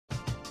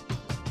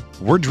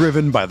We're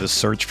driven by the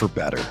search for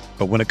better.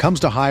 But when it comes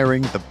to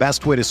hiring, the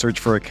best way to search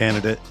for a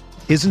candidate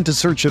isn't to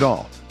search at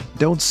all.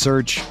 Don't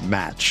search,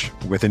 match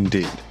with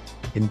Indeed.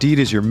 Indeed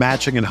is your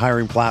matching and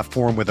hiring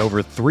platform with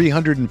over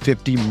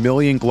 350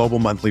 million global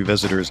monthly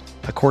visitors,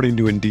 according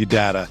to Indeed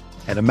data,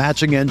 and a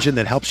matching engine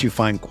that helps you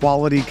find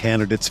quality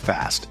candidates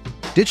fast.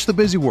 Ditch the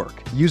busy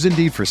work. Use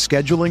Indeed for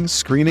scheduling,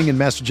 screening, and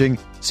messaging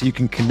so you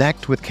can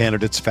connect with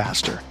candidates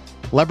faster.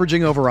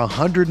 Leveraging over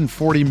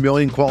 140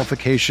 million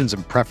qualifications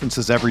and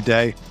preferences every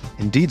day,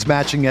 Indeed's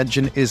matching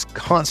engine is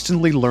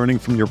constantly learning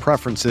from your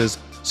preferences,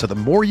 so the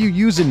more you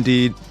use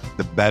Indeed,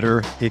 the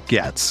better it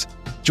gets.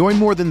 Join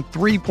more than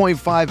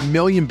 3.5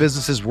 million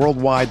businesses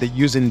worldwide that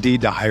use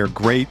Indeed to hire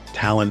great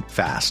talent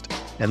fast.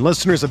 And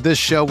listeners of this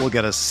show will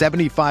get a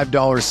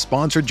 $75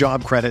 sponsored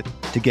job credit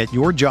to get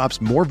your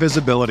jobs more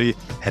visibility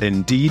at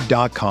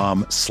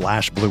Indeed.com/Blue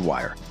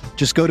Wire.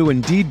 Just go to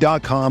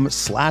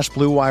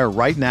Indeed.com/Blue Wire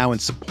right now and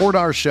support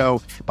our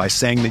show by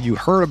saying that you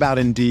heard about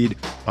Indeed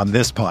on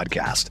this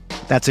podcast.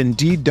 That's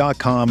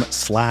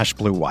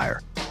Indeed.com/Blue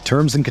Wire.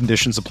 Terms and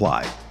conditions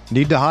apply.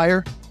 Need to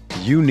hire?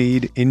 You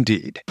need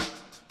Indeed.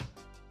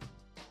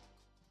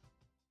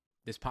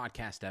 This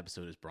podcast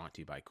episode is brought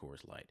to you by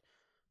Coors Light.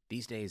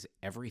 These days,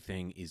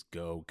 everything is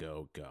go,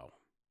 go, go.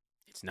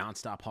 It's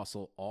nonstop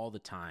hustle all the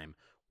time.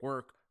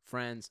 Work,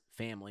 friends,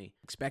 family.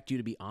 Expect you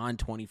to be on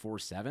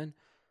 24/7?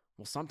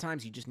 Well,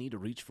 sometimes you just need to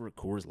reach for a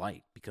Coors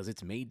Light because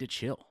it's made to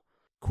chill.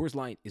 Coors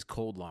Light is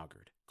cold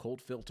lagered,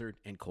 cold filtered,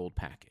 and cold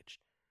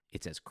packaged.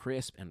 It's as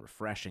crisp and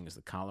refreshing as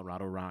the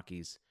Colorado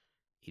Rockies.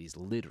 It is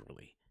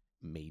literally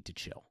made to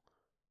chill.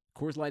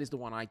 Coors Light is the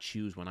one I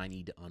choose when I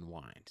need to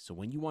unwind. So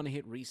when you want to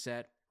hit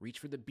reset, reach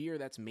for the beer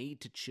that's made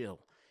to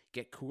chill.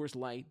 Get Coors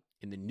Light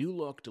in the new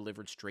look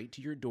delivered straight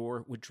to your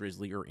door with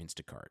Drizzly or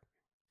Instacart.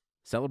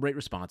 Celebrate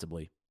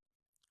responsibly.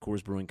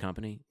 Coors Brewing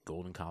Company,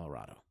 Golden,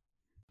 Colorado.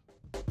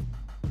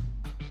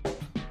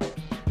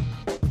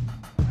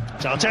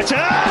 Arteta!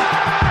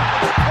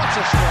 What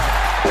a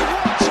strike!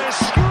 What a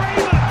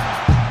screamer!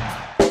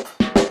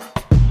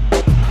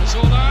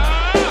 Zola!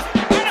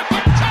 And a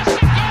fantastic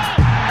goal!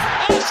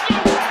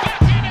 Arsenal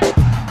back in it!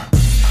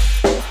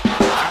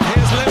 And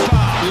here's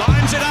Limpar,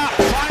 lines it up,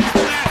 finds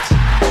the net.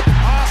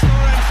 Arsenal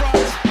in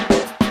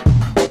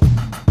front.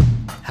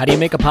 How do you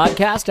make a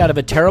podcast out of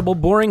a terrible,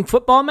 boring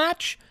football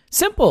match?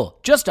 Simple.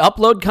 Just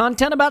upload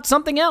content about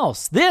something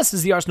else. This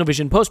is the Arsenal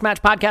Vision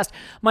post-match podcast.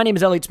 My name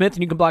is Elliot Smith,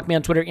 and you can block me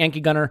on Twitter, Yankee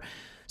Gunner.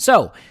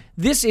 So,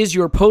 this is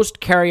your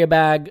post-carry a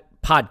bag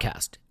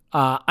podcast.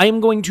 I am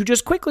going to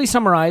just quickly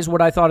summarize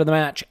what I thought of the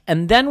match,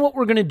 and then what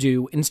we're going to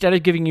do, instead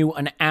of giving you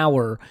an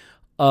hour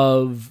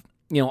of,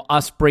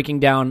 us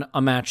breaking down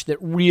a match that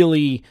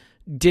really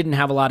didn't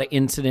have a lot of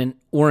incident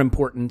or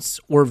importance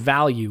or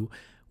value,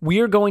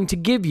 we are going to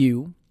give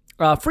you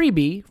a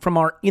freebie from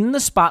our In the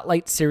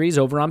Spotlight series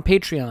over on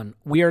Patreon.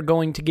 We are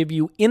going to give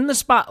you In the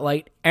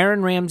Spotlight,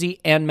 Aaron Ramsey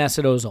and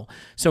Mesut Ozil.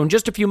 So in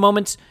just a few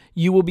moments,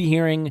 you will be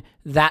hearing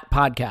that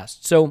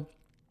podcast. So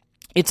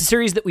it's a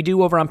series that we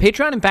do over on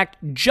Patreon. In fact,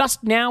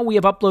 just now we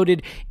have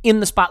uploaded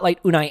In the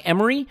Spotlight Unai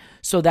Emery,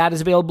 so that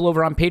is available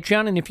over on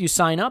Patreon. And if you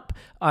sign up,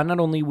 not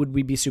only would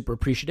we be super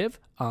appreciative,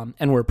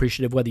 and we're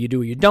appreciative whether you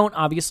do or you don't,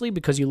 obviously,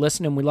 because you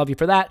listen and we love you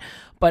for that,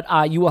 but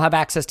you will have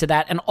access to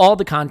that and all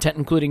the content,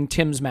 including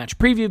Tim's match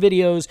preview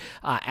videos,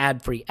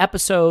 ad-free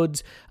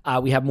episodes.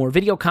 We have more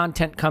video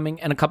content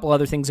coming and a couple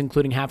other things,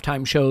 including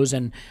halftime shows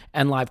and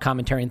live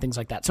commentary and things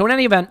like that. So in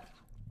any event,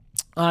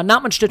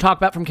 not much to talk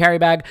about from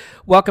Carrybag.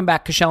 Welcome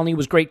back, Koscielny. It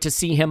was great to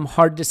see him.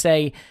 Hard to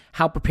say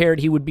how prepared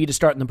he would be to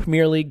start in the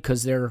Premier League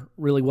because there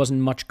really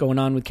wasn't much going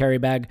on with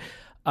Carrybag.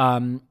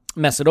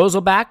 Mesut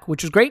Ozil back,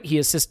 which was great. He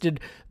assisted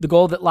the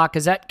goal that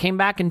Lacazette came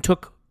back and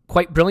took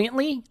quite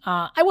brilliantly.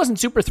 I wasn't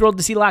super thrilled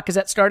to see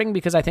Lacazette starting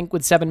because I think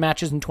with 7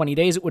 matches in 20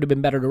 days, it would have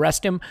been better to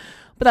rest him.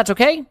 But that's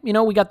okay.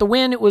 We got the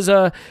win. It was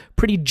a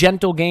pretty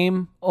gentle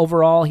game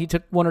overall. He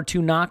took 1 or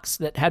 2 knocks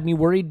that had me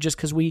worried just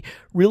because we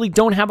really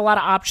don't have a lot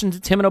of options.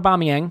 It's him and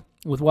Aubameyang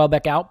with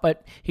Welbeck out,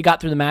 but he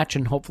got through the match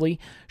and hopefully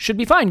should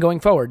be fine going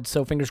forward.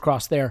 So fingers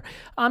crossed there.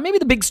 Maybe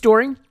the big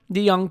story,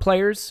 the young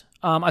players.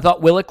 I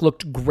thought Willock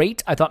looked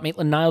great. I thought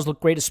Maitland-Niles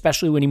looked great,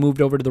 especially when he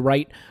moved over to the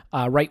right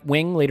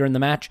wing later in the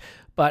match.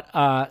 But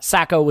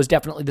Sakho was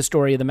definitely the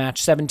story of the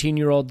match.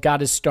 17-year-old,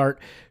 got his start,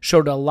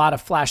 showed a lot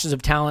of flashes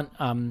of talent,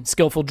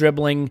 skillful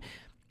dribbling,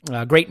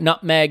 great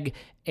nutmeg,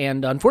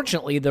 and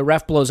unfortunately, the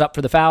ref blows up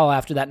for the foul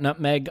after that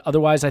nutmeg.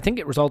 Otherwise, I think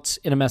it results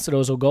in a Mesut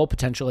Ozil goal,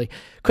 potentially.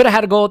 Could have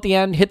had a goal at the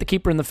end, hit the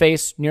keeper in the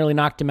face, nearly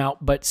knocked him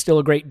out, but still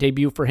a great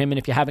debut for him. And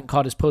if you haven't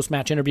caught his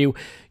post-match interview,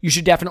 you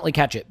should definitely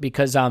catch it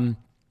because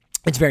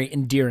it's very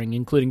endearing,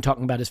 including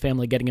talking about his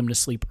family getting him to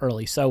sleep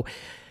early. So,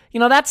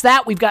 that's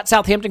that. We've got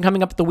Southampton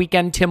coming up at the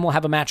weekend. Tim will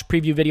have a match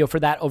preview video for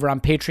that over on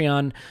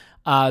Patreon.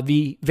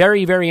 The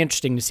very, very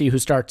interesting to see who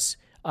starts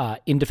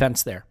in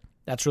defense there.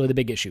 That's really the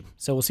big issue.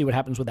 So we'll see what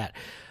happens with that.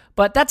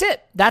 But that's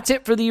it. That's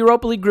it for the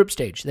Europa League group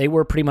stage. They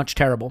were pretty much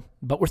terrible,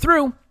 but we're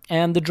through.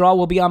 and the draw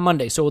will be on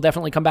Monday, so we'll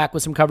definitely come back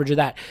with some coverage of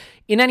that.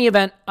 In any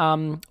event,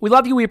 we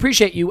love you, we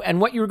appreciate you,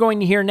 and what you're going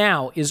to hear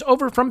now is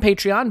over from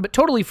Patreon, but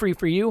totally free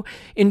for you.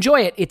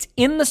 Enjoy it. It's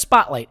In the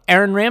Spotlight,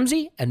 Aaron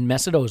Ramsey and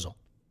Mesut Ozil.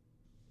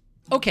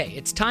 Okay,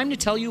 it's time to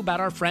tell you about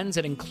our friends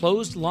at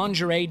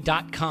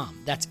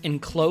EnclosedLingerie.com. That's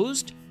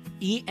Enclosed,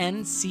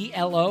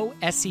 ENCLOSED,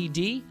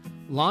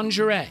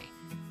 Lingerie,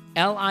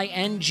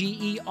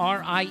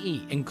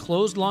 LINGERIE,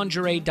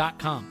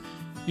 EnclosedLingerie.com.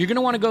 You're going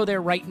to want to go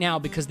there right now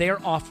because they are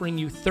offering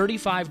you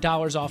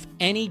 $35 off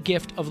any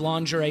gift of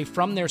lingerie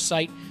from their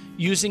site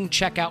using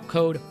checkout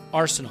code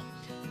ARSENAL.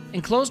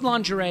 Enclosed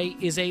Lingerie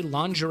is a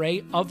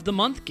Lingerie of the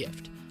Month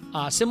gift,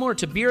 similar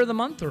to Beer of the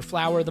Month or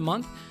Flower of the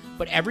Month,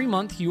 but every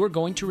month you are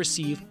going to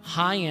receive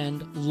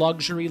high-end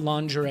luxury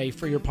lingerie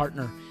for your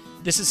partner.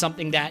 This is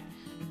something that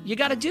you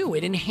got to do.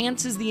 It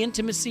enhances the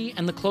intimacy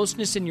and the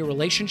closeness in your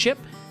relationship.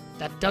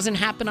 That doesn't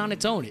happen on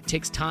its own. It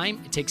takes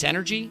time, it takes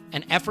energy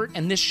and effort,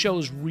 and this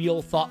shows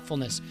real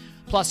thoughtfulness.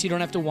 Plus, you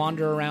don't have to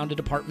wander around a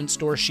department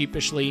store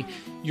sheepishly.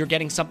 You're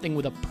getting something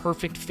with a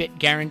perfect fit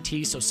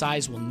guarantee, so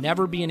size will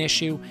never be an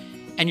issue,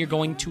 and you're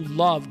going to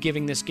love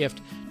giving this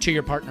gift to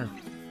your partner.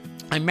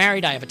 I'm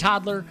married, I have a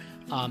toddler,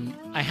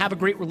 I have a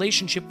great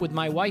relationship with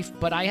my wife,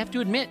 but I have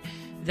to admit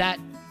that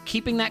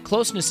keeping that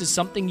closeness is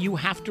something you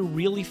have to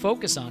really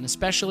focus on,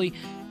 especially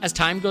as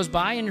time goes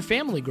by and your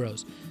family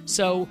grows.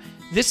 So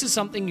this is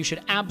something you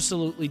should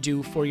absolutely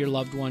do for your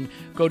loved one.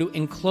 Go to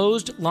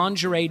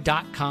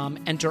EnclosedLingerie.com,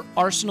 enter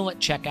Arsenal at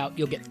checkout.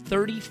 You'll get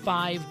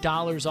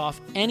 $35 off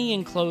any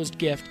enclosed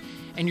gift,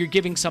 and you're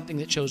giving something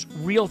that shows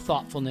real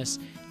thoughtfulness,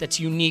 that's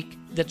unique,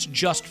 that's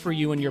just for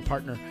you and your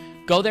partner.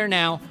 Go there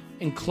now,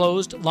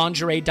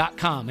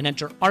 EnclosedLingerie.com, and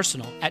enter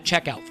Arsenal at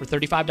checkout for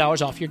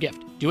 $35 off your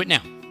gift. Do it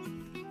now.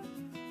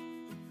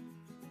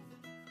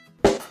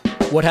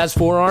 What has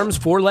 4 arms,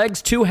 4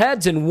 legs, 2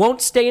 heads, and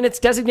won't stay in its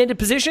designated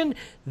position?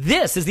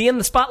 This is the In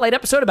the Spotlight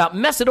episode about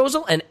Mesut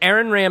Ozil and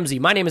Aaron Ramsey.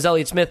 My name is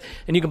Elliot Smith,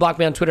 and you can block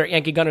me on Twitter at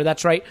Yankee Gunner.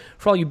 That's right,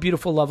 for all you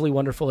beautiful, lovely,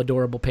 wonderful,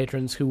 adorable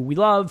patrons who we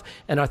love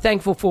and are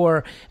thankful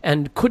for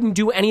and couldn't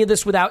do any of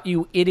this without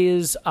you. It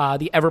is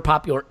the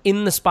ever-popular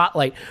In the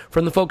Spotlight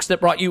from the folks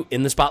that brought you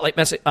In the Spotlight,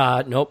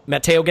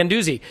 Matteo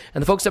Ganduzzi,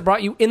 and the folks that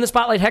brought you In the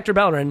Spotlight, Hector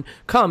Bellerin,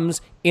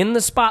 comes In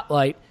the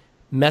Spotlight,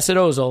 Mesut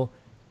Ozil,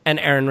 and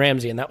Aaron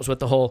Ramsey, and that was what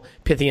the whole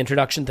pithy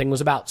introduction thing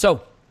was about.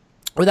 So,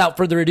 without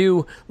further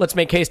ado, let's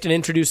make haste and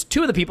introduce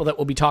 2 of the people that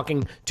will be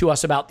talking to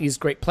us about these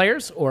great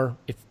players, or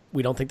if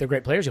we don't think they're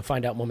great players, you'll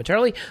find out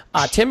momentarily.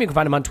 Tim, you can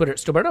find him on Twitter at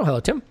Stilberto. Hello,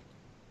 Tim.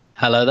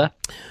 Hello there.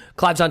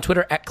 Clive's on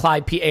Twitter at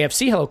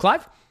ClivePAFC. Hello,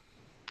 Clive.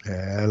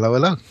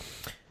 Hello.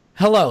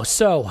 Hello.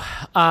 So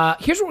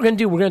here's what we're going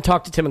to do. We're going to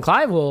talk to Tim and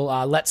Clive. We'll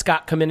let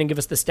Scott come in and give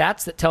us the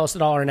stats that tell us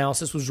that all our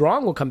analysis was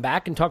wrong. We'll come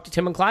back and talk to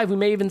Tim and Clive. We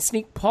may even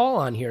sneak Paul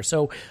on here.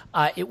 So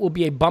it will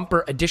be a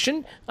bumper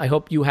edition. I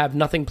hope you have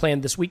nothing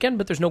planned this weekend,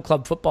 but there's no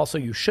club football, so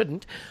you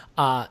shouldn't.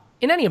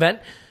 In any event,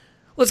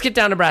 let's get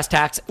down to brass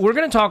tacks. We're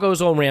going to talk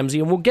Ozil and Ramsey,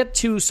 and we'll get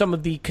to some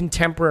of the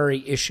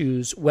contemporary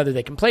issues, whether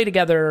they can play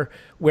together,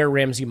 where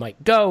Ramsey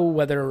might go,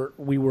 whether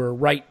we were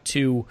right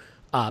to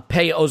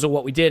pay Ozil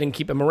what we did and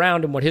keep him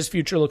around and what his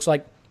future looks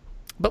like.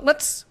 But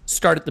let's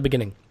start at the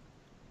beginning.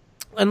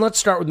 And let's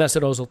start with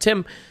Mesut Ozil.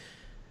 Tim,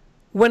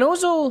 when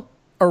Ozil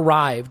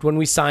arrived, when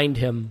we signed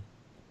him,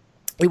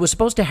 it was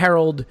supposed to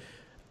herald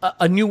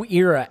a new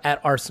era at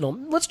Arsenal.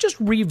 Let's just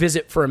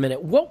revisit for a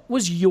minute. What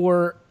was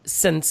your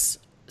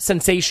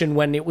sensation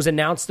when it was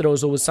announced that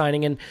Ozil was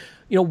signing? And,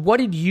 what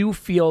did you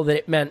feel that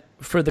it meant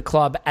for the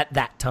club at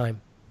that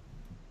time?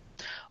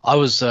 I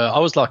was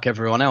like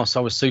everyone else. I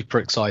was super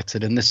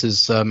excited, and this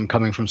is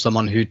coming from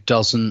someone who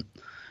doesn't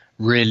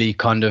really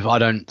I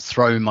don't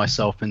throw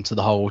myself into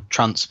the whole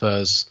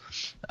transfers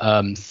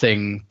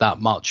thing that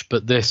much.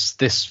 But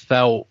this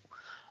felt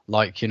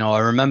like, I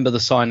remember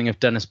the signing of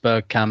Dennis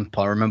Bergkamp.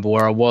 I remember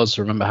where I was.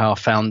 I remember how I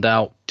found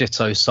out.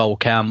 Ditto Sol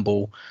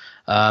Campbell,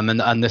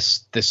 and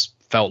this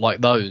felt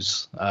like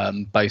those.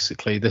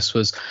 Basically, this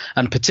was,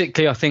 and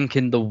particularly I think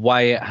in the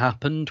way it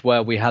happened,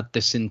 where we had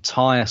this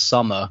entire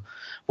summer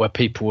where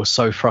people were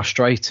so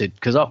frustrated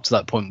because up to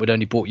that point we'd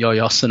only bought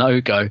Yaya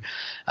Sanogo,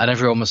 and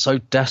everyone was so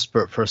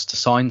desperate for us to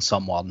sign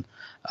someone.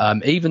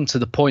 Even to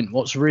the point,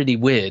 what's really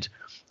weird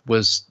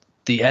was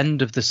the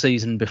end of the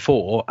season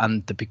before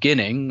and the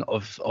beginning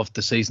of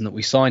the season that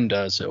we signed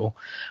Ozil,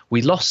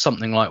 we lost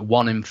something like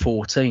 1 in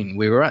 14.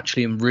 We were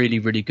actually in really,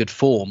 really good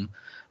form.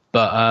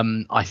 But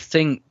I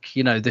think,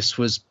 this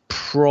was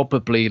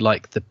probably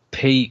like the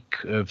peak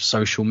of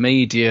social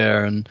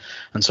media and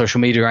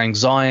social media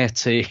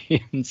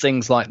anxiety and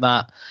things like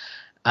that.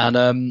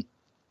 And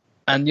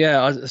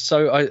yeah,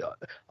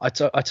 I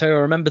tell you, I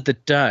remember the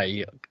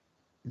day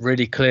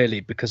really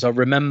clearly because I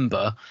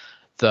remember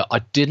that I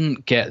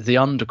didn't get the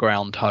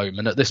underground home.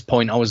 And at this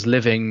point, I was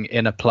living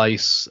in a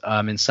place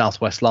in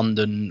southwest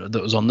London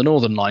that was on the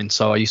Northern Line.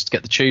 So I used to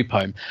get the tube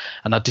home,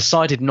 and I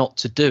decided not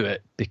to do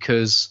it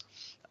because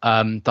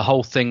the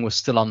whole thing was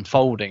still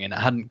unfolding and it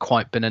hadn't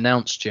quite been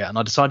announced yet. And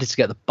I decided to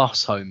get the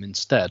bus home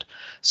instead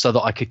so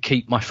that I could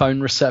keep my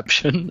phone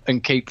reception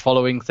and keep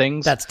following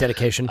things. That's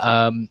dedication.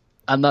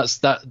 that's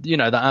that.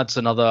 That adds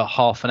another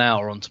half an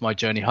hour onto my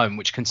journey home,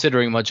 which,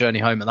 considering my journey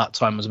home at that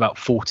time was about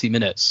 40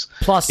 minutes.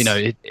 Plus,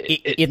 it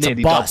it's a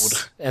bus,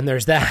 doubled. And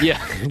there's that.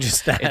 Yeah,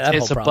 just that.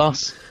 It's a problem.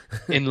 bus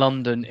in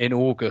London in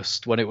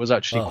August when it was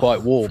actually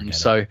quite warm.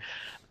 So,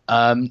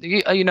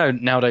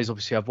 nowadays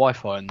obviously I have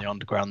Wi-Fi in the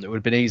underground. That would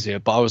have been easier,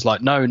 but I was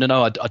like, no,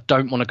 I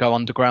don't want to go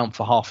underground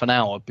for half an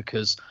hour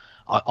because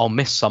I'll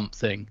miss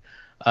something.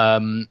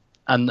 And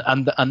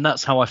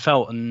that's how I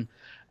felt. And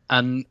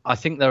I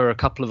think there are a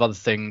couple of other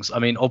things. I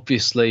mean,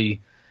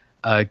 obviously,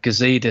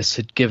 Gazidis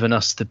had given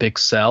us the big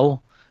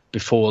sell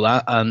before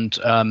that,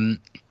 and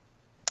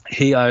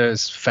he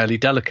was fairly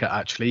delicate,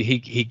 actually.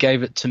 He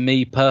gave it to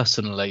me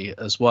personally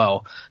as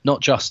well, not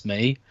just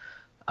me.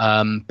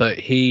 But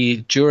he,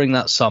 during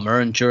that summer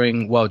and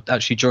during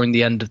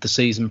the end of the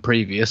season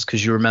previous,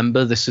 because you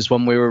remember, this is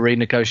when we were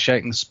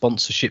renegotiating the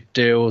sponsorship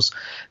deals.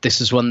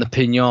 This is when the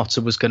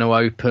Pinata was going to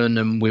open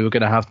and we were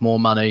going to have more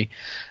money.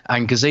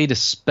 And Gazidis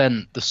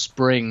spent the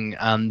spring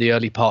and the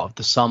early part of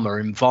the summer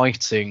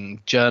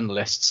inviting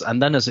journalists.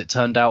 And then, as it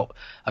turned out,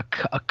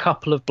 a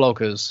couple of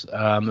bloggers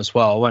as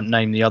well. I won't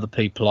name the other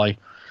people I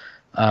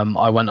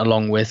went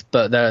along with,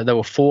 but there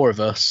were four of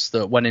us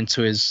that went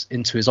into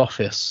his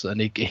office, and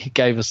he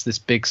gave us this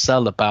big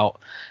sell about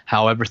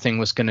how everything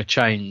was going to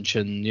change,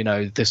 and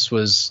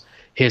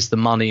here's the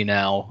money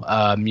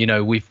now.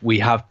 We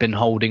have been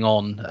holding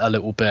on a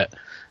little bit,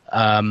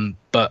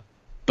 but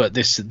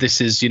this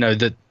is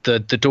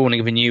the dawning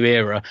of a new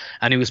era,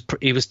 and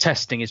he was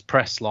testing his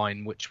press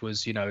line, which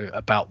was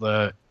about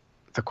the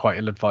quite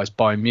ill-advised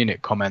Bayern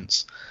Munich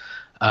comments.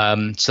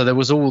 So there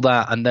was all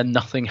that, and then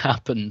nothing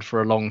happened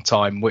for a long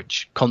time,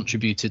 which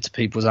contributed to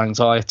people's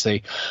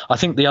anxiety. I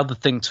think the other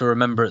thing to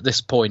remember at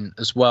this point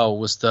as well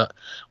was that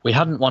we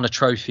hadn't won a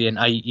trophy in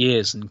 8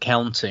 years and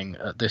counting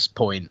at this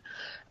point.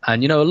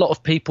 And, a lot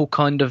of people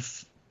kind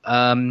of,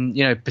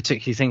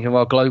 particularly thinking of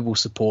our global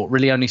support,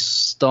 really only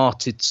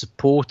started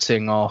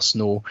supporting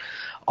Arsenal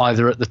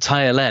either at the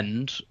tail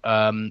end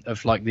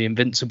of like the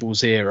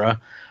Invincibles era,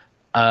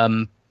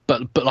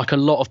 But like a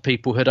lot of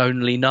people had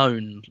only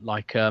known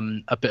like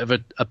a bit of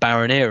a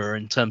barren era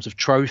in terms of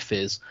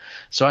trophies.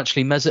 So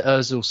actually Mesut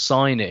Ozil's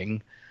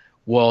signing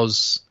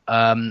was,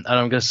 and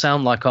I'm going to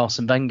sound like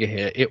Arsene Wenger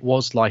here, it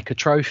was like a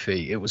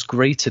trophy. It was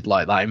greeted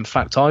like that. In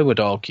fact, I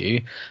would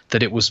argue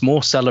that it was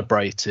more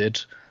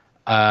celebrated,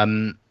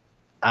 and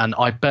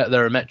I bet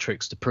there are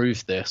metrics to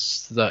prove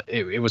this, that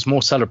it was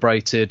more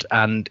celebrated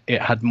and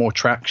it had more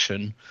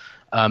traction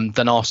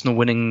than Arsenal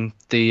winning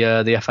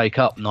the FA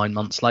Cup 9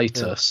 months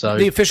later. Yeah. So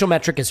the official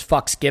metric is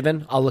fucks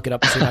given. I'll look it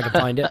up and see if I can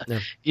find it. Yeah.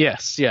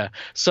 Yes, yeah.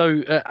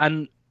 So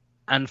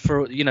and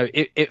for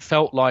it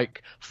felt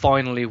like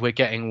finally we're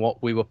getting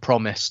what we were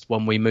promised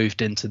when we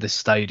moved into this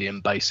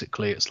stadium.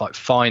 Basically, it's like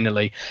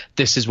finally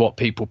this is what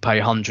people pay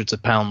hundreds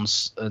of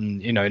pounds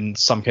and in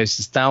some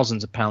cases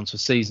thousands of pounds for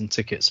season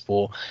tickets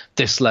for,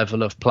 this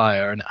level of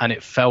player, and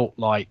it felt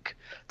like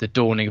the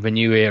dawning of a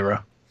new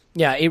era.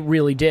 Yeah, it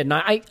really did. And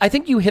I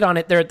think you hit on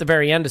it there at the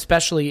very end,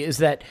 especially, is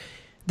that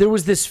there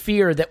was this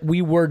fear that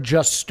we were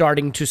just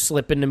starting to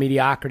slip into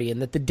mediocrity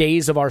and that the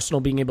days of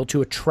Arsenal being able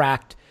to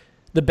attract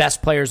the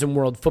best players in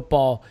world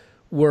football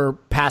were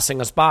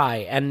passing us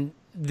by. And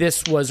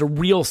this was a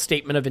real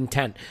statement of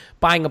intent,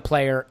 buying a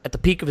player at the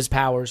peak of his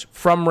powers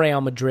from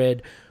Real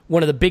Madrid,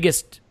 one of the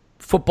biggest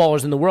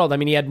footballers in the world. I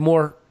mean, he had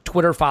more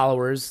Twitter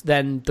followers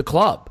than the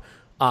club,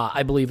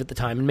 I believe, at the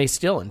time, and may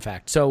still, in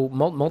fact. So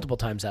multiple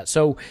times that.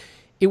 So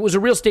it was a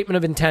real statement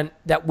of intent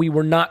that we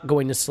were not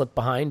going to slip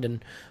behind,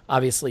 and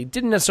obviously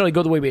didn't necessarily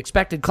go the way we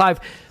expected. Clive,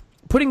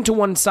 putting to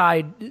one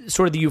side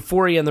sort of the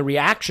euphoria and the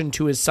reaction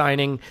to his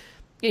signing,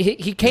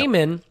 he came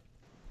in.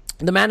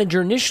 The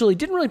manager initially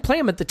didn't really play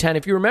him at the 10.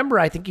 If you remember,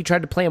 I think he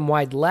tried to play him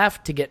wide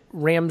left to get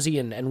Ramsey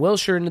and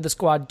Wilshere into the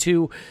squad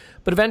too,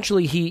 but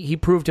eventually he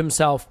proved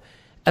himself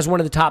as one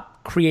of the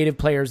top creative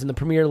players in the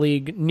Premier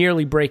League,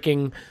 nearly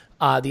breaking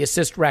the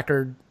assist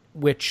record,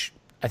 which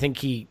I think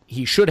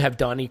he should have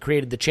done. He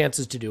created the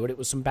chances to do it. It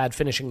was some bad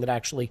finishing that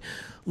actually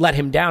let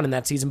him down in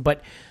that season.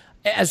 But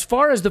as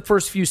far as the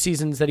first few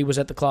seasons that he was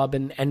at the club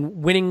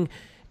and winning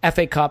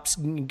FA Cups,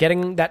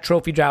 getting that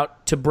trophy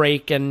drought to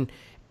break, and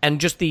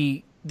just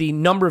the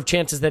number of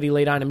chances that he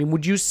laid on, I mean,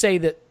 would you say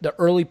that the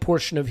early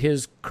portion of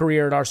his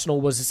career at Arsenal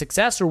was a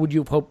success, or would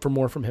you have hoped for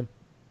more from him?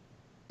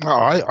 No,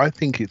 I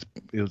think it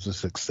was a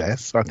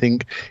success. I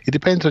think it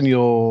depends on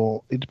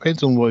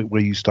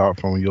where you start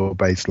from, your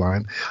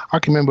baseline. I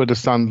can remember the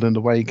Sunderland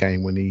away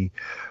game when he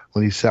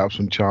set up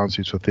some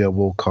chances for Theo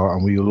Walcott,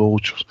 and we were all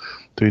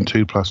doing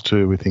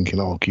 2+2. We're thinking,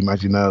 can you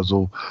imagine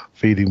Ozil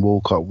feeding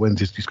Walcott?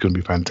 When's this going to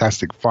be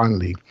fantastic?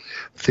 Finally,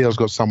 Theo's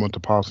got someone to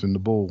pass in the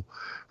ball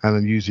and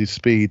then use his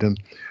speed. And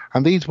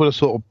these were the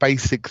sort of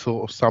basic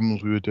sort of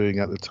sums we were doing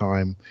at the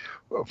time.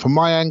 From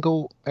my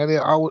angle,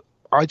 Elliot,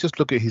 I just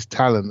look at his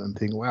talent and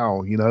think,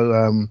 wow,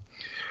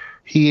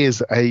 he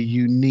is a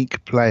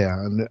unique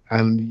player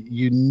and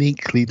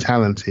uniquely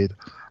talented.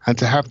 And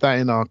to have that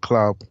in our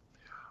club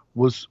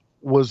was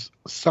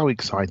so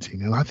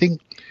exciting. And I think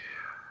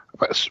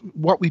But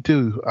what we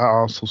do at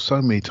Arsenal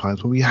so many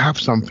times when we have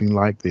something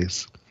like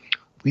this,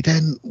 we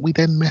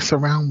then mess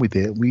around with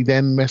it. We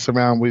then mess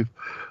around with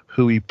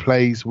who he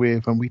plays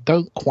with, and we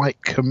don't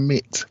quite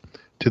commit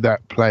to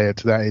that player,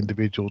 to that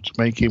individual, to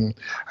make him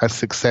as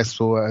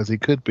successful as he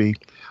could be.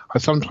 I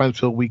sometimes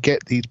feel we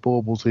get these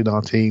baubles in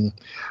our team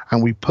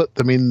and we put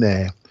them in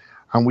there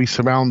and we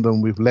surround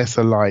them with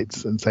lesser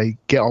lights and say,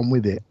 get on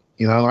with it.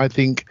 You know, and I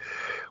think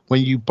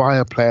when you buy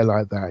a player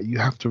like that, you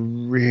have to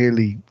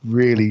really,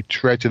 really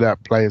treasure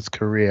that player's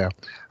career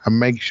and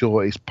make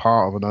sure it's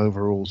part of an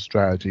overall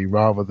strategy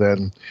rather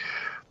than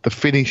the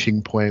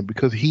finishing point,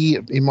 because he,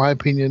 in my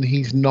opinion,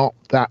 he's not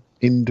that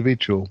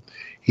individual.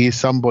 He is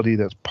somebody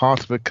that's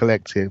part of a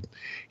collective.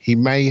 He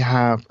may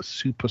have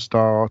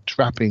superstar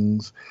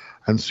trappings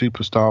and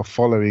superstar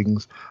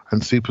followings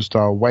and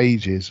superstar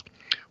wages,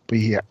 but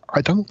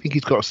I don't think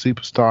he's got a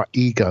superstar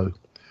ego.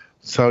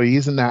 So he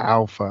isn't that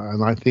alpha,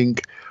 and I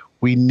think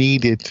we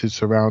needed to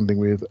surround him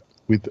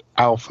with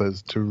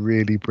alphas to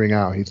really bring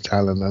out his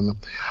talent, and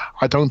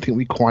I don't think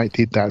we quite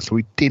did that. So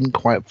we didn't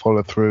quite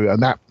follow through,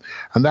 and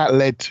that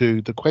led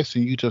to the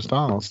question you just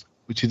asked,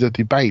 which is a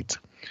debate.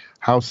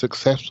 How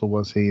successful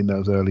was he in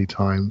those early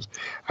times?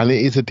 And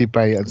it is a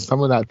debate, and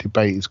some of that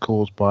debate is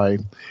caused by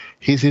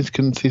his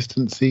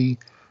inconsistency,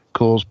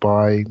 caused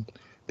by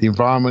the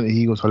environment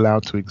he was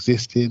allowed to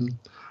exist in,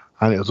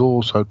 and it was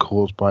also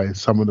caused by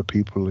some of the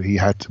people he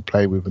had to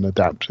play with and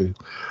adapt to.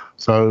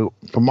 So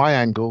from my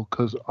angle,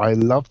 because I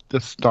love the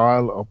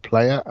style of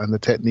player and the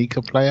technique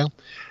of player,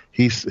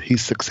 he's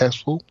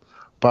successful,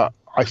 but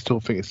I still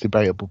think it's a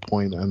debatable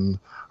point, and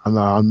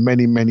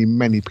many, many,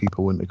 many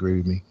people wouldn't agree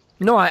with me.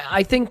 No,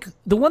 I think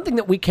the one thing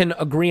that we can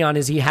agree on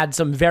is he had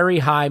some very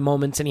high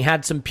moments and he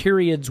had some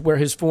periods where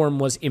his form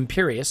was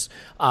imperious,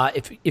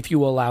 if you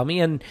will allow me.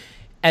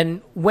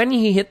 And when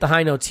he hit the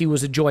high notes, he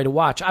was a joy to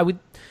watch. I would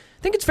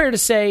think it's fair to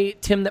say,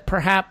 Tim, that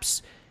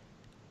perhaps,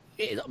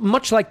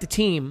 much like the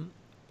team,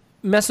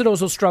 Mesut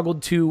Ozil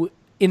struggled to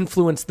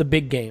influence the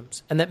big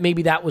games, and that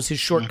maybe that was his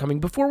shortcoming.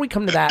 Before we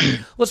come to that,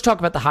 let's talk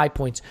about the high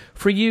points.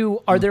 For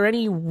you, are there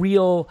any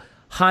real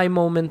high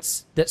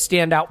moments that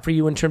stand out for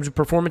you in terms of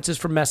performances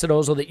from Mesut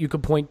Ozil that you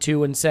could point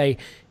to and say,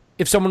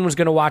 if someone was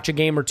going to watch a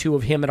game or two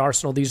of him at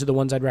Arsenal, these are the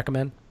ones I'd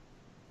recommend?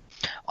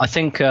 I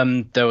think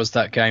there was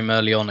that game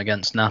early on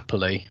against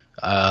Napoli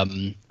at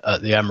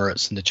the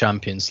Emirates in the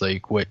Champions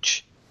League,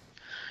 which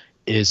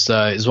is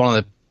one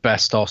of the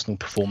best Arsenal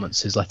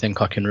performances I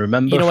think I can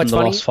remember from the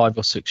last 5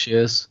 or 6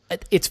 years.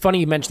 It's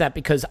funny you mention that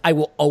because I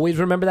will always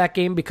remember that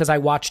game because I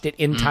watched it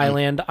in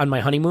Thailand on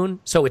my honeymoon.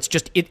 So it's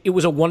just, it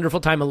was a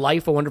wonderful time of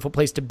life, a wonderful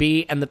place to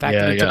be. And the fact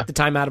that we took the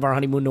time out of our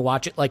honeymoon to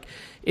watch it, like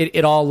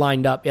it all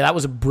lined up. Yeah, that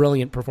was a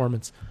brilliant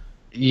performance.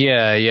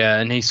 Yeah,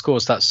 and he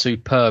scores that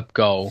superb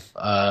goal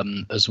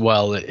as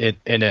well in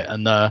it,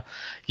 and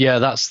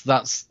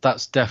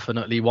that's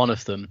definitely one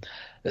of them.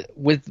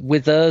 With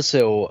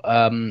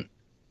Ozil,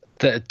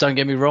 don't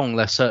get me wrong,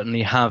 there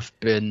certainly have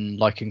been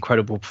like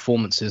incredible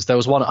performances. There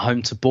was one at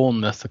home to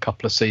Bournemouth a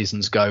couple of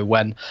seasons ago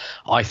when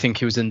I think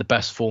he was in the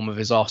best form of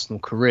his Arsenal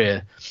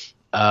career,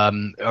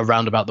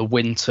 around about the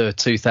winter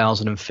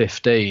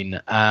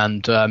 2015,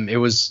 and it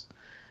was.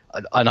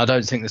 And I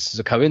don't think this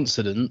is a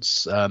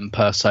coincidence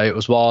per se. It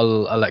was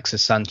while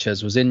Alexis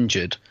Sanchez was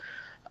injured.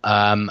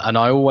 And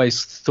I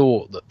always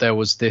thought that there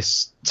was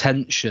this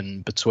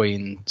tension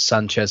between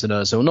Sanchez and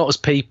Ozil, not as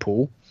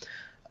people.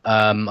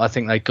 I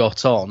think they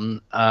got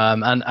on,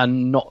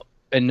 and not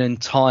an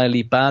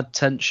entirely bad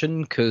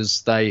tension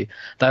because they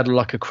had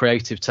like a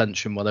creative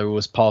tension where they were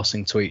always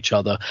passing to each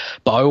other.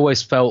 But I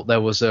always felt there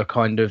was a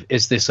kind of,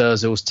 is this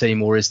Ozil's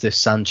team or is this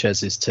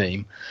Sanchez's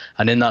team?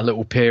 And in that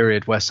little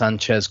period where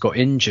Sanchez got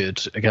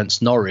injured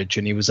against Norwich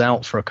and he was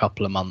out for a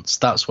couple of months,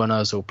 that's when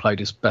Ozil played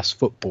his best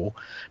football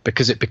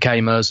because it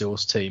became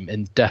Ozil's team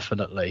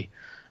indefinitely,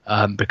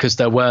 because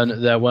there were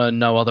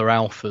no other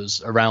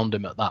alphas around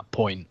him at that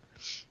point.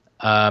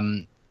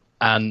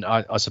 And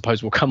I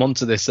suppose we'll come on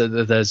to this.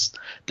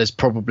 There's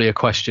probably a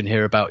question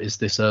here about, is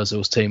this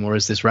Ozil's team or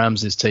is this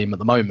Ramsey's team at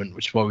the moment,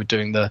 which is why we're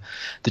doing the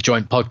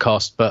joint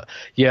podcast. But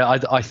yeah,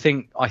 I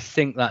think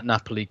that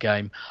Napoli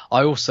game.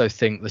 I also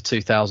think the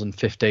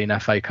 2015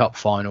 FA Cup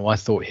final, I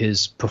thought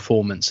his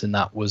performance in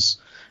that was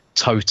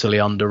totally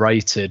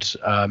underrated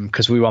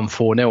because we won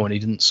 4-0 and he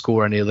didn't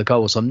score any of the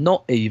goals. I'm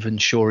not even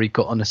sure he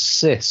got an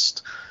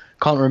assist.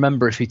 Can't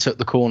remember if he took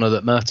the corner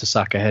that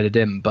Mertesacker headed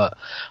in, but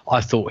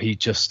I thought he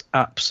just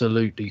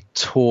absolutely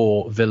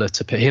tore Villa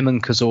to pit. Him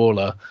and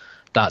Cazorla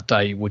that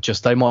day were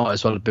just, they might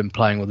as well have been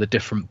playing with a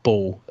different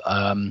ball.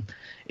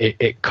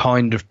 It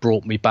kind of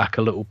brought me back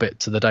a little bit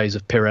to the days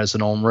of Pires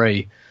and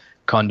Henry,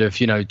 kind of,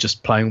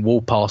 just playing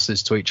wall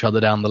passes to each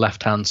other down the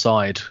left-hand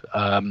side.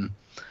 I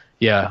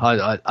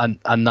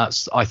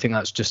think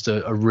that's just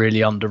a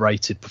really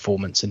underrated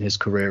performance in his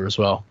career as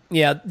well.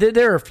 Yeah,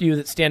 there are a few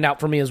that stand out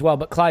for me as well.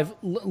 But Clive,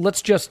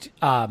 let's just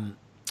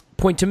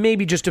point to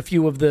maybe just a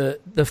few of the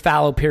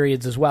fallow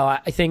periods as well.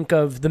 I think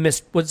of the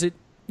missed.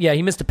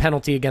 He missed a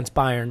penalty against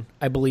Bayern,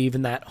 I believe,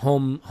 in that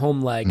home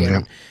leg. Yeah.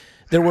 And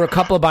there were a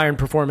couple of Bayern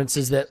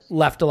performances that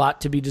left a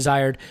lot to be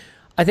desired.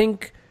 I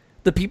think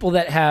the people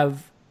that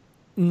have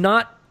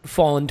not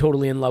fallen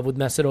totally in love with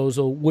Mesut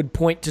Ozil would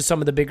point to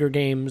some of the bigger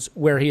games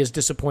where he is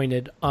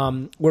disappointed,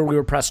 where we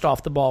were pressed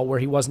off the ball, where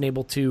he wasn't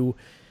able to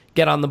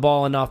get on the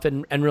ball enough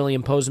and really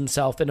impose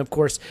himself. And of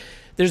course,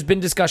 there's been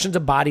discussions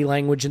of body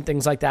language and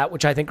things like that,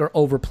 which I think are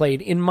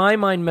overplayed. In my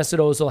mind, Mesut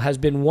Ozil has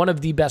been one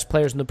of the best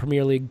players in the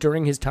Premier League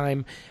during his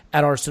time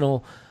at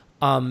Arsenal.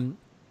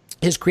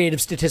 His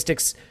creative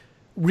statistics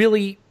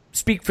really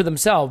speak for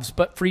themselves.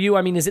 But for you,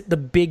 I mean, is it the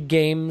big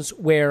games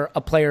where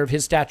a player of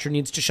his stature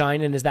needs to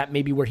shine? And is that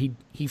maybe where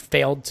he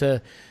failed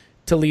to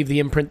leave the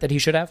imprint that he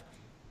should have?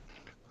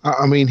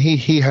 I mean,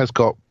 he has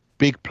got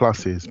big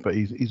pluses, but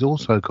he's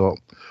also got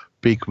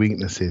big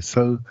weaknesses.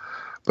 So,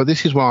 but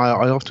this is why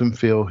I often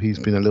feel he's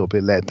been a little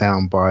bit let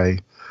down by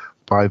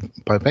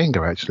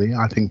Wenger, actually.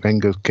 I think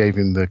Wenger gave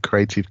him the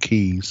creative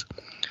keys,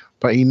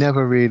 but he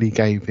never really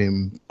gave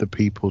him the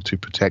people to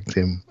protect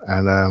him.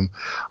 And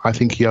I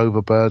think he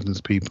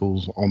overburdens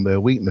people on their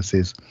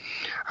weaknesses.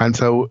 And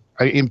so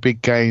in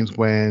big games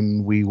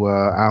when we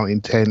were out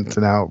intense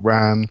and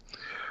outran,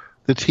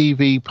 the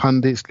TV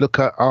pundits look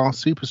at our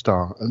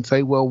superstar and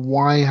say, well,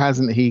 why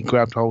hasn't he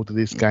grabbed hold of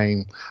this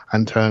game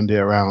and turned it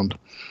around?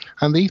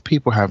 And these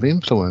people have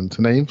influence,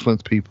 and they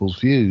influence people's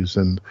views.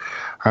 And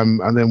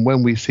then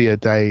when we see a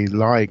day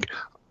like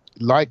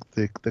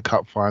the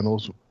cup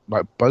finals,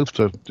 like both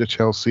the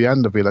Chelsea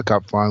and the Villa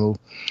Cup final,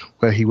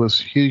 where he was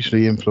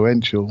hugely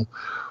influential,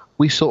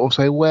 we sort of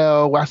say,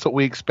 well, that's what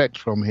we expect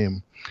from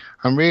him.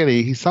 And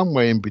really, he's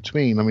somewhere in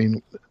between. I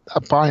mean,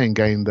 that Bayern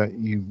game that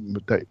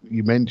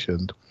you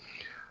mentioned,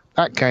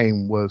 that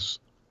game was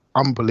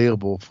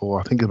unbelievable for,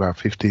 I think, about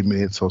 15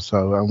 minutes or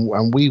so.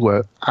 And we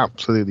were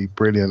absolutely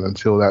brilliant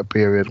until that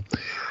period.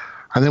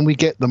 And then we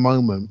get the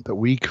moment that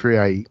we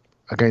create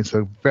against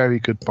a very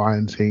good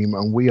Bayern team,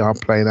 and we are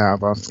playing out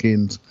of our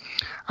skins.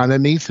 And there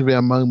needs to be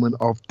a moment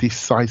of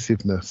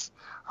decisiveness,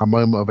 a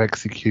moment of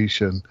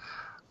execution.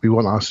 We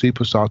want our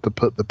superstar to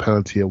put the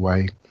penalty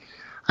away.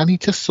 And he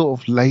just sort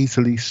of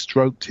lazily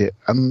stroked it.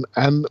 And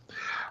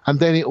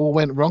then it all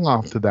went wrong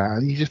after that.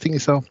 And you just think to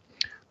yourself,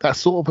 that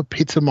sort of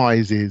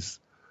epitomizes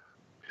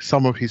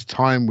some of his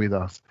time with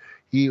us.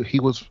 He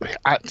was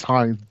at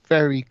times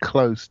very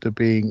close to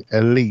being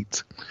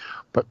elite,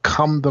 but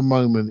come the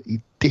moment,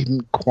 he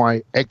didn't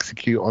quite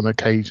execute on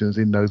occasions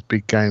in those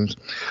big games.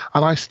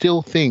 And I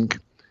still think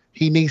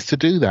he needs to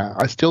do that.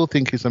 I still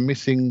think it's a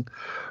missing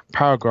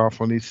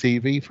paragraph on his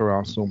CV for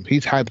Arsenal.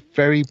 He's had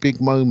very big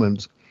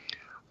moments,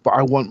 but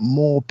I want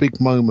more big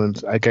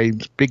moments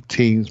against big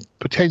teams,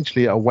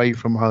 potentially away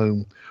from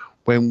home,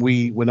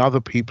 when other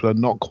people are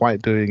not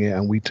quite doing it,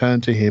 and we turn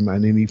to him,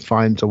 and then he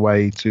finds a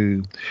way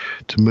to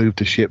move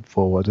the ship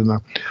forward. And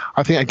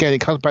I think, again,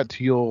 it comes back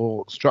to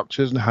your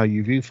structures and how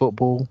you view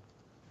football.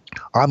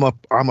 I'm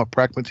a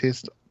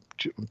pragmatist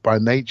by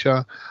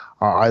nature.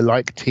 I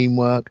like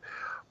teamwork,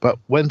 but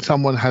when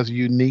someone has a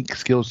unique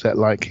skill set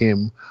like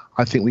him,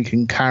 I think we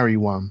can carry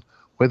one.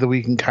 Whether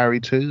we can carry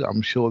two,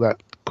 I'm sure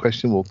that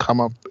question will come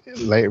up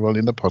later on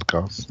in the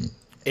podcast.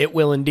 It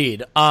will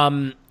indeed.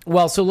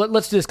 Well, so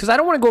let's do this, because I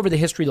don't want to go over the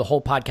history of the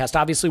whole podcast.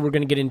 Obviously, we're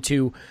going to get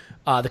into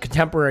the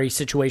contemporary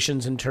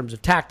situations in terms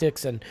of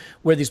tactics and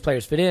where these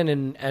players fit in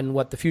and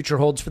what the future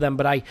holds for them.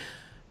 But I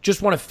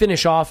just want to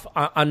finish off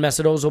on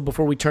Mesut Ozil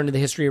before we turn to the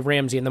history of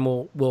Ramsey, and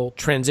then we'll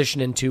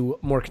transition into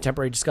more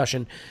contemporary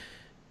discussion.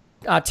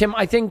 Tim,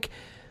 I think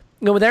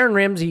with Aaron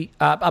Ramsey, with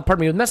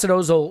Mesut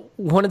Ozil,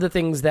 one of the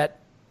things that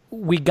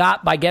we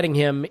got by getting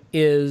him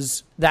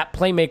is that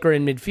playmaker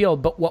in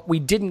midfield, but what we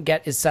didn't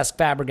get is Cesc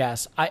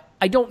Fabregas.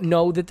 I don't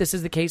know that this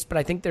is the case, but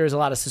I think there is a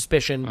lot of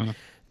suspicion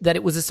that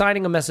it was a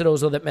signing of Mesut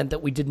Ozil that meant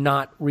that we did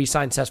not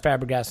re-sign Cesc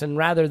Fabregas. And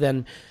rather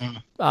than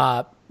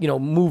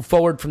move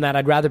forward from that,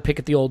 I'd rather pick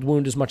at the old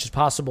wound as much as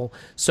possible.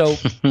 So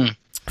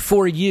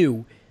for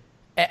you,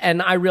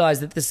 and I realize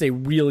that this is a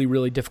really,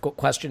 really difficult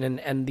question,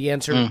 and the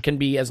answer can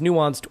be as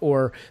nuanced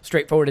or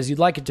straightforward as you'd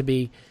like it to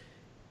be.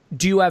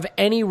 Do you have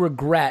any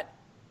regret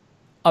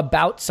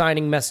about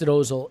signing Mesut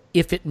Ozil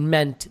if it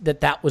meant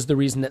that was the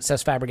reason that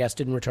Cesc Fabregas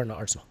didn't return to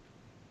Arsenal?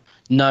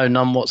 No,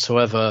 none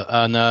whatsoever.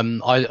 And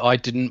I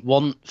didn't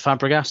want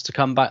Fabregas to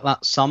come back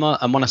that summer.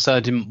 And when I say I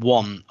didn't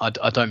want,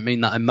 I don't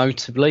mean that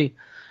emotively,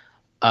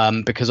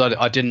 because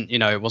I didn't,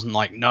 it wasn't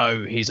like,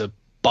 no, he's a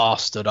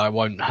bastard, I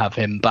won't have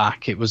him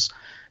back. It was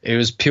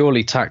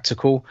purely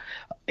tactical.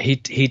 He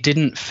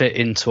didn't fit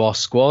into our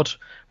squad.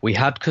 We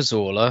had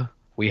Cazorla.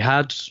 We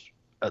had,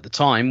 at the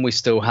time, we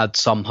still had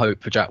some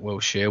hope for Jack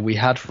Wilshere. We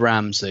had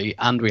Ramsey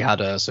and we had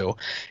Ozil.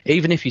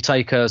 Even if you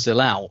take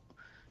Ozil out,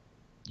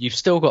 you've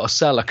still got to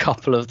sell a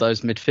couple of those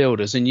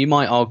midfielders, and you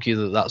might argue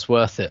that that's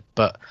worth it.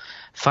 But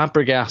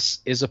Fabregas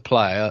is a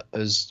player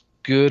as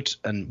good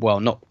and, well,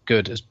 not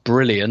good, as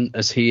brilliant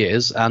as he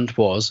is and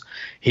was,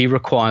 he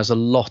requires a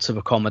lot of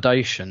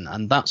accommodation.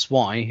 And that's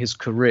why his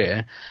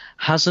career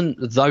hasn't,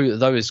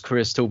 though his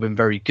career's still been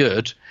very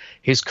good,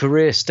 his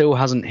career still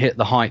hasn't hit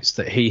the heights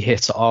that he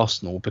hit at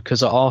Arsenal,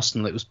 because at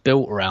Arsenal it was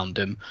built around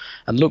him.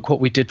 And look what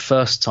we did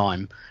first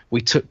time.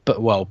 We took,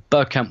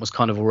 Bergkamp was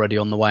kind of already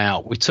on the way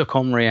out. We took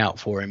Henry out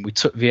for him. We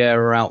took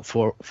Vieira out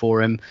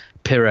for him.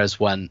 Pires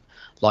went.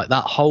 Like,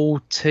 that whole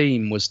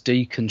team was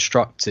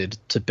deconstructed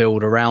to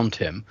build around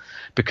him,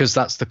 because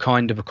that's the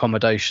kind of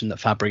accommodation that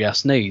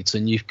Fabregas needs.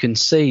 And you can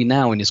see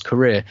now in his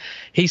career,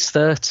 he's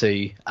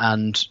 30,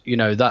 and you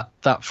know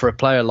that for a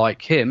player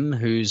like him,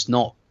 who's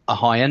not a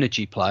high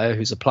energy player,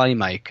 who's a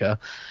playmaker,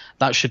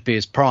 that should be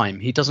his prime.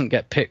 He doesn't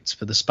get picked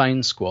for the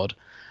Spain squad,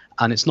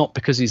 and it's not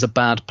because he's a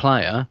bad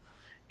player.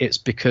 It's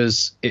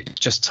because it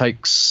just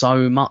takes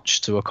so much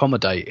to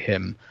accommodate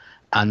him.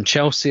 And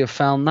Chelsea have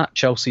found that.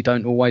 Chelsea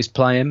don't always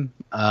play him.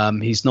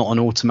 He's not an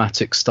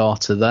automatic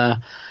starter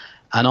there.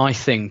 And I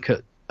think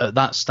at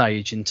that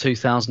stage in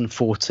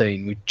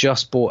 2014, we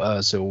just bought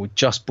Ozil, we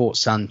just bought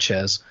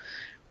Sanchez.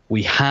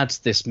 We had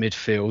this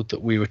midfield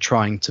that we were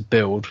trying to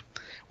build.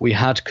 We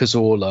had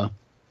Cazorla.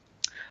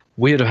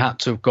 We would have had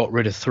to have got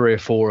rid of 3 or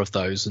 4 of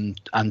those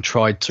and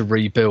tried to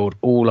rebuild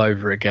all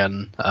over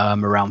again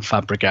around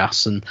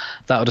Fabregas. And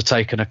that would have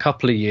taken a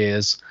couple of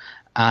years.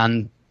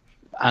 And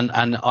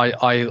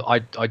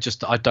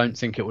I don't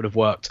think it would have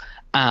worked.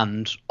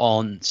 And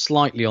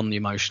slightly on the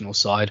emotional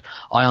side,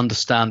 I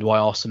understand why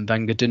Arsene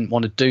Wenger didn't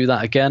want to do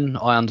that again.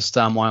 I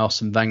understand why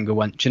Arsene Wenger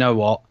went, do you know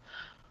what?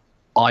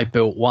 I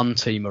built one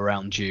team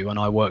around you and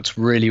I worked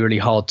really, really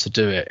hard to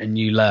do it, and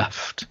you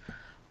left.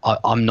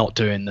 I'm not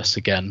doing this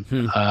again.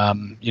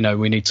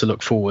 We need to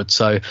look forward.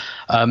 So,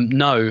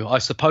 no, I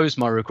suppose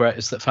my regret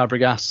is that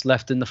Fabregas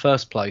left in the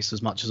first place,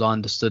 as much as I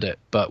understood it.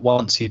 But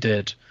once he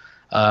did,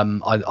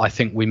 I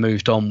think we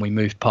moved on. We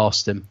moved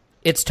past him.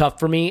 It's tough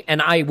for me, and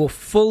I will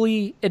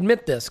fully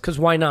admit this, because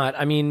why not?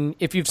 I mean,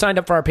 if you've signed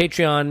up for our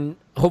Patreon,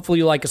 hopefully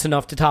you like us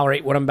enough to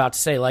tolerate what I'm about to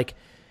say. Like,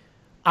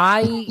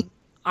 I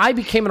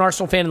became an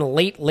Arsenal fan in the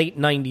late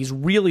 90s,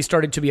 really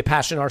started to be a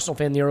passionate Arsenal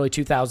fan in the early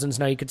 2000s.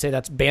 Now you could say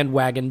that's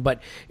bandwagon,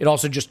 but it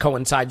also just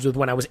coincides with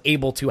when I was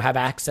able to have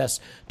access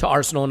to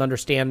Arsenal and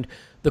understand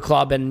the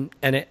club, and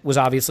it was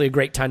obviously a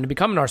great time to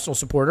become an Arsenal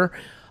supporter.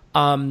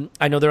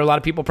 I know there are a lot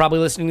of people probably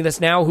listening to this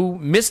now who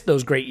missed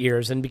those great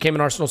years and became an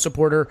Arsenal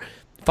supporter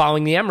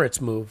following the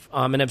Emirates move,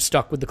 and have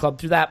stuck with the club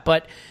through that.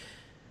 But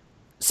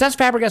Cesc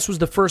Fabregas was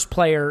the first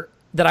player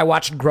that I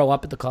watched grow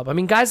up at the club. I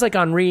mean, guys like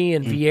Henry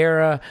and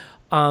Vieira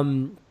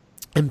and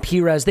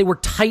Pires, they were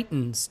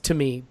titans to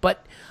me,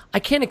 but I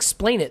can't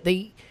explain it.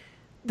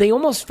 They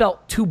almost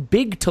felt too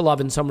big to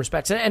love in some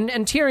respects.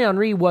 And Thierry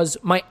Henry was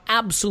my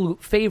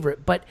absolute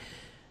favorite, but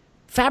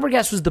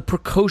Fabregas was the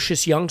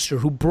precocious youngster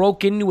who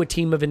broke into a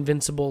team of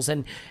Invincibles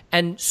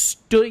and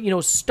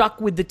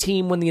stuck with the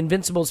team when the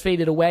Invincibles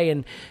faded away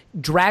and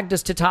dragged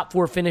us to top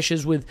 4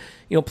 finishes with,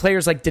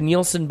 players like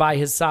Danielson by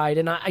his side.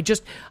 And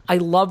I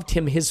loved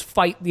him, his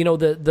fight,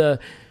 the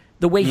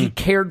way he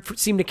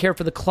seemed to care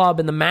for the club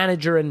and the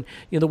manager, and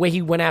the way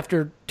he went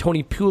after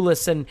Tony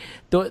Pulis, and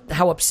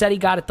how upset he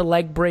got at the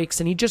leg breaks,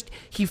 and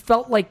he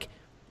felt like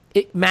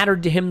it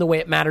mattered to him the way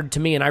it mattered to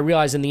me. And I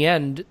realized in the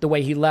end the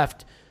way he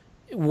left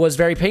was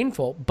very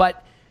painful,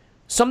 but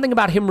something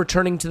about him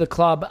returning to the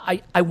club,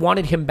 I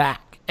wanted him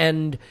back.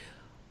 And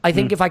I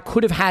think if I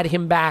could have had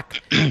him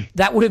back,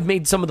 that would have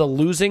made some of the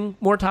losing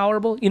more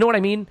tolerable. You know what I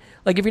mean?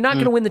 Like, if you're not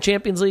going to win the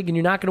Champions League and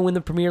you're not going to win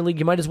the Premier League,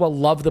 you might as well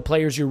love the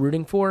players you're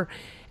rooting for.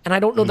 And I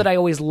don't know that I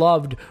always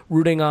loved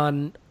rooting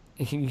on,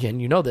 again,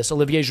 this,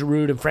 Olivier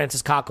Giroud and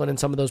Francis Coquelin and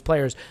some of those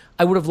players.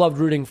 I would have loved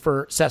rooting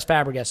for Cesc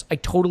Fabregas. I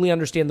totally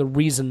understand the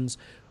reasons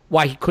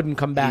why he couldn't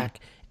come back.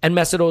 And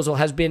Mesut Ozil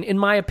has been, in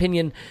my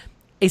opinion,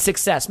 a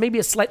success, maybe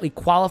a slightly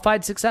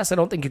qualified success. I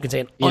don't think you can say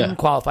an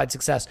unqualified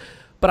success,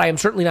 but I am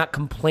certainly not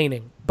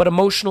complaining. But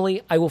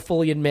emotionally, I will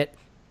fully admit,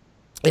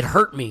 it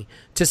hurt me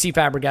to see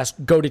Fabregas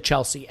go to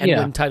Chelsea and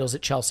win titles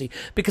at Chelsea.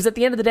 Because at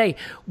the end of the day,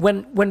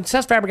 when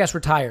Cesc Fabregas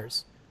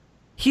retires,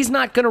 he's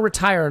not going to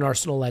retire an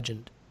Arsenal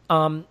legend.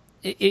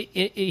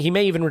 He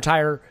may even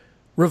retire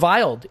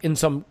reviled in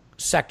some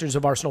sectors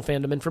of Arsenal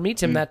fandom. And for me,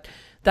 Tim,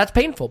 that's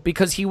painful,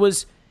 because he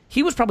was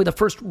probably the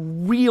first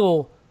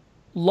real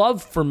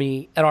love for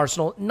me at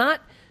Arsenal,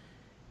 not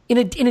in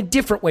a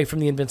different way from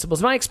the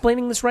Invincibles. Am I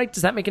explaining this right?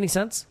 Does that make any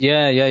sense?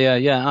 Yeah,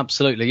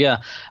 absolutely,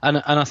 yeah. And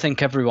I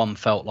think everyone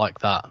felt like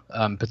that,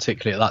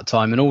 particularly at that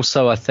time. And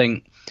also, I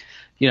think,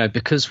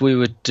 because we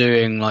were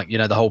doing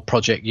the whole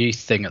Project Youth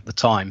thing at the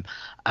time,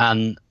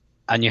 and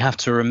you have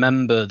to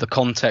remember the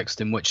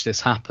context in which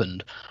this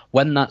happened.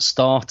 When that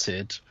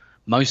started,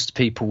 most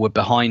people were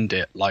behind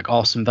it. Like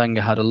Arsene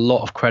Wenger had a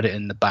lot of credit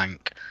in the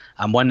bank.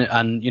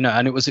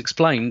 And it was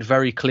explained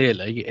very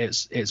clearly.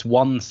 It's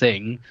one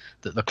thing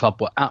that the club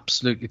were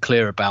absolutely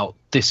clear about.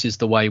 This is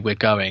the way we're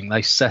going.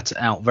 They set it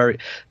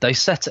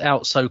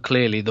out so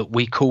clearly that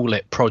we call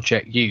it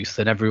Project Youth,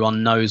 and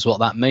everyone knows what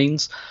that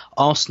means.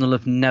 Arsenal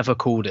have never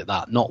called it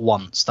that, not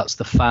once. That's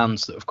the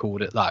fans that have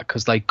called it that,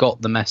 because they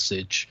got the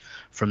message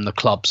from the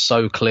club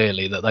so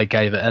clearly that they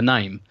gave it a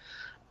name.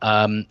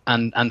 And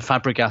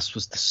Fabregas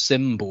was the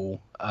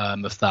symbol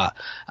of that.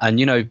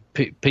 And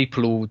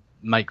people all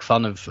make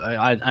fun of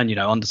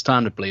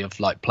understandably of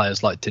like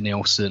players like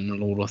Danielson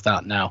and all of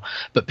that now,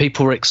 but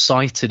people were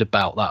excited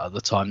about that at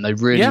the time. They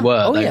really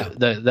were.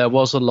 There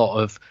was a lot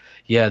of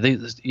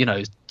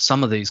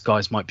some of these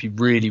guys might be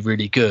really,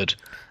 really good.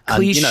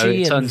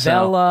 Clichy and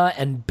Vela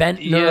and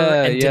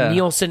Bentner and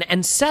Danielson,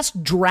 and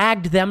Cesc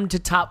dragged them to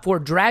top four,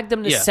 dragged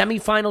them to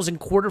semifinals and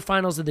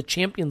quarterfinals of the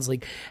Champions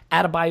League.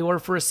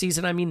 Adebayor for a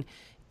season. I mean,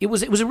 it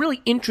was a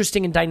really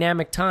interesting and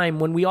dynamic time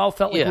when we all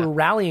felt like we were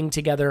rallying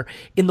together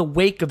in the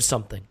wake of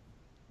something.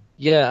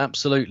 Yeah,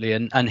 absolutely.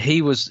 And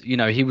he was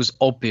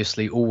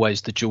obviously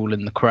always the jewel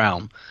in the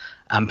crown.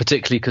 And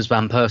particularly because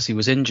Van Persie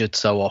was injured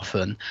so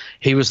often,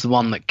 he was the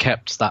one that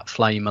kept that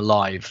flame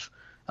alive,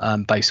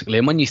 basically.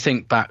 And when you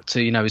think back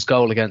to, his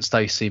goal against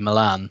AC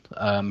Milan,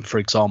 for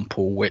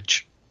example,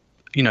 which,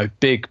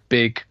 big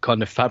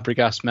kind of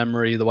Fabregas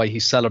memory, the way he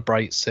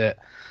celebrates it,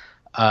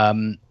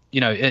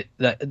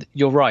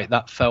 you're right.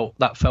 That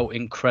felt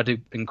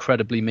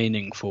incredibly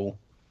meaningful.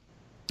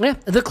 Yeah,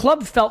 the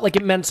club felt like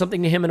it meant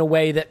something to him in a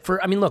way that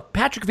look,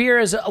 Patrick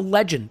Vieira is a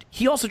legend.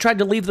 He also tried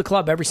to leave the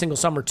club every single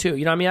summer too.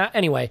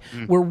 Anyway,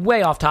 we're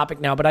way off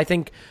topic now, but I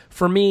think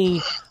for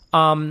me,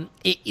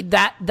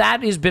 that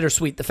is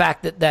bittersweet. The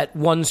fact that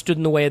one stood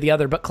in the way of the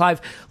other. But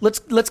Clive, let's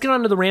get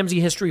on to the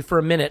Ramsey history for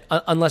a minute,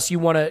 unless you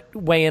want to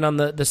weigh in on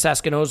the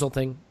Cesc and Ozil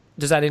thing.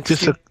 Does that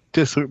interest you?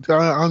 Just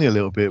only a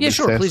little bit. Yeah,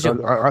 sure, please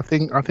do. I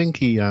think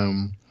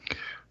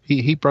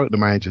he broke the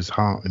manager's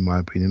heart, in my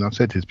opinion. I've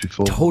said this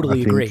before.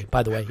 Totally agree.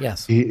 By the way,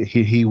 yes.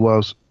 He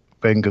was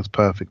Wenger's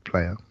perfect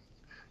player.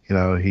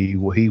 He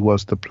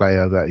was the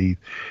player that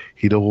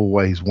he'd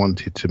always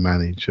wanted to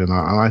manage, and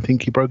I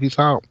think he broke his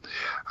heart.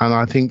 And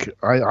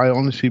I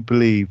honestly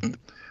believe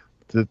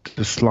that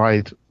the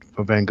slide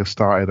for Wenger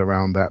started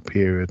around that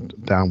period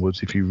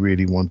downwards. If you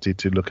really wanted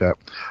to look at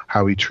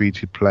how he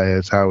treated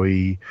players, how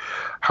he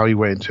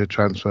went into a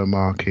transfer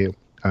market,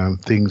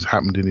 things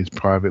happened in his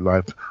private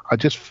life. I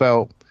just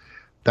felt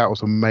that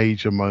was a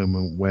major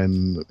moment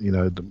when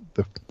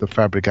the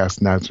Fabregas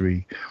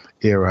Nasri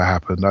era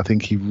happened. I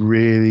think he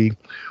really,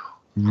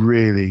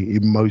 really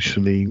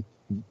emotionally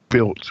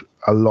built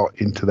a lot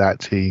into that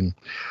team,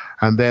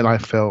 and then I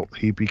felt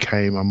he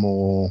became a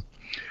more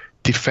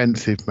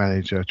defensive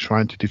manager,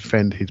 trying to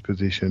defend his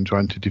position,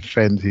 trying to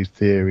defend his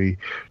theory,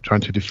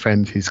 trying to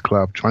defend his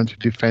club, trying to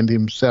defend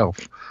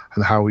himself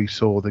and how he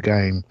saw the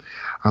game.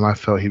 And I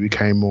felt he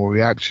became more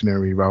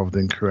reactionary rather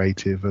than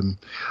creative. And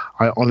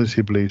I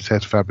honestly believe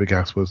Cesc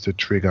Fabregas was the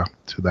trigger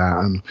to that.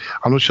 And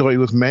I'm not sure it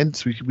was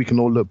meant. We can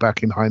all look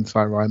back in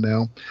hindsight right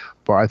now,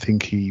 but I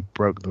think he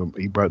broke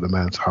the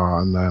man's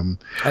heart. And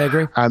I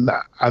agree. And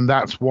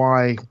that's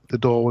why the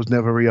door was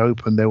never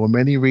reopened. There were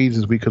many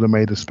reasons we could have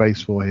made a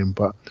space for him,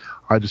 but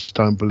I just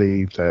don't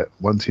believe that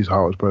once his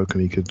heart was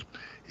broken,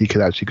 he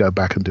could actually go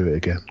back and do it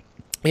again.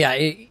 Yeah,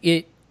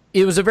 it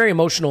was a very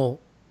emotional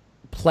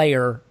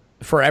player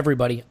for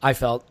everybody, I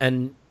felt,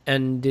 and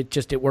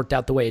it worked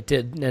out the way it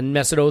did. And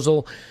Mesut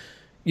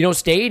Ozil,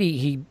 stayed.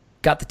 He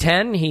got the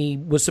 10. He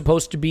was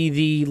supposed to be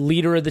the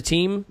leader of the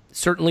team,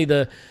 certainly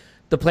the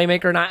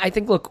playmaker. And I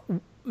think, look,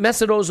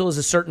 Mesut Ozil is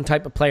a certain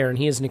type of player, and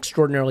he is an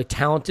extraordinarily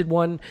talented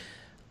one.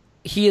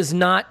 He is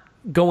not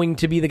going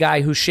to be the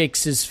guy who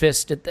shakes his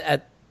fist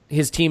at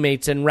his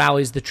teammates and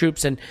rallies the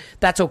troops, and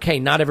that's okay.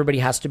 Not everybody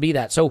has to be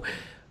that. So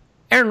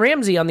Aaron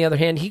Ramsey, on the other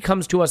hand, he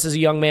comes to us as a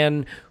young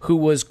man who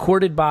was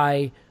courted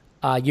by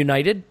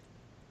United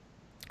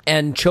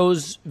and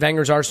chose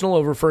Wenger's Arsenal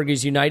over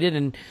Fergie's United,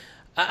 and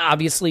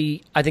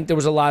obviously I think there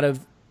was a lot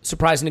of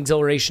surprise and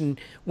exhilaration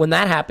when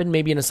that happened,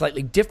 maybe in a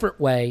slightly different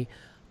way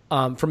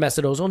for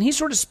Mesut Ozil. And he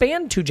sort of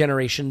spanned two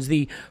generations,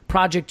 the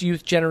Project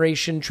Youth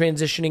generation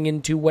transitioning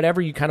into whatever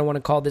you kind of want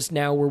to call this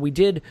now, where we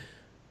did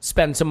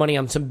spend some money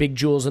on some big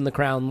jewels in the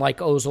crown, like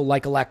Ozil,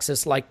 like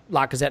Alexis, like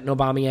Lacazette and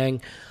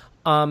Aubameyang.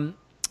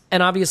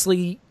 And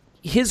obviously,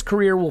 his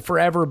career will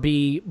forever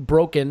be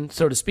broken,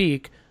 so to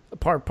speak,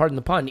 pardon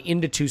the pun,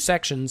 into two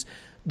sections,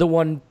 the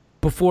one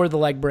before the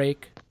leg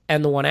break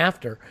and the one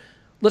after.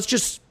 Let's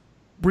just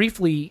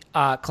briefly,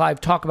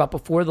 Clive, talk about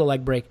before the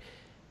leg break.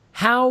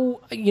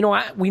 How,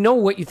 we know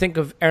what you think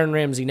of Aaron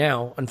Ramsey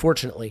now,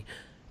 unfortunately.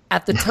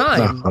 At the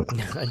time,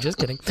 I'm just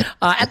kidding.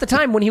 At the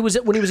time when he was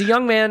a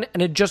young man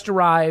and had just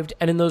arrived,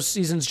 and in those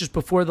seasons just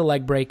before the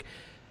leg break,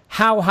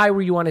 how high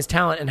were you on his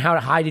talent, and how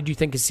high did you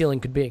think his ceiling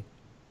could be?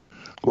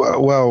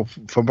 Well,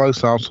 for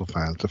most Arsenal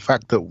fans, the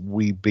fact that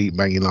we beat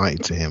Man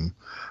United to him,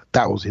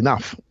 that was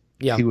enough.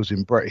 he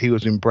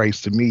was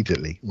embraced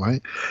immediately,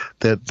 right?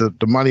 The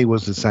money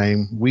was the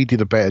same. We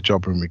did a better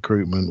job in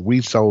recruitment.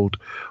 We sold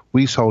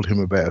him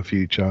a better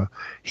future.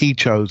 He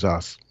chose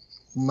us.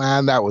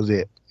 Man, that was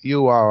it.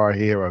 You are our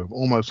hero,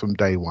 almost from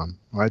day one,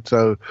 right?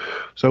 So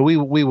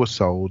we were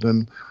sold,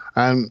 and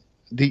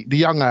the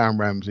young Aaron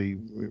Ramsey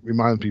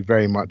reminds me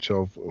very much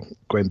of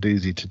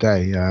Guendouzi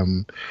today.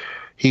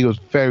 He was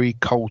very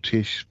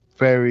cultish,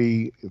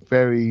 very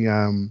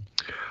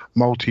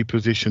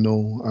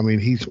multi-positional. I mean,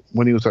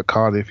 when he was at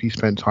Cardiff, he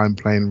spent time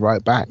playing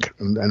right back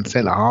and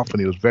centre half, and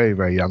he was very,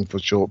 very young for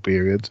short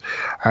periods,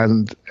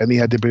 and he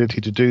had the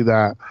ability to do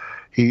that.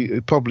 He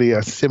probably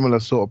a similar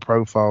sort of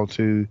profile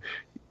to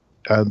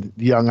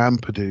young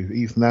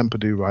Ethan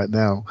Ampadu right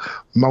now,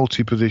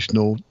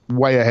 multi-positional,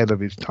 way ahead of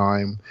his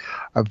time,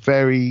 a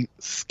very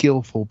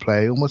skillful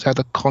player, almost had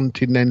a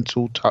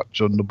continental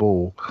touch on the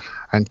ball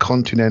and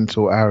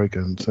continental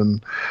arrogance,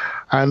 and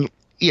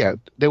yeah,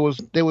 there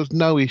was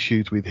no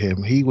issues with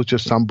him. He was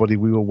just somebody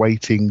we were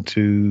waiting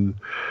to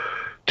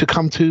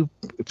come to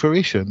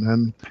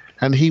fruition,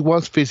 and he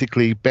was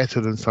physically better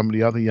than some of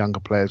the other younger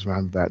players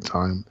around that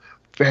time.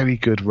 Very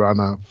good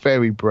runner,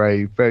 very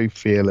brave, very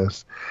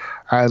fearless.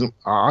 And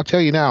I'll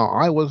tell you now,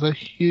 I was a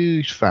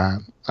huge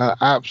fan, an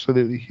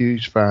absolutely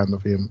huge fan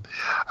of him.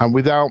 And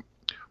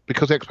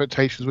because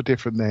expectations were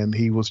different then,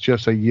 he was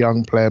just a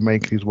young player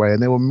making his way.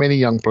 And there were many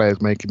young players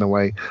making their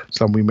way,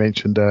 some we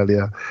mentioned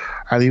earlier.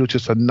 And he was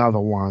just another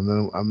one.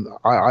 And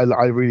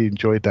I really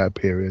enjoyed that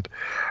period.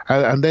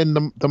 And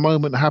then the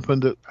moment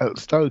happened at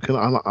Stoke, and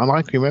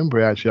I can remember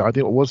it actually. I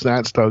think it wasn't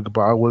at Stoke,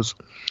 but I was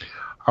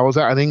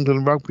at an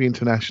England Rugby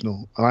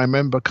International. And I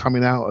remember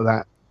coming out of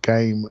that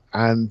game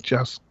and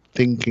just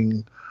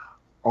thinking,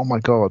 oh my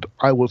God,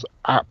 I was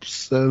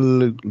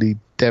absolutely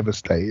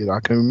devastated.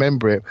 I can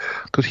remember it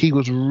because he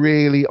was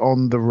really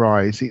on the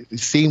rise. It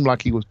seemed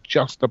like he was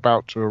just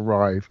about to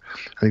arrive,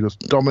 and he was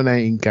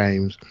dominating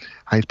games,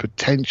 and his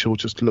potential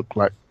just looked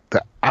like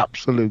the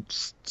absolute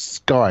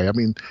sky. I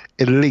mean,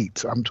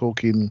 elite. I'm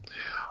talking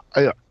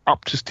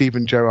up to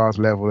Steven Gerrard's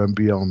level and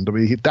beyond. I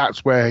mean,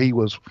 that's where he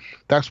was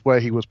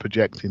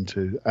projecting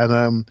to,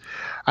 and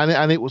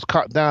it was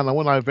cut down. And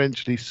when I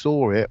eventually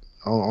saw it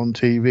on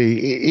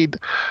TV,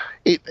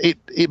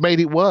 it made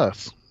it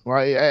worse.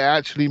 Right, it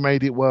actually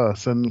made it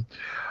worse.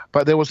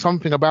 But there was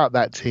something about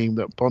that team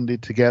that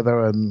bonded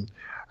together, and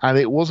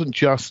it wasn't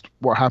just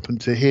what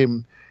happened to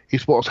him;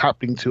 it's what was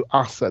happening to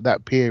us at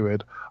that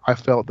period. I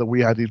felt that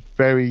we had a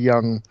very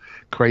young,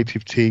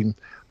 creative team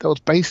that was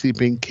basically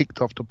being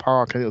kicked off the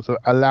park, and it was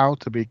allowed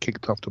to be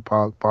kicked off the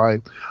park by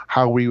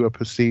how we were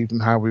perceived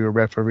and how we were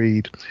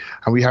refereed.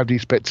 And we had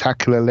these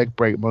spectacular leg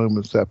break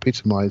moments that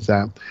epitomise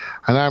that.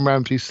 And Aaron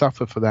Ramsey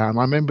suffered for that. And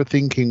I remember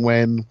thinking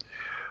when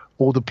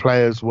all the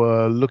players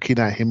were looking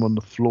at him on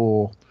the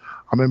floor,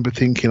 I remember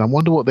thinking, I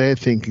wonder what they're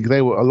thinking.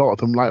 A lot of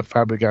them, like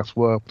Fabregas,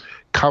 were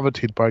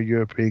coveted by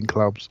European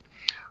clubs.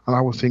 And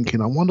I was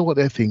thinking, I wonder what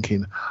they're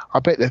thinking. I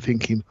bet they're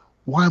thinking,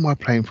 why am I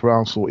playing for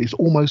Arsenal? It's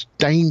almost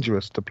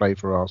dangerous to play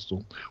for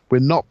Arsenal. We're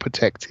not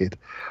protected.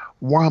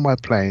 Why am I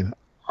playing?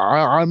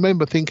 I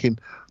remember thinking,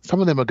 some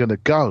of them are going to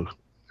go.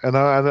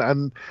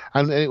 And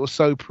it was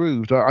so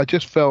proved. I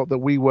just felt that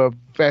we were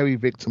very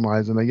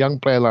victimised, and a young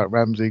player like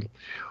Ramsey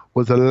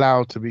was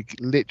allowed to be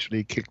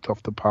literally kicked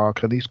off the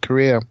park, and his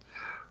career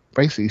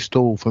basically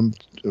stalled from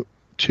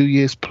 2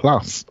 years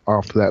plus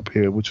after that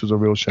period, which was a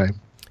real shame.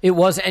 It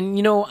was, and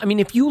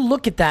if you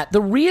look at that,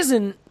 the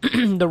reason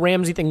the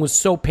Ramsey thing was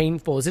so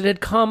painful is it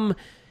had come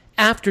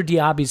after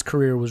Diaby's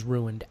career was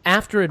ruined,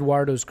 after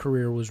Eduardo's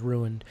career was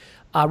ruined.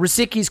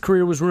 Rosický's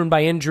career was ruined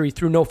by injury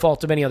through no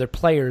fault of any other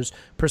players,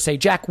 per se.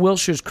 Jack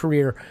Wilshere's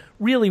career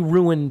really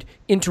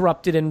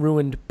interrupted and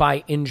ruined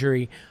by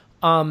injury.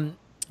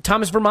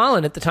 Thomas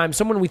Vermaelen at the time,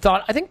 someone we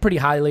thought, I think, pretty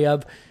highly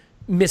of,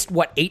 missed,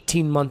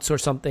 18 months or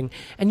something.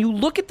 And you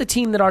look at the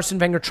team that Arsene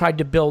Wenger tried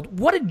to build,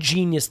 what a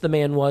genius the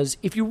man was.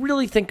 If you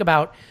really think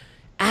about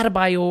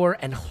Adebayor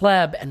and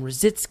Hleb and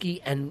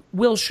Rosický and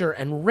Wilshere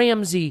and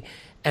Ramsey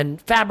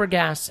and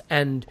Fabregas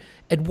and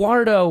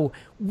Eduardo,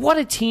 what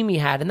a team he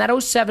had. And that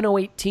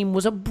 07-08 team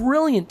was a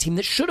brilliant team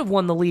that should have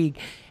won the league.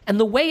 And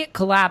the way it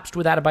collapsed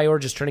with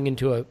Adebayor just turning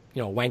into a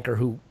wanker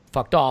who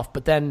fucked off,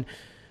 but then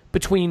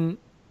between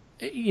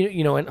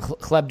and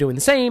Hleb doing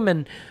the same,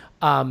 and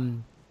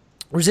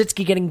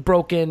Rosický getting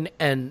broken,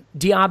 and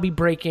Diaby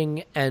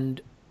breaking, and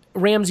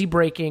Ramsey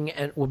breaking,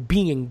 and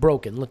being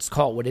broken, let's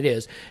call it what it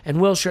is, and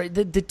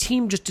Wilshere, the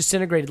team just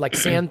disintegrated like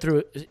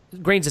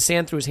grains of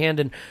sand through his hand,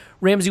 and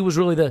Ramsey was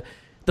really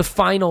the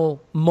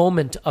final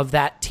moment of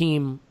that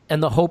team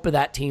and the hope of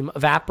that team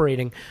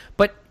evaporating.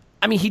 But,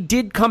 he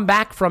did come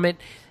back from it,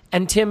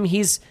 and Tim,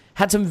 he's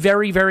had some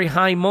very, very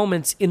high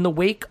moments in the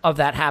wake of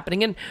that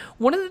happening. And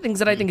one of the things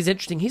that I think is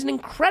interesting, he's an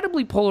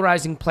incredibly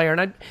polarizing player, and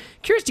I'm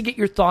curious to get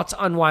your thoughts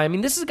on why.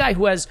 This is a guy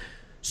who has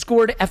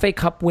scored FA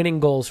Cup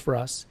winning goals for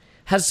us,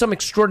 has some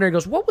extraordinary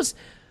goals.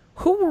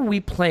 Who were we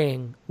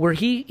playing where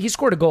he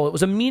scored a goal? It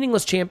was a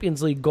meaningless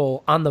Champions League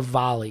goal on the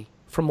volley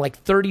from like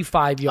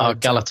 35 yards.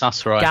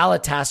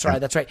 Galatasaray,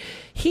 that's right.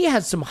 He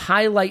has some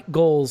highlight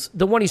goals.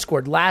 The one he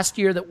scored last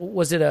year, that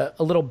was it a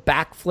little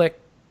back flick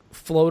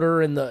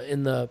floater in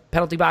the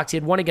penalty box. He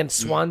had one against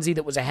Swansea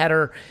that was a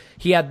header.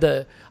 He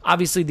had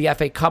obviously the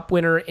FA Cup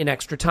winner in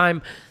extra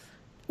time.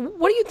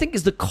 What do you think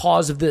is the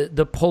cause of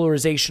the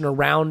polarization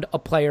around a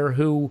player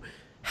who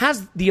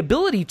has the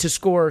ability to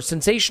score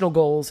sensational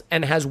goals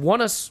and has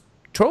won us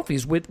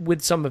trophies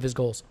with some of his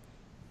goals?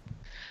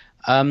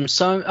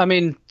 So, I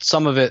mean,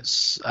 some of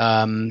it's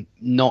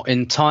not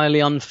entirely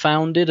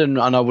unfounded, and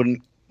I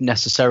wouldn't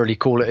necessarily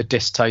call it a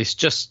distaste.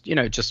 Just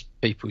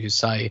people who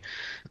say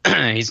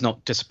he's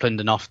not disciplined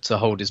enough to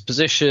hold his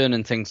position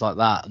and things like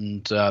that,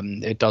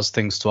 and it does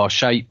things to our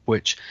shape,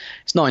 which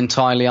is not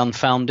entirely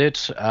unfounded.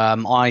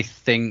 I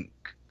think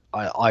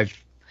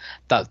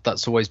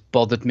that's always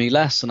bothered me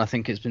less, and I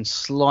think it's been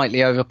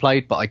slightly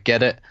overplayed, but I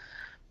get it.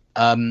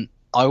 I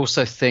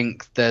also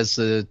think there's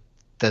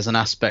an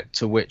aspect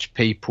to which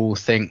people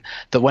think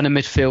that when a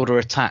midfielder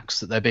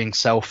attacks that they're being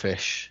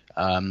selfish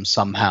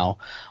somehow,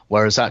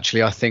 whereas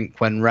actually I think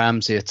when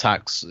Ramsey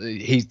attacks,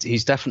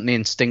 he's definitely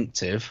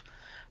instinctive,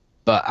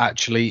 but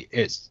actually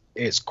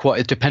it's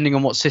quite, depending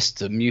on what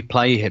system you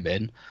play him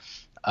in,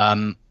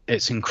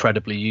 it's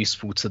incredibly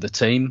useful to the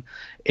team.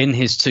 In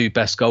his 2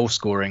 best goal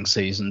scoring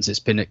seasons, it's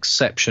been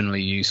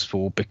exceptionally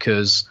useful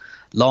because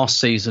last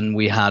season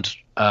we had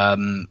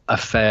a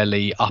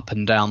fairly up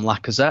and down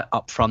Lacazette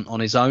up front on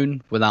his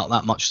own without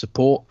that much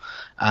support,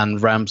 and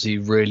Ramsey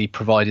really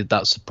provided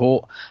that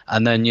support.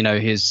 And then,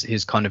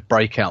 his kind of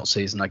breakout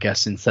season, I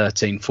guess, in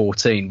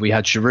 13-14, we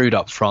had Giroud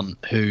up front,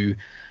 who,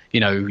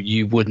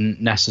 you wouldn't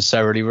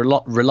necessarily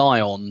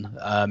rely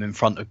on in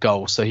front of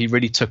goal. So he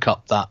really took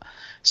up that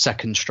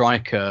second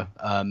striker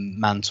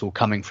mantle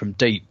coming from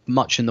deep,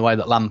 much in the way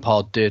that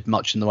Lampard did,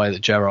 much in the way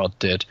that Gerrard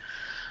did.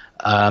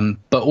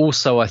 But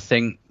also I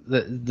think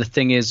the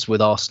thing is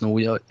with Arsenal,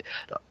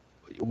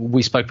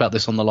 we spoke about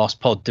this on the last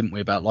pod, didn't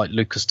we, about like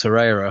Lucas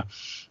Torreira,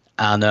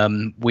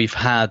 and we've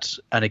had,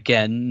 and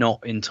again,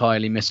 not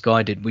entirely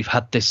misguided, we've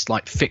had this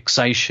like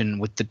fixation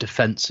with the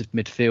defensive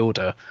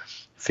midfielder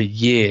for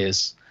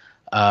years,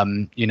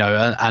 and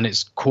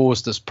it's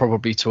caused us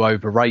probably to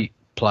overrate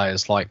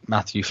players like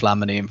Matthew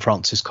Flamini and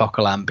Francis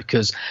Coquelin,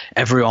 because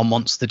everyone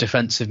wants the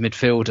defensive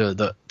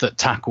midfielder that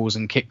tackles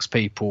and kicks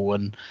people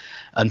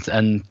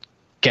and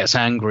gets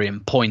angry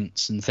and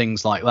points and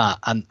things like that.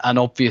 And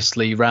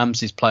obviously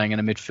Ramsey's playing in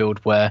a midfield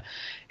where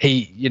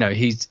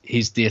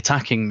he's the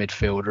attacking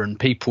midfielder, and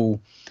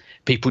people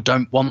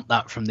don't want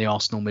that from the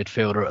Arsenal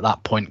midfielder at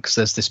that point, because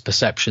there's this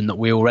perception that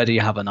we already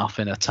have enough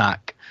in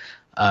attack.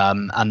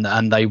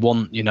 And they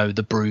want,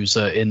 the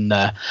bruiser in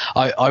there.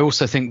 I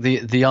also think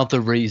the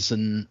other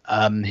reason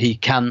he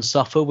can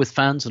suffer with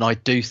fans, and I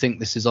do think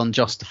this is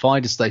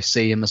unjustified, is they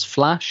see him as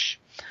flash.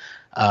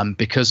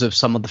 Because of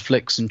some of the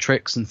flicks and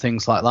tricks and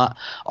things like that.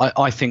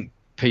 I think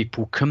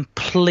people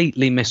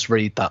completely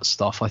misread that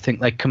stuff. I think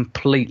they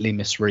completely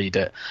misread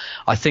it.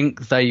 I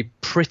think they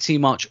pretty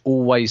much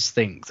always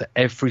think that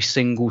every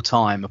single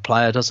time a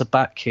player does a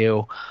back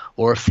heel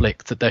or a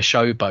flick that they're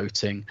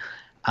showboating.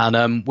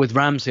 And with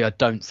Ramsey, I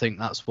don't think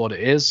that's what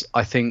it is.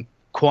 I think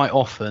quite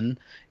often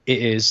it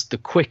is the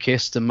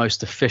quickest and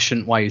most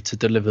efficient way to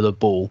deliver the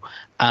ball,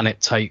 and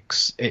it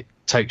takes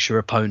your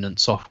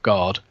opponents off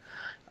guard.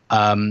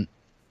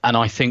 And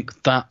I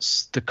think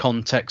that's the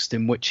context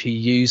in which he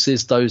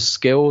uses those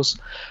skills.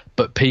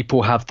 But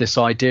people have this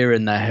idea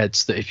in their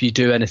heads that if you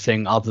do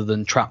anything other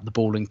than trap the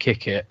ball and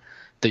kick it,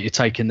 that you're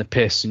taking the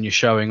piss and you're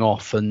showing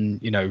off. And,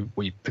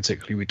 we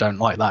don't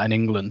like that in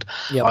England.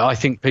 Yep. I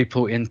think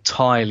people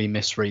entirely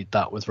misread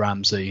that with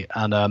Ramsey.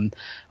 And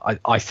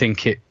I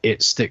think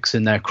it sticks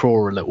in their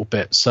craw a little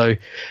bit. So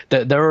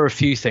there are a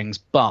few things.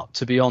 But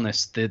to be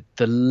honest,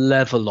 the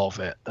level of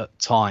it at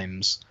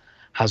times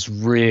has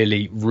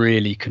really,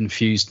 really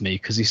confused me,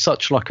 because he's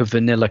such like a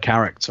vanilla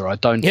character. I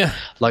don't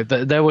like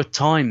there were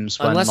times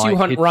when, unless you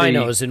hunt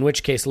rhinos, in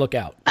which case look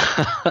out.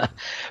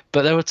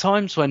 But there were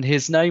times when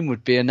his name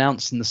would be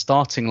announced in the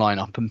starting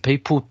lineup and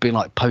people would be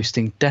like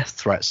posting death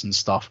threats and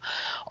stuff.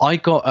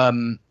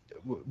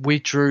 We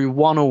drew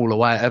 1-1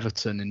 away at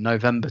Everton in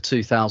November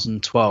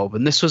 2012,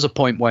 and this was a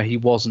point where he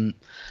wasn't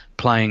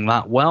playing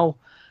that well.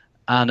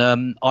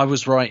 And I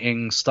was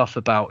writing stuff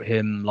about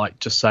him, like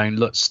just saying,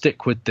 look,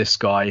 stick with this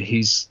guy.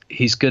 He's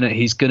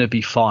gonna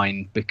be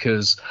fine,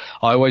 because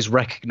I always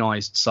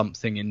recognised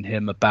something in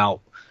him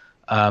about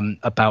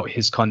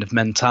his kind of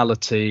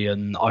mentality,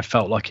 and I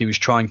felt like he was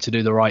trying to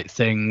do the right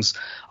things.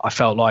 I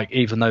felt like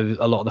even though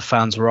a lot of the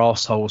fans were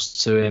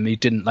arseholes to him, he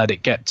didn't let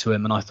it get to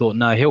him. And I thought,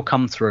 no, he'll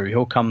come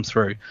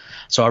through.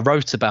 So I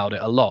wrote about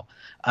it a lot.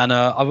 And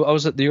I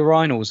was at the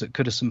urinals at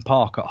Goodison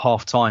Park at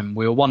half time.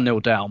 We were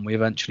 1-0 down. We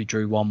eventually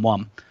drew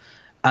 1-1.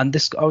 And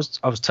I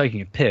was taking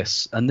a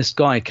piss, and this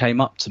guy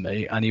came up to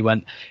me and he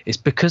went, "It's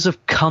because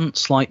of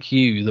cunts like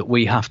you that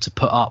we have to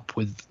put up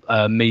with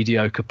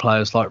mediocre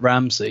players like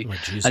Ramsey."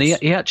 Oh, and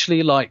he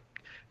actually like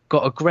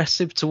got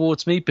aggressive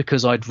towards me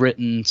because I'd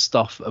written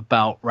stuff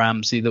about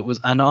Ramsey that was,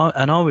 and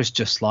I was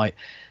just like,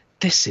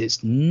 this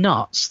is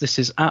nuts. This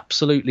is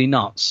absolutely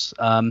nuts.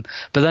 But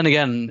then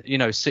again,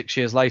 6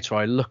 years later,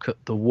 I look at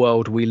the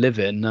world we live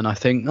in and I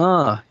think,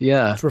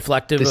 yeah. It's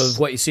reflective of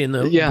what you see in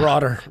the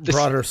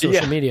broader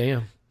social media,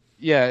 yeah.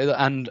 Yeah,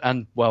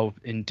 and well,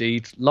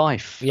 indeed,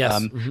 life.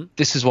 Yes.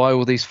 This is why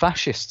all these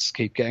fascists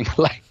keep getting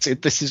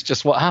elected. This is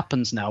just what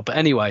happens now. But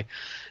anyway,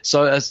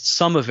 so as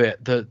some of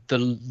it, the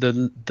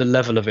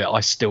level of it,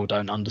 I still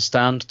don't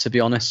understand, to be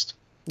honest.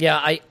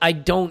 Yeah, I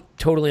don't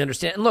totally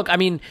understand. Look, I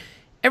mean,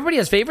 everybody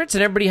has favorites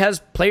and everybody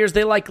has players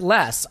they like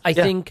less. I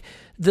think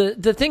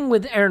the thing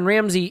with Aaron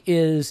Ramsey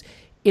is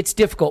it's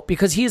difficult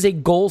because he is a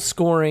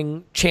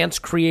goal-scoring,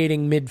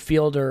 chance-creating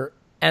midfielder,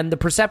 and the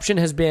perception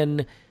has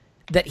been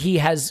that he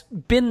has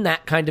been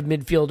that kind of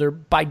midfielder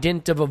by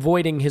dint of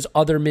avoiding his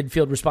other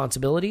midfield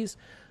responsibilities.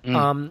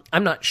 I'm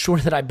not sure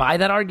that I buy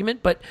that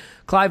argument, but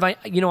Clive,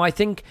 I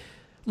think,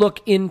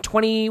 look, in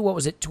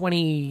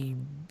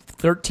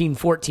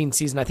 2013-14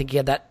 season, I think he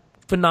had that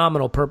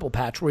phenomenal purple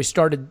patch where he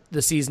started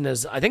the season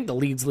as, I think, the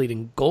Leeds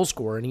leading goal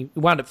scorer, and he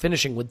wound up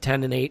finishing with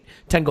 10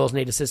 goals and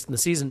 8 assists in the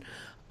season.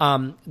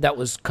 That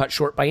was cut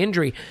short by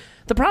injury.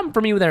 The problem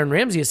for me with Aaron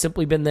Ramsey has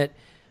simply been that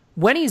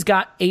when he's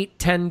got 8,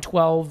 10,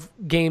 12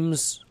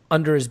 games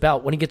under his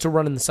belt, when he gets a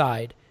run in the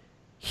side,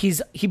 he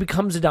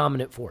becomes a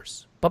dominant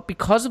force. But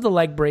because of the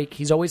leg break,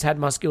 he's always had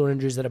muscular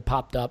injuries that have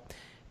popped up,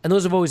 and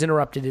those have always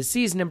interrupted his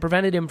season and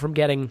prevented him from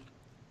getting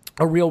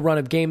a real run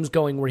of games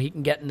going where he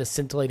can get in a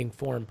scintillating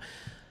form.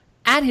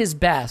 At his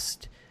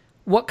best,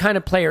 what kind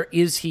of player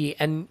is he?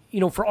 And,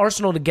 for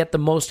Arsenal to get the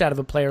most out of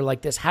a player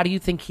like this, how do you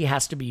think he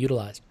has to be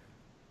utilized?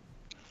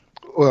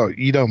 Well,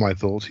 my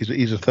thoughts.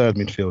 He's a third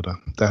midfielder.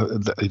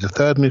 He's a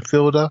third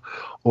midfielder,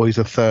 or he's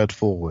a third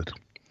forward.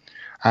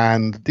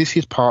 And this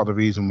is part of the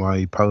reason why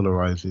he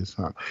polarizes.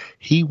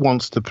 He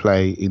wants to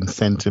play in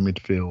centre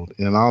midfield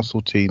in an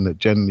Arsenal team that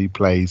generally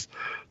plays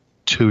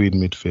 2 in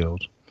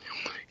midfield.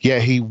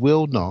 Yet he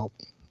will not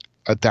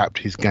adapt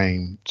his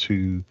game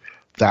to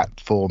that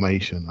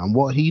formation. And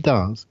what he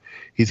does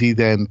is he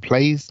then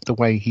plays the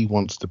way he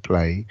wants to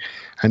play,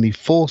 and he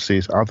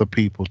forces other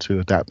people to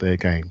adapt their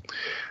game.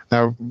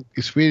 Now,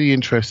 it's really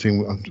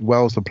interesting.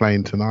 Wales are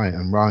playing tonight,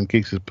 and Ryan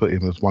Giggs has put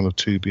him as one of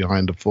 2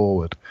 behind the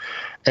forward.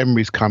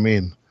 Emery's come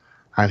in,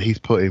 and he's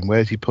put him.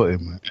 Where's he put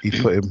him?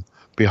 He's put him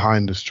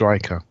behind the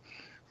striker,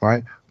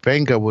 right?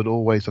 Wenger would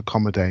always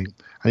accommodate,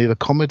 and he'd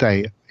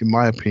accommodate, in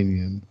my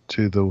opinion,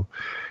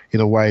 in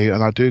a way,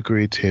 and I do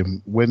agree with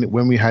him,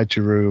 when we had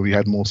Giroud, we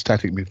had more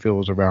static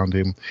midfielders around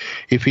him.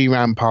 If he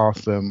ran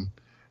past them,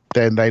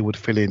 then they would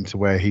fill into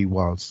where he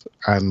was,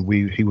 and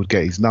he would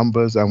get his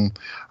numbers, and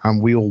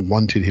we all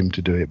wanted him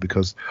to do it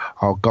because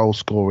our goal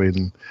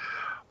scoring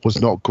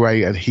was not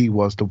great, and he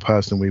was the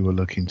person we were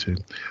looking to.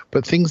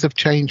 But things have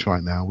changed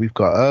right now. We've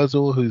got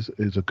Ozil,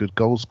 who's a good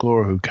goal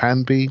scorer, who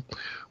can be.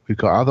 We've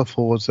got other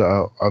forwards that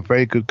are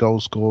very good goal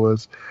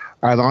scorers,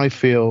 and I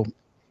feel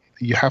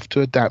you have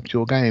to adapt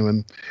your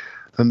game,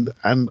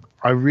 and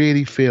I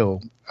really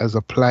feel as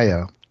a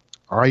player,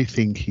 I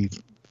think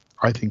he's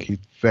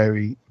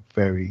very,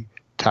 very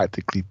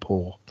tactically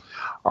poor.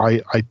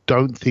 I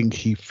don't think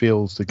he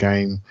feels the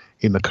game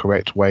in the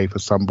correct way for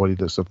somebody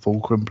that's a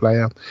fulcrum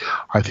player.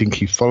 I think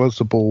he follows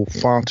the ball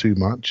far too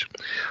much.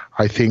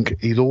 I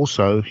think he's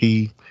also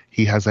he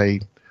has I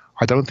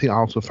don't think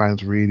Arsenal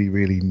fans really,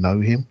 really know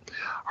him.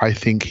 I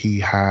think he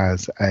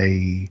has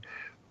a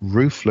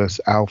ruthless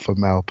alpha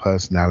male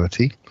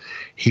personality.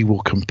 He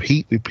will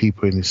compete with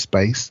people in his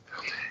space.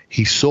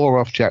 He saw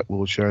off Jack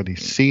Wilshere and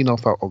he's seen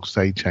off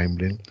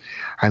Oxlade-Chamberlain,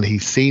 and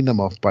he's seen them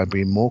off by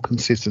being more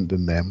consistent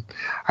than them,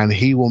 and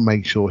he will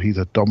make sure he's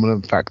a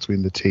dominant factor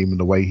in the team and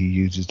the way he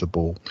uses the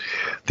ball.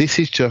 This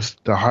is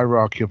just the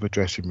hierarchy of a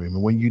dressing room,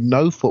 and when you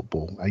know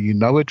football and you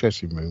know a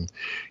dressing room,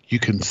 you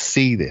can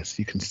see this.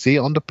 You can see it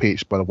on the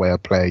pitch by the way a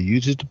player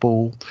uses the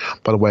ball,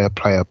 by the way a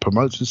player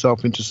promotes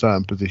himself into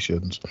certain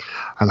positions,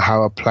 and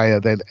how a player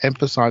then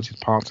emphasizes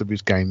parts of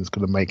his game that's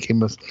going to make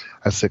him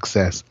a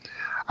success.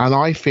 And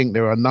I think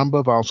there are a number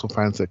of Arsenal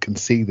fans that can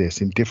see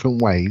this in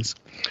different ways.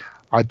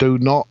 I do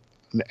not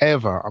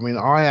ever. I mean,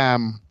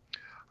 I'm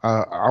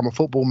a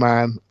football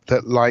man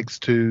that likes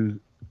to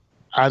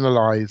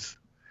analyze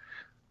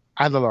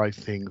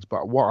things,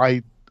 but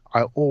I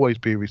always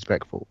be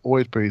respectful.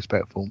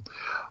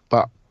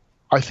 But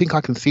I think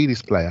I can see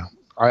this player.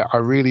 I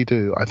really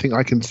do. I think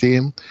I can see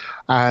him.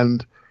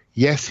 And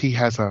yes, he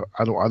has an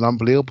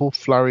unbelievable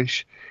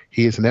flourish.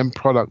 He is an end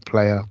product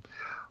player.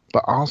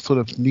 But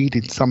Arsenal have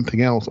needed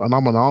something else, and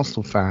I'm an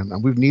Arsenal fan,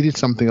 and we've needed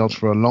something else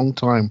for a long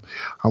time.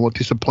 And what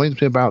disappoints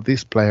me about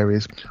this player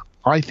is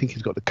I think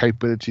he's got the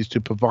capabilities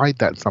to provide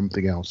that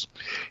something else.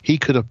 He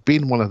could have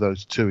been one of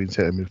those 2 in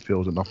centre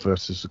midfield and offer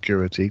us the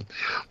security,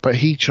 but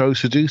he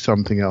chose to do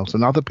something else.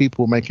 And other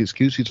people will make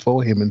excuses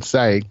for him and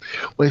say,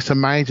 well, it's a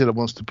manager that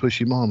wants to push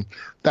him on.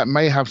 That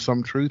may have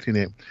some truth in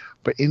it,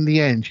 but in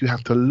the end, you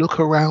have to look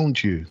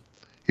around you,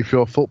 if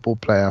you're a football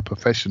player,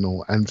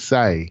 professional, and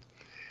say,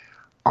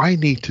 I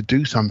need to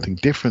do something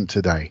different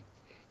today.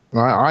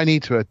 Right? I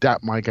need to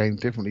adapt my game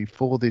differently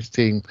for this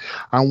team.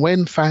 And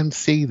when fans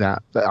see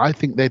that I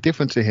think they're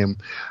different to him.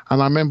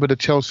 And I remember the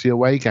Chelsea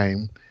away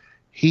game.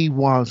 He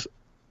was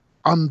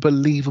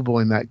unbelievable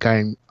in that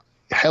game.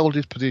 Held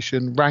his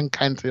position, ran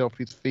Kante off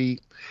his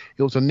feet.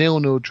 It was a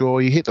 0-0 draw.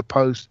 He hit the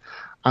post.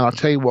 And I'll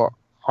tell you what,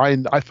 I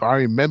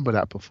remember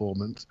that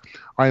performance.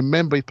 I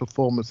remember his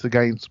performance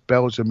against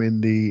Belgium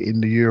in the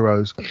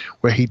Euros,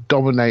 where he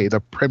dominated a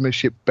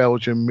Premiership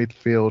Belgian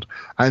midfield,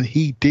 and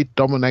he did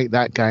dominate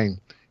that game.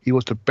 He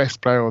was the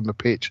best player on the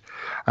pitch,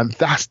 and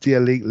that's the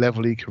elite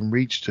level he can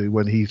reach to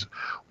when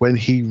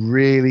he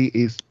really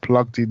is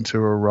plugged into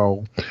a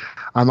role.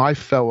 And I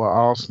felt at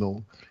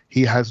Arsenal,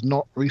 he has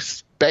not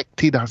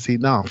respected us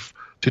enough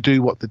to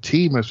do what the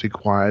team has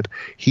required.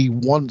 He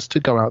wants to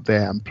go out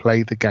there and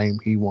play the game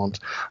he wants.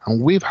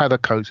 And we've had a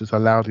coach that's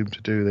allowed him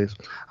to do this.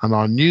 And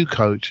our new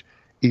coach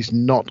is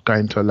not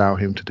going to allow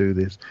him to do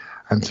this.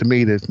 And to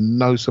me, there's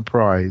no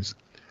surprise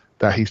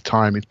that his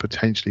time is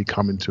potentially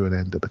coming to an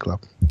end at the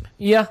club.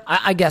 Yeah,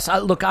 I guess.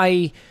 Look,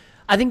 I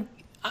think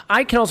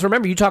I can also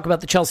remember you talk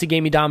about the Chelsea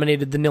game he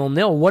dominated, the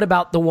 0-0. What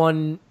about the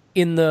one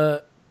in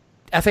the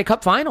FA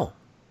Cup final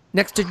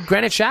next to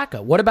Granit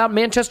Xhaka? What about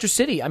Manchester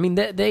City? I mean,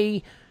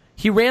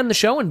 he ran the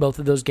show in both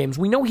of those games.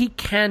 We know he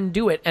can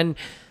do it. And,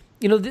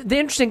 you know, the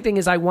interesting thing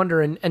is I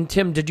wonder, and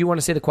Tim, did you want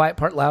to say the quiet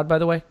part loud, by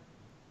the way?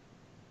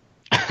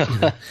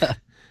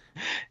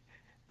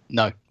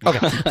 No.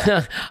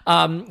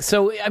 Okay.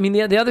 So, I mean,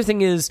 the other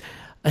thing is,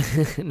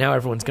 now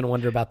everyone's going to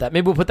wonder about that.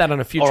 Maybe we'll put that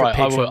on a future All right,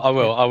 Patreon.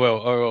 I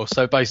will.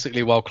 So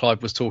basically, while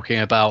Clive was talking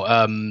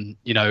about,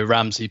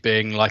 Ramsey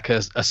being like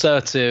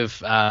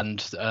assertive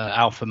and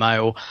alpha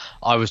male,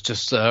 I was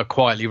just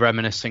quietly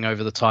reminiscing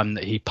over the time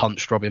that he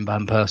punched Robin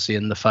van Persie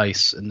in the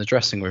face in the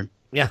dressing room.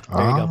 Yeah,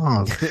 there you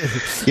go.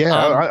 Yeah,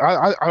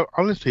 I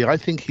honestly, I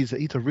think he's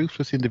a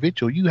ruthless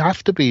individual. You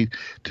have to be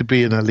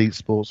an elite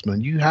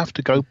sportsman. You have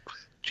to go,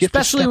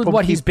 especially with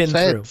what he's been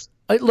through.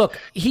 Look,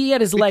 he had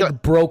his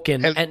leg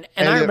broken, and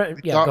I remember.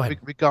 Yeah, go ahead.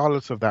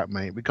 Regardless of that,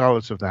 mate.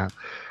 Regardless of that,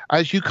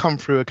 as you come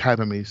through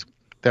academies,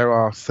 there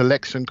are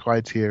selection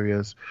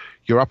criterias.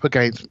 You're up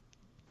against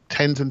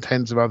tens and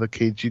tens of other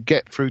kids. You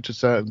get through to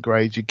certain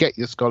grades. You get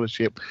your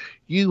scholarship.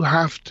 You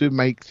have to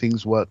make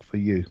things work for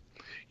you.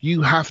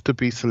 You have to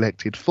be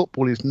selected.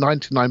 Football is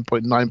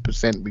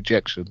 99.9%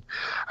 rejection.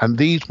 And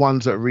these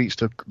ones that reach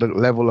the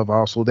level of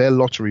Arsenal, they're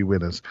lottery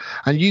winners.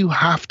 And you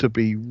have to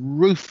be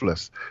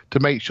ruthless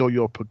to make sure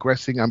you're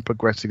progressing and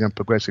progressing and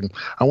progressing.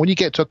 And when you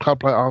get to a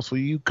club like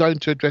Arsenal, you go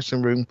into a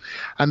dressing room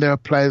and there are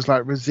players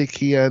like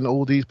Rosicky and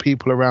all these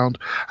people around,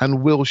 and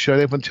Wilshere.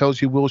 Everyone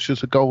tells you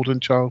Wilshere's a golden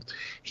child.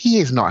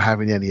 He is not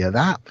having any of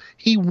that.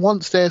 He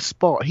wants their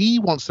spot. He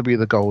wants to be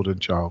the golden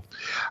child.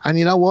 And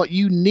you know what?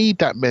 You need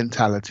that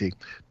mentality.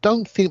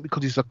 Don't think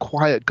because he's a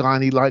quiet guy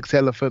and he likes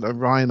elephant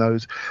and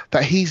rhinos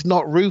that he's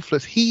not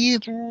ruthless. He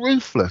is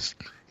ruthless.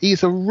 He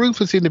is a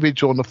ruthless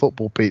individual on the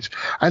football pitch,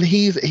 and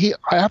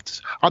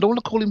I don't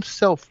want to call him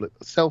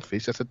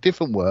selfish. That's a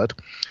different word.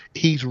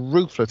 He's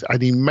ruthless,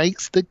 and he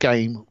makes the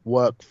game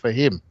work for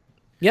him.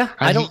 Yeah,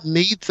 and he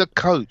needs a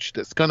coach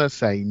that's going to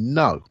say,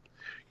 no,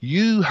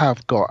 you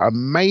have got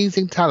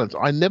amazing talents.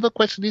 I never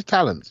question his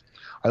talents.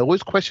 I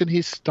always question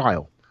his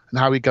style and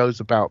how he goes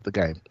about the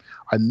game.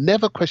 I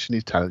never question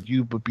his talent.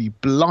 You would be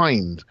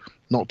blind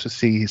not to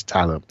see his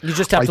talent. You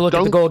just have to look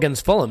at the goal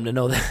against Fulham to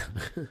know that.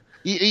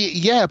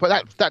 Yeah,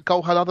 but that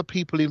goal had other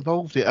people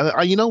involved in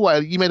it. You know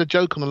what? You made a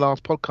joke on the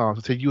last podcast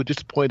and said you were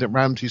disappointed that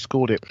Ramsey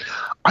scored it.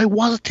 I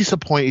was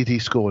disappointed he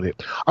scored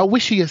it. I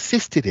wish he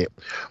assisted it,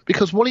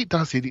 because what it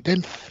does is it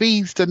then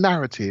feeds the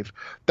narrative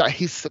that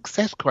his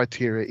success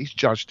criteria is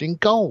judged in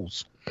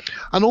goals.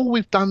 And all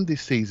we've done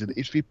this season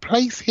is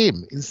replace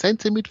him in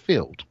centre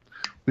midfield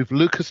with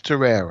Lucas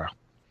Torreira.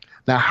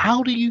 Now,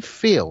 how do you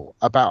feel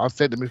about our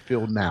centre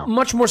midfield now?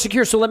 Much more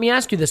secure. So let me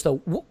ask you this, though.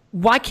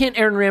 Why can't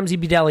Aaron Ramsey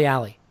be Dele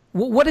Alli?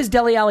 What has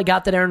Dele Alli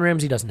got that Aaron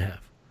Ramsey doesn't have?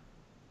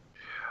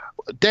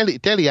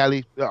 Dele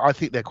Alli, I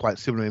think they're quite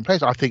similar in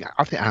place. I think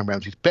Aaron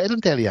Ramsey's better than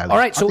Dele Alli. All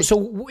right, so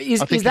is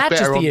that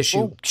just the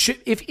issue?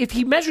 If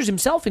he measures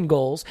himself in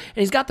goals,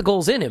 and he's got the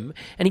goals in him,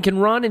 and he can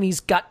run, and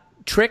he's got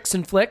tricks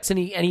and flicks, and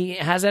he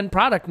has end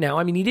product now.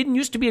 I mean, he didn't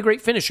used to be a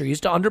great finisher. He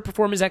used to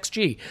underperform his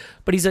XG,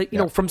 but he's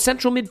from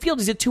central midfield,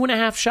 he's a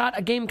 2.5 shot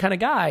a game kind of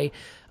guy.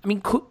 I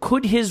mean,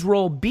 could his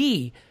role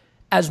be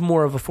as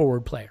more of a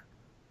forward player?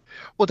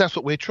 Well, that's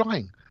what we're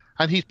trying,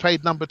 and he's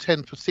played number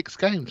 10 for 6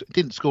 games.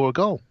 Didn't score a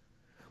goal.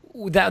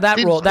 That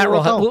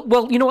role.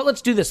 Well, you know what?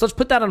 Let's do this. Let's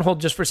put that on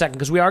hold just for a second,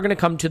 because we are going to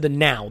come to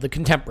the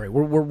contemporary.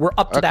 We're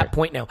up to that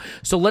point now.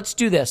 So let's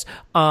do this.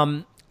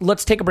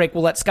 Let's take a break.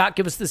 We'll let Scott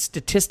give us the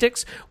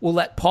statistics. We'll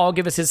let Paul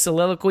give us his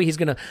soliloquy. He's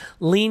going to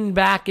lean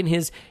back in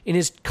his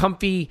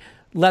comfy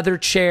leather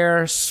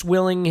chair,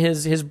 swilling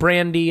his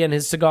brandy and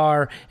his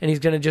cigar, and he's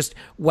going to just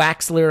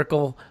wax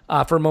lyrical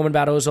for a moment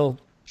about Ozil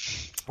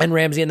and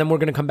Ramsey, and then we're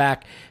going to come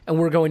back and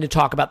we're going to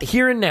talk about the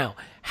here and now.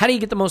 How do you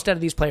get the most out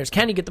of these players?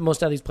 Can you get the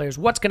most out of these players?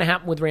 What's going to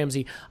happen with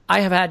Ramsey?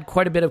 I have had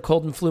quite a bit of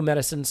cold and flu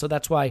medicine, so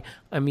that's why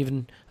I'm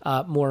even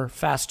more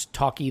fast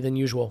talky than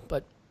usual,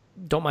 but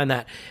don't mind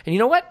that. And you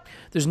know what?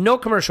 There's no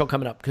commercial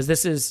coming up because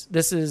this is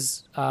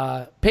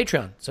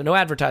Patreon, so no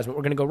advertisement.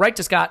 We're going to go right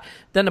to Scott,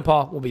 then to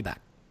Paul. We'll be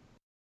back.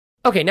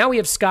 Okay, now we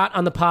have Scott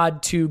on the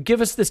pod to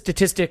give us the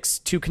statistics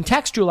to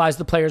contextualize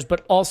the players,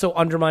 but also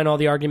undermine all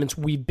the arguments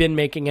we've been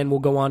making and will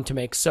go on to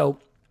make. So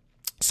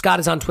Scott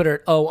is on Twitter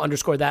at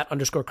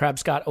O_that_crab.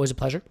 Scott, always a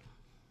pleasure.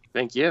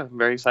 Thank you. I'm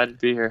very excited to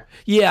be here.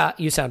 Yeah,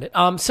 you sound it.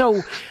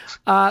 So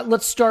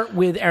let's start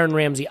with Aaron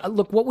Ramsey.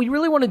 Look, what we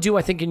really want to do,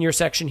 I think, in your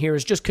section here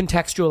is just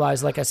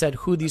contextualize, like I said,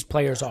 who these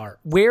players are,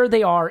 where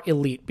they are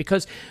elite.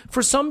 Because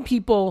for some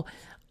people,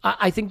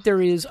 I think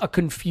there is a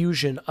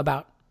confusion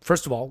about,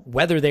 first of all,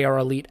 whether they are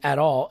elite at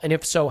all, and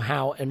if so,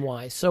 how and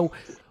why. So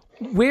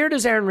where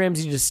does Aaron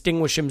Ramsey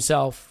distinguish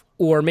himself,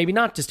 or maybe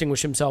not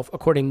distinguish himself,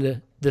 according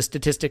to the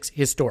statistics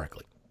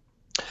historically?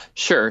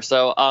 Sure.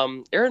 So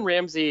Aaron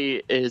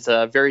Ramsey is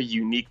a very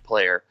unique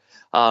player.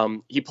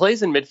 He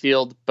plays in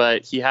midfield,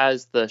 but he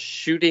has the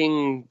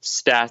shooting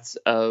stats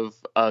of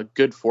a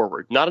good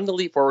forward. Not an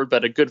elite forward,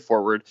 but a good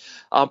forward.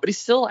 But he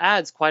still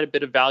adds quite a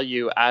bit of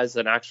value as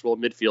an actual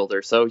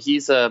midfielder. So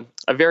he's a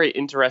very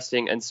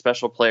interesting and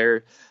special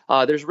player.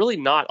 There's really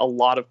not a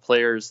lot of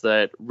players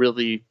that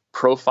really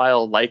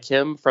profile like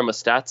him from a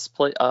stats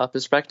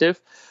perspective.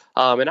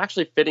 And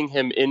actually fitting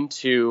him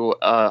into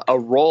a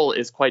role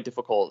is quite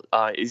difficult.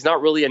 He's not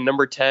really a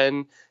number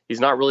 10. He's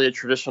not really a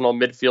traditional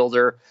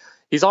midfielder.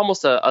 He's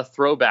almost a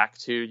throwback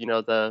to,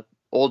 the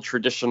old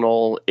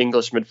traditional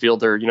English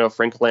midfielder,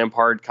 Frank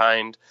Lampard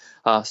kind,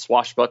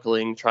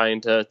 swashbuckling, trying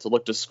to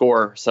look to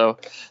score. So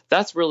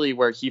that's really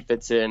where he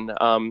fits in.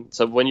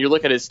 So when you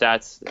look at his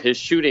stats, his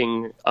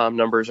shooting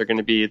numbers are going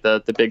to be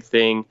the big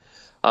thing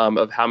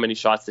of how many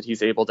shots that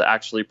he's able to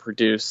actually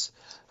produce.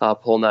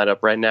 Pulling that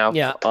up right now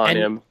on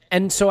him.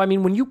 And so, I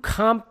mean, when you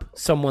comp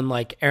someone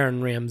like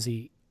Aaron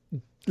Ramsey,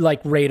 like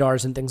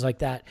radars and things like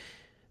that,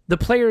 the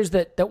players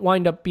that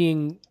wind up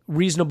being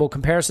reasonable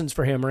comparisons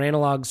for him or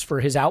analogs for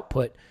his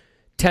output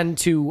tend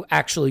to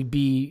actually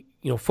be,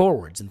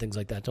 forwards and things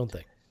like that, don't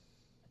they?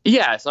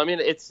 Yeah. So, I mean,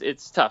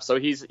 it's tough. So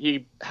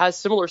he has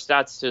similar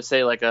stats to,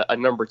 say, like a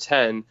number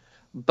 10,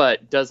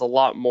 but does a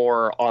lot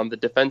more on the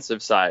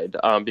defensive side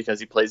because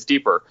he plays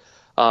deeper.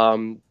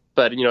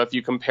 But, if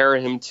you compare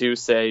him to,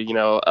 say,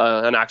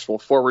 an actual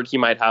forward, he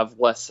might have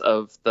less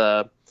of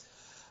the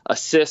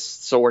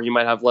assists, or he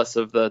might have less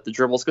of the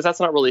dribbles, because that's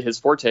not really his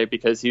forte,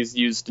 because he's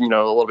used, a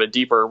little bit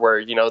deeper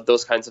where,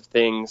 those kinds of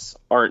things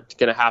aren't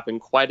going to happen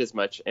quite as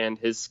much. And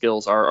his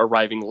skills are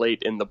arriving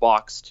late in the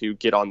box to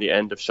get on the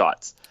end of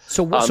shots.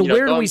 So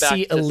where do we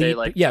see elite? Say,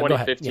 like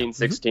 2015,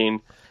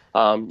 16,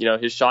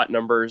 his shot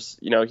numbers,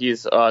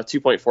 he's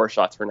 2.4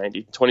 shots per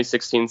 90,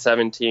 2016,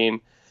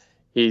 17.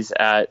 He's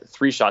at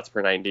 3 shots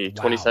per 90. Wow.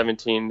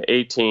 2017,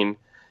 18,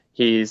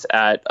 he's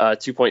at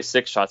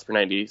 2.6 shots per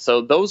 90.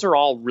 So those are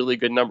all really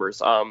good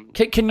numbers.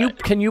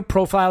 Can you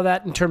profile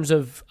that in terms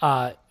of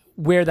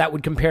where that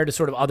would compare to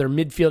sort of other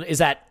midfield? Is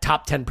that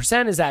top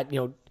 10%? Is that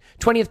 20th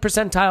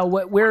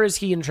percentile? Where is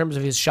he in terms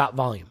of his shot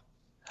volume?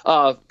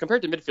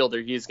 Compared to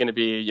midfielder, he's going to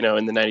be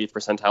in the 90th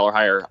percentile or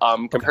higher.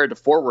 Compared to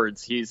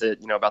forwards, he's at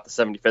about the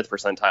 75th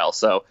percentile.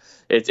 So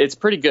it's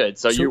pretty good.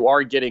 So you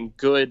are getting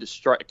good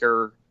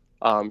striker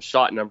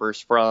shot numbers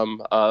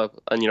from a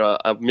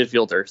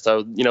midfielder.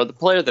 So the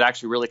player that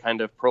actually really kind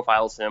of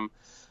profiles him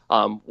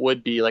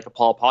would be like a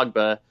Paul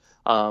Pogba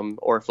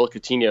or Phil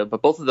Coutinho,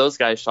 but both of those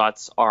guys'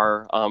 shots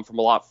are from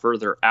a lot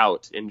further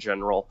out in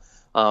general.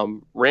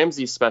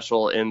 Ramsey's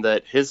special in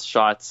that his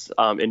shots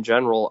in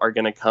general are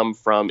going to come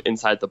from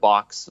inside the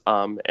box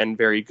and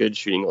very good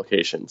shooting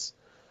locations.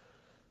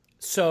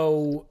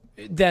 So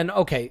then,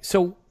 okay,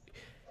 so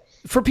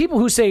for people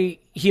who say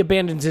he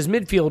abandons his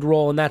midfield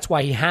role and that's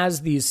why he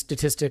has these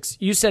statistics,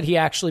 you said he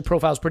actually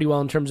profiles pretty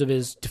well in terms of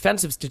his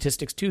defensive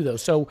statistics too, though.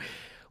 So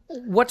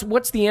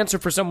what's the answer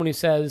for someone who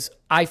says,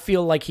 I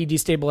feel like he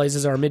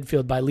destabilizes our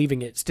midfield by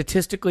leaving it?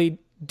 Statistically,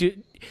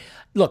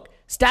 look,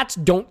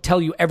 stats don't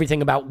tell you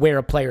everything about where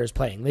a player is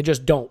playing. They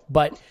just don't.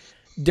 But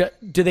do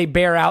they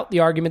bear out the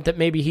argument that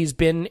maybe he's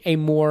been a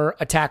more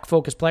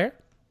attack-focused player?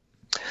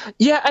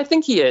 Yeah, I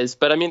think he is.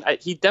 But, I mean,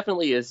 he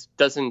definitely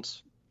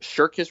doesn't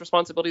shirk his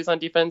responsibilities on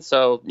defense.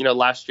 So,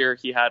 last year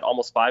he had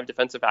almost 5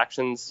 defensive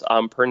actions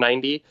per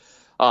 90,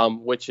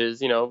 which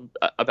is,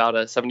 about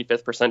a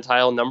 75th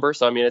percentile number.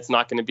 So, I mean, it's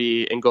not going to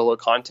be N'Golo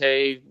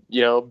Kante,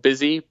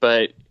 busy,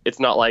 but it's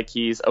not like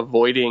he's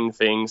avoiding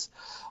things.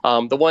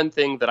 The one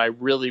thing that I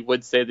really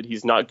would say that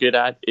he's not good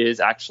at is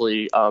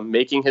actually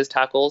making his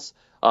tackles.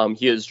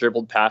 He has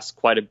dribbled past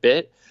quite a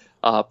bit.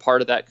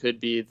 Part of that could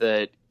be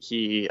that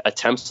he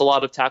attempts a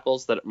lot of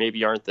tackles that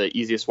maybe aren't the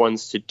easiest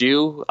ones to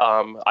do.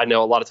 I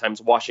know a lot of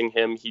times watching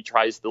him, he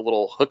tries the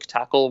little hook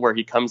tackle where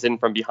he comes in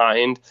from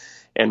behind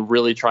and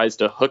really tries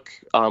to hook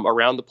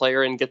around the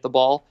player and get the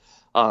ball.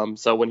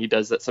 So when he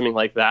does something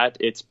like that,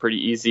 it's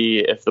pretty easy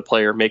if the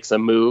player makes a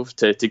move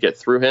to get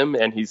through him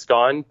and he's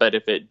gone. But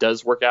if it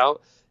does work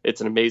out,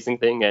 it's an amazing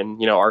thing.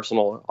 And,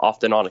 Arsenal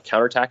often on a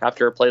counterattack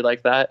after a play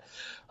like that.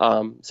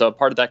 So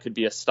part of that could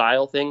be a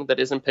style thing that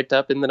isn't picked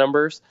up in the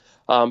numbers.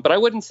 But I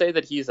wouldn't say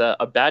that he's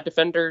a bad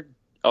defender.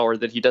 or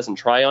that he doesn't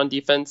try on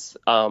defense,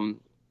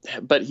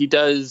 but he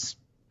does.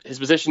 His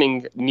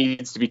positioning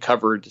needs to be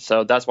covered,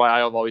 so that's why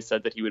I've always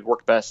said that he would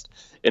work best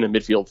in a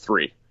midfield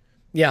 3.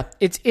 Yeah,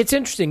 it's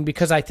interesting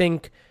because I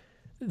think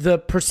the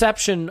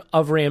perception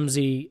of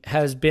Ramsey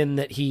has been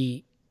that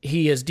he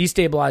has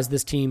destabilized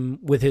this team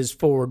with his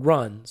forward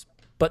runs,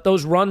 but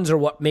those runs are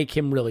what make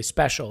him really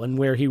special and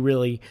where he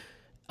really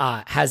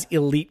has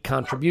elite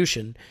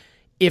contribution.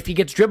 If he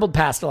gets dribbled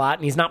past a lot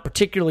and he's not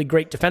particularly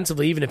great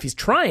defensively, even if he's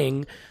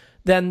trying,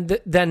 then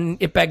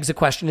it begs the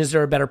question, is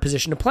there a better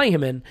position to play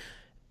him in?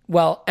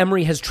 Well,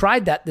 Emery has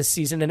tried that this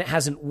season and it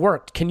hasn't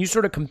worked. Can you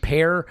sort of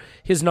compare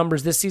his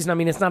numbers this season? I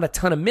mean, it's not a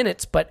ton of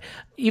minutes, but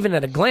even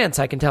at a glance,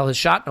 I can tell his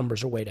shot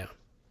numbers are way down.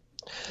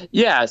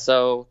 Yeah,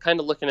 so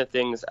kind of looking at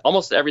things,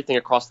 almost everything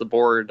across the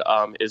board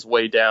is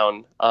way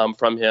down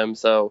from him.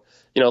 So,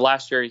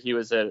 last year he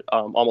was at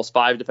almost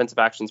 5 defensive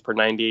actions per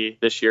 90.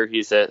 This year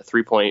he's at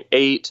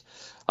 3.8.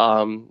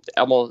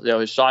 Almost,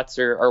 his shots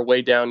are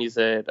way down. He's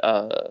at,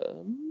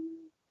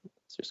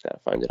 just got to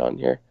find it on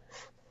here.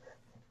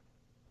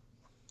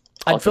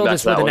 I'd fill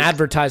this with an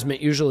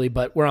advertisement usually,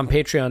 but we're on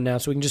Patreon now,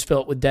 so we can just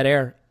fill it with dead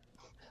air.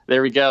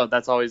 There we go.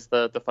 That's always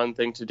the fun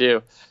thing to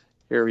do.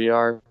 Here we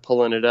are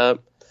pulling it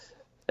up.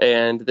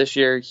 And this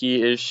year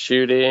he is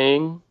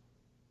shooting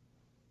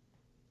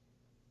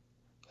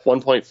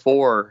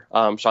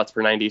 1.4 shots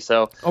per 90.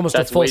 So almost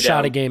a full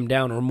shot a game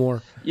down or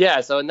more.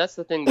 Yeah, and that's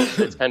the thing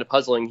that's kind of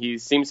puzzling. He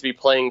seems to be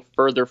playing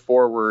further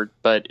forward,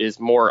 but is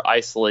more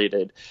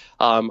isolated.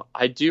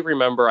 I do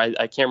remember,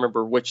 I can't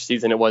remember which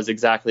season it was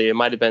exactly. It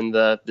might have been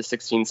the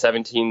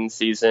 16-17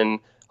 season.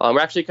 Or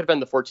actually, it could have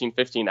been the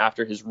 14-15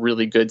 after his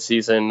really good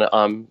season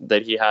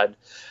that he had,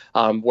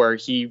 where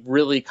he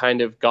really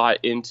kind of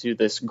got into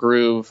this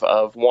groove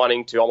of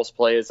wanting to almost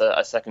play as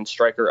a second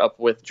striker up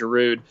with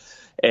Giroud.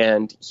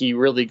 And he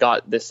really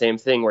got the same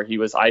thing where he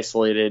was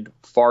isolated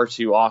far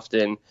too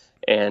often,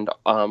 and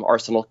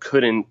Arsenal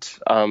couldn't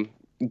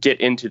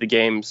get into the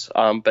games.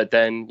 But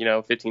then,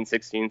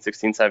 15-16,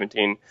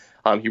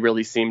 16-17, he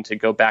really seemed to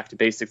go back to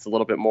basics a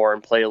little bit more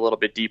and play a little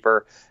bit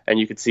deeper. And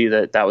you could see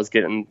that was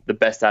getting the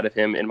best out of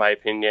him, in my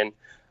opinion.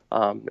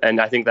 And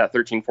I think that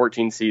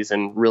 13-14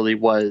 season really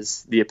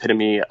was the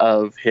epitome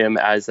of him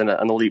as an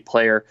elite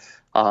player.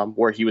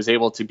 Where he was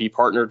able to be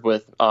partnered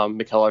with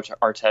Mikel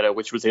Arteta,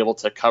 which was able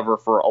to cover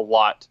for a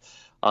lot,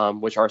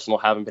 which Arsenal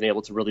haven't been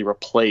able to really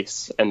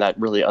replace. And that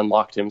really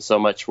unlocked him so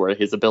much, where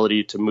his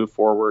ability to move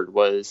forward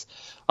was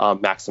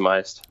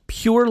maximized.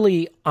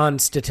 Purely on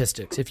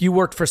statistics, if you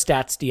worked for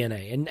Stats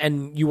DNA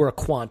and you were a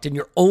quant and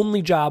your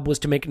only job was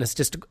to make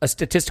a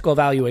statistical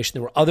evaluation,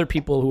 there were other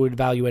people who would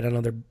evaluate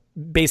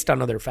based on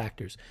other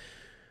factors.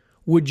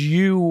 Would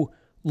you,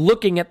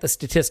 looking at the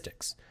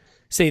statistics,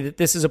 say that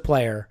this is a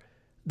player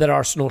that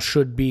Arsenal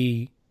should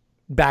be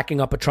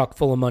backing up a truck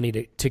full of money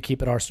to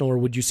keep at Arsenal, or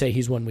would you say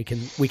he's one we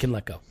can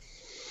let go?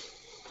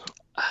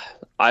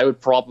 I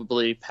would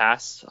probably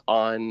pass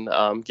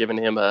on giving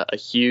him a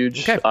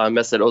huge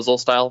Mesut Ozil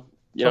style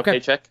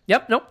paycheck.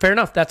 Yep, nope, fair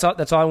enough. That's all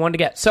I wanted to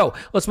get. So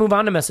let's move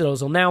on to Mesut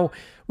Ozil. Now,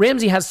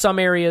 Ramsey has some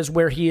areas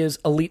where he is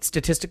elite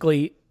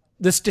statistically.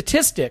 The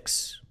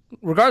statistics,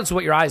 regardless of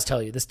what your eyes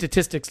tell you, the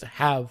statistics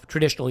have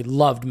traditionally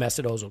loved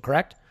Mesut Ozil,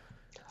 correct?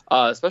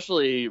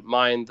 Especially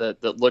mine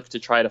that look to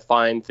try to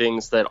find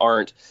things that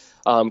aren't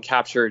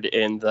captured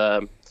in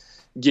the,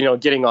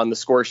 getting on the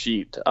score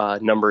sheet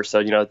numbers.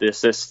 So, the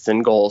assists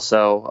and goals.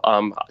 So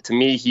to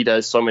me, he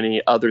does so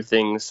many other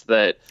things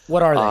that.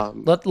 What are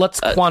they? Let's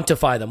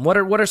quantify them.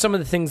 What are some of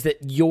the things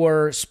that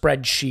your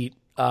spreadsheet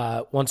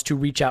wants to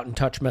reach out and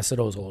touch Mesut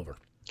Ozil over?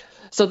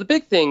 So the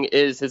big thing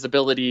is his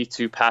ability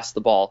to pass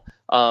the ball.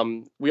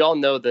 We all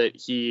know that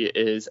he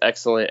is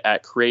excellent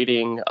at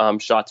creating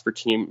shots for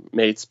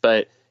teammates,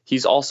 but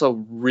he's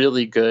also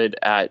really good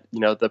at,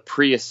 the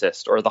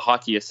pre-assist or the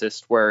hockey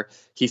assist, where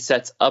he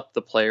sets up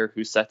the player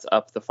who sets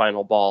up the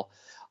final ball.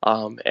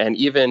 And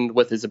even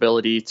with his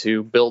ability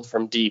to build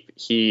from deep,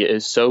 he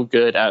is so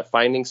good at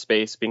finding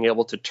space, being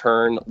able to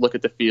turn, look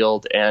at the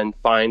field, and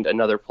find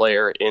another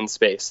player in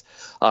space.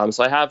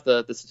 So I have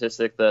the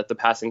statistic, the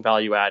passing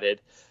value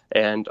added,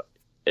 and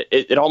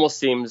it almost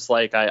seems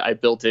like I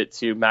built it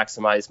to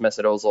maximize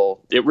Mesut Ozil.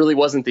 It really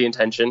wasn't the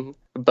intention,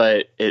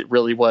 but it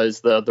really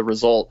was the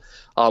result.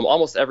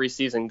 Almost every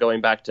season going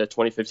back to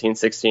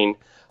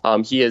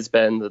 2015-16, he has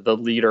been the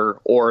leader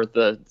or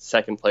the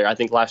second player. I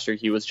think last year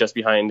he was just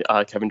behind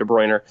Kevin De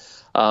Bruyne,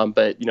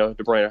 but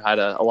De Bruyne had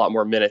a lot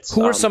more minutes.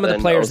 Who are some of the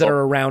players that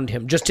are around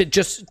him? Just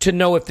to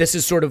know if this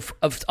is sort of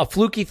a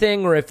fluky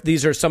thing or if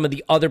these are some of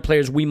the other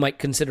players we might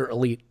consider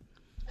elite.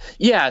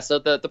 Yeah, so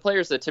the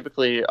players that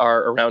typically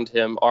are around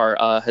him are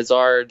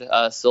Hazard,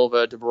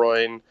 Silva, De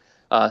Bruyne,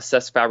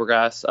 Cesc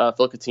Fabregas,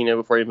 Phil Coutinho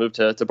before he moved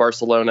to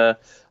Barcelona.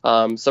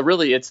 So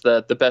really, it's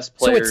the best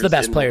players. So it's the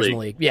best players in the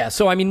league. Yeah.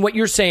 So I mean, what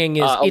you're saying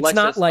is it's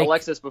not like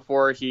Alexis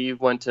before he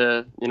went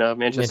to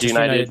Manchester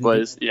United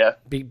was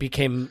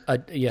became a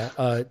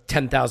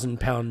 10,000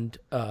 pound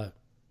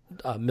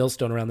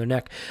millstone around their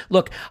neck.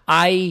 Look,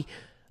 I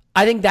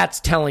I think that's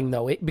telling,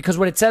 though, because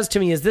what it says to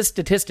me is this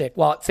statistic,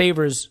 while it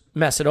favors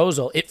Mesut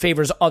Ozil, it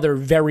favors other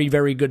very,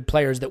 very good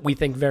players that we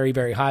think very,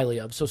 very highly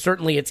of. So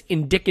certainly it's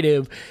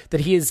indicative that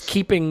he is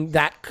keeping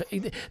that.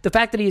 The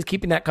fact that he is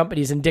keeping that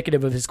company is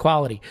indicative of his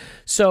quality.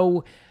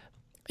 So,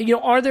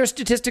 are there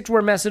statistics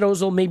where Mesut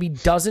Ozil maybe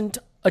doesn't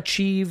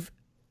achieve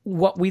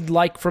what we'd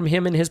like from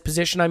him in his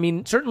position? I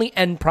mean, certainly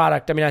end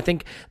product. I mean, I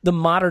think the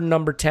modern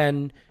number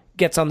 10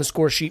 gets on the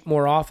score sheet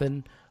more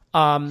often.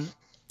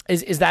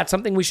 Is that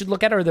something we should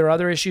look at? Or are there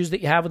other issues that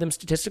you have with him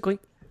statistically?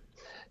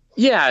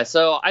 Yeah,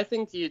 so I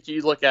think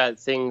you look at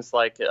things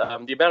like the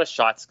amount of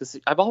shots, because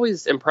I'm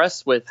always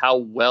impressed with how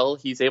well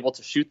he's able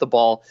to shoot the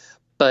ball,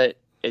 but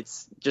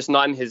it's just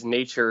not in his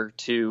nature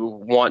to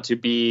want to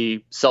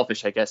be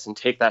selfish, I guess, and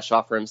take that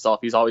shot for himself.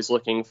 He's always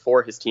looking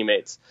for his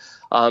teammates.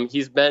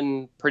 He's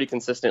been pretty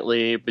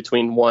consistently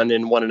between 1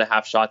 and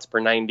 1.5 shots per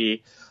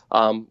 90.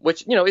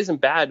 Which,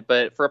 isn't bad,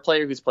 but for a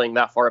player who's playing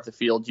that far up the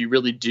field, you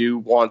really do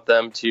want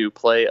them to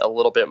play a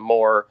little bit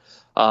more.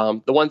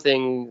 The one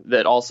thing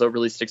that also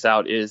really sticks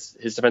out is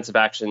his defensive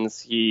actions.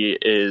 He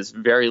is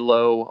very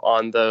low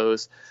on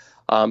those.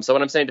 So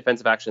when I'm saying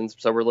defensive actions,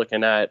 so we're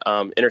looking at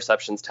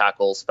interceptions,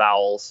 tackles,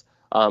 fouls.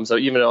 So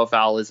even though a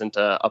foul isn't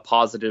a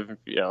positive,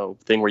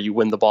 thing where you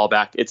win the ball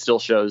back, it still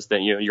shows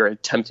that, you're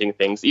attempting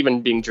things,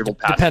 even being dribbled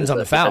past. Depends on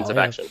the foul. Defensive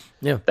action.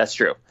 Yeah, that's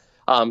true.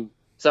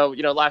 So,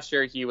 last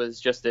year he was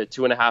just at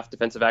 2.5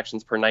 defensive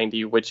actions per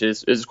 90, which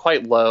is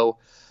quite low.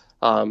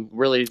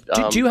 Really.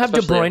 Do you have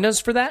De Bruyne's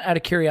for that, out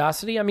of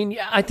curiosity? I mean,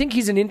 I think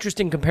he's an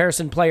interesting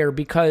comparison player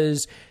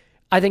because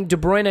I think De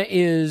Bruyne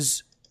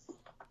is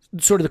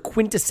sort of the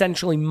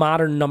quintessentially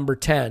modern number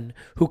 10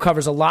 who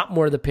covers a lot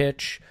more of the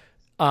pitch,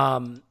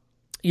 and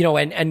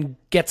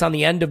gets on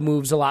the end of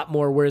moves a lot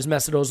more, whereas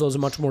Mesut Ozil is a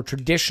much more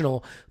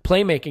traditional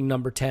playmaking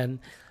number 10.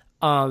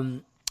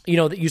 That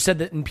you said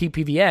that in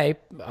PPVA,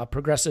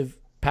 progressive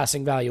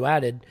passing value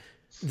added,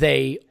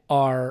 they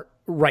are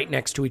right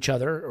next to each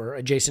other or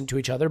adjacent to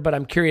each other. But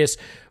I'm curious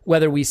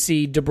whether we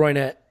see De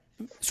Bruyne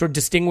sort of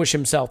distinguish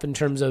himself in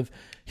terms of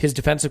his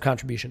defensive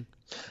contribution.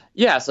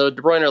 Yeah, so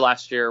De Bruyne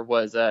last year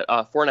was at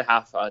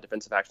 4.5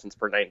 defensive actions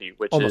per 90,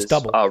 which almost is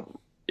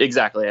double.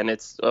 Exactly, and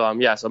it's so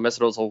Mesut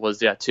Ozil was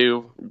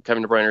 2,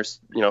 Kevin De Bruyne's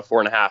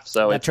 4.5.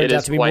 So that turns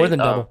out to be more than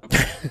double.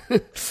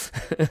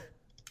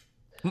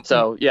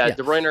 So De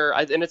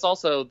Bruyne, and it's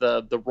also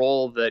the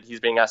role that he's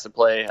being asked to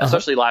play,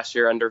 especially last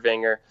year under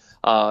Wenger.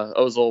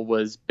 Ozil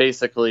was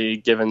basically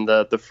given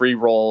the free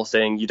role,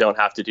 saying you don't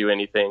have to do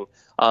anything.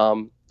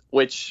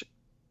 Which,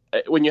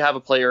 when you have a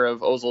player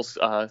of Ozil's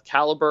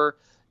caliber,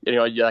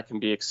 that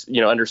can be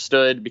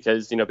understood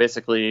because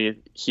basically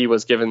he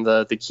was given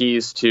the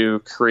keys to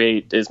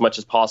create as much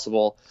as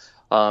possible,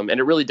 and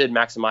it really did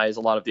maximize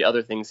a lot of the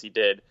other things he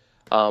did.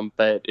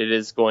 But it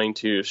is going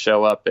to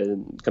show up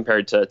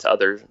compared to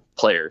other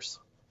players.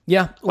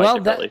 Yeah, well,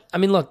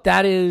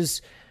 that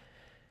is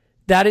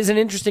an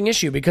interesting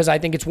issue because I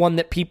think it's one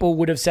that people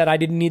would have said, I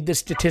didn't need the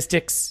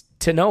statistics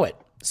to know it.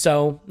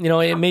 So,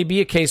 it may be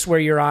a case where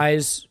your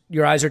eyes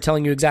are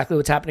telling you exactly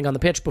what's happening on the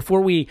pitch.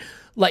 Before we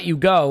let you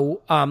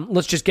go,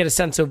 let's just get a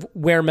sense of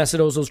where Mesut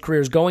Ozil's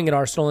career is going at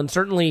Arsenal. And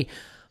certainly,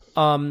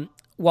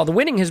 while the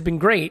winning has been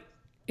great,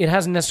 it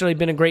hasn't necessarily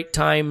been a great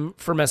time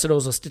for Mesut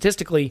Ozil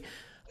statistically.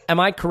 Am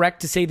I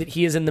correct to say that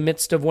he is in the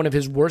midst of one of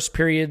his worst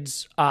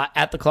periods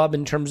at the club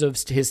in terms of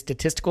his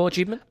statistical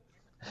achievement?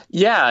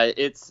 Yeah,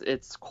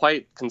 it's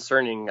quite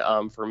concerning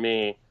for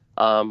me.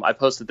 I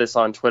posted this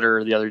on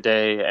Twitter the other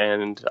day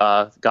and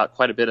got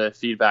quite a bit of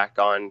feedback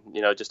on,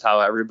 just how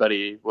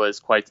everybody was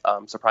quite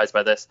surprised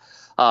by this.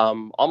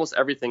 Almost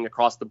everything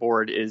across the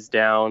board is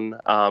down.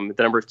 The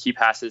number of key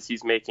passes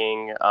he's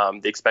making,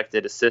 the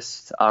expected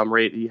assist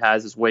rate he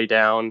has is way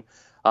down.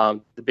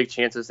 The big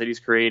chances that he's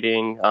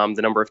creating,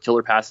 the number of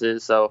killer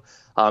passes. So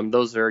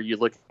those are, you're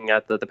looking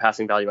at the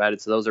passing value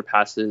added. So those are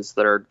passes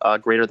that are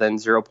greater than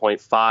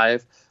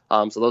 0.5.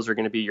 So those are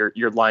going to be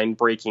your line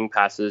breaking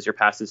passes, your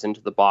passes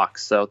into the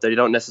box. So they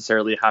don't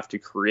necessarily have to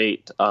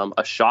create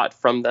a shot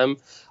from them,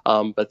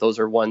 but those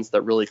are ones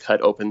that really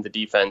cut open the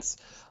defense.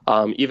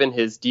 Even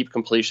his deep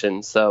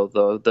completion,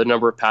 so the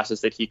number of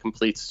passes that he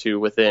completes to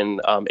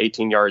within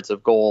 18 yards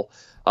of goal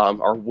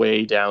are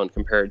way down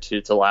compared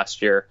to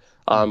last year,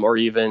 or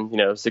even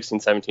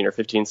 16-17 or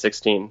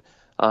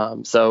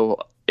 15-16. So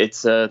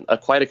it's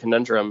quite a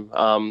conundrum.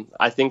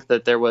 I think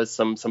that there was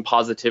some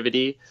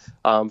positivity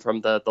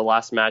from the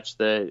last match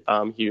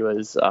that he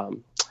was.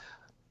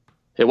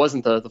 It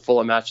wasn't the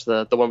Fulham match,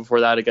 the one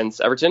before that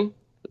against Everton,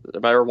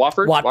 or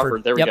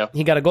Watford. There we go.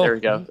 He got a goal. There we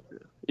go.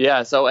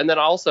 Yeah. So, and then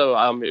also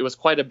it was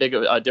quite a big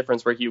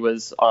difference where he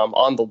was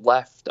on the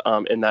left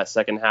in that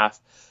second half.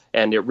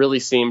 And it really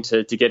seemed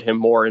to get him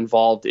more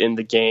involved in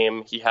the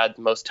game. He had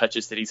the most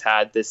touches that he's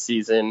had this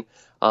season,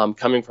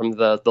 coming from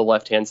the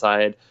left-hand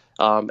side.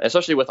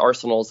 Especially with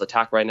Arsenal's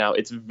attack right now,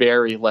 it's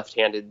very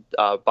left-handed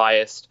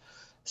biased.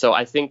 So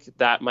I think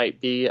that might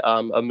be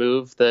a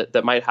move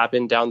that might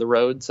happen down the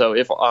road. So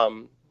if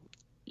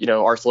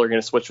Arsenal are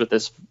going to switch with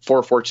this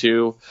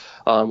 4-4-2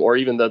 or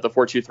even the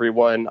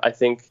 4-2-3-1. I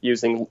think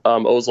using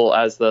Ozil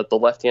as the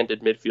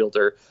left-handed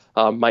midfielder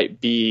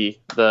might be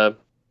the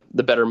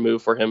better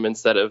move for him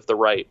instead of the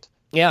right.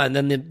 Yeah, and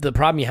then the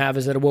problem you have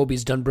is that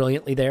Iwobi's done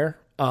brilliantly there.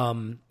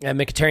 And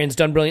Mkhitaryan's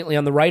done brilliantly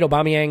on the right.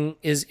 Aubameyang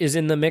is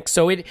in the mix.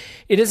 So it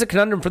is a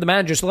conundrum for the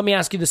manager. So let me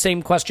ask you the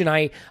same question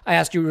I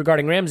asked you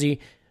regarding Ramsey.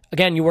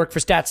 Again, you work for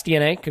Stats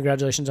DNA.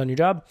 Congratulations on your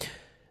job.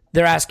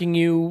 They're asking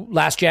you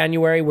last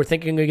January, we're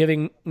thinking of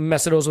giving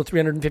Mesut Ozil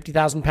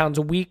 £350,000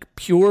 a week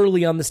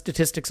purely on the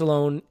statistics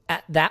alone.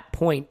 At that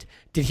point,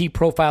 did he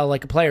profile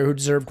like a player who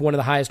deserved one of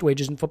the highest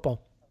wages in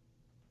football?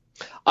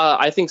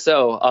 I think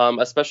so,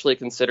 especially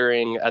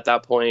considering at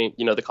that point,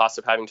 the cost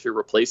of having to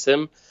replace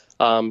him.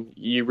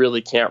 You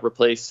really can't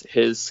replace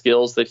his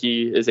skills that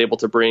he is able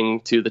to bring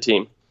to the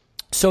team.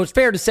 So it's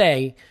fair to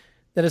say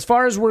that as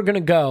far as we're going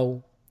to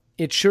go,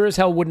 it sure as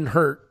hell wouldn't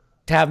hurt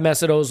to have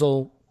Mesut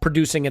Ozil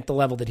producing at the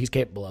level that he's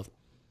capable of.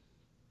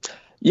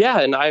 Yeah,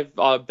 and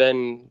I've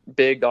been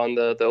big on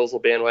the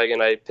Ozil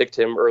bandwagon. I picked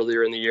him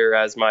earlier in the year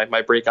as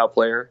my breakout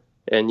player,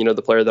 and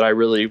the player that I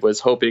really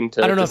was hoping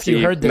to. I don't know if you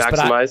heard this,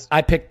 maximize. but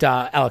I picked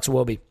Alex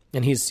Iwobi,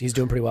 and he's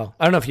doing pretty well.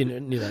 I don't know if you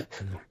knew that.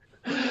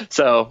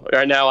 So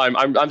right now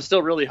I'm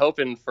still really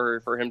hoping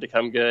for him to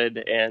come good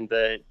and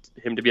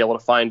him to be able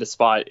to find a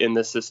spot in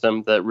this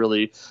system that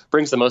really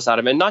brings the most out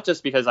of him. And not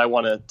just because I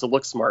want to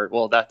look smart.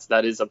 Well,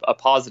 that is a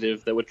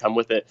positive that would come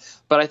with it.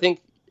 But I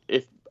think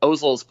if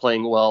Ozil is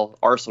playing well,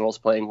 Arsenal's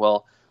playing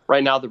well.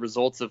 Right now the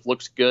results have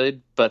looked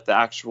good, but the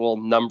actual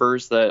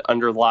numbers that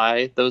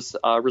underlie those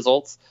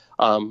results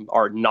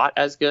are not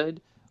as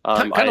good.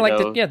 Kind of like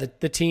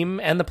the team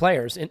and the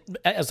players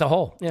as a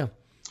whole. Yeah.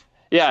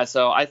 Yeah,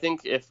 so I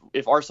think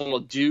if Arsenal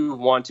do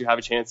want to have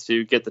a chance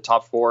to get the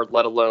top four,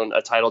 let alone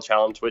a title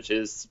challenge, which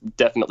is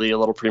definitely a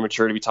little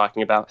premature to be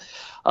talking about,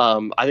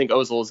 I think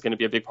Ozil is going to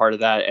be a big part of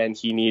that, and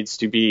he needs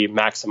to be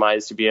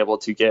maximized to be able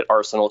to get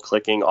Arsenal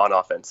clicking on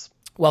offense.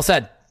 Well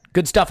said.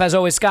 Good stuff as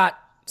always, Scott.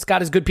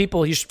 Scott is good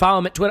people. You should follow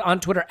him on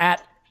Twitter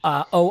at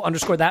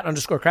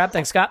 @O_that_crab.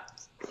 Thanks, Scott.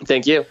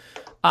 Thank you.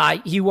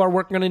 You are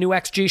working on a new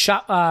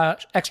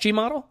XG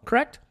model,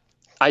 correct?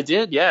 I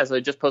did, yeah. So I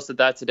just posted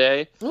that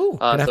today. Ooh,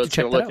 so it's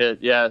going to look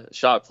at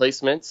shot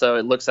placement. So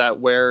it looks at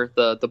where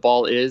the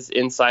ball is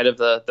inside of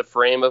the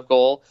frame of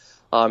goal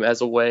as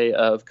a way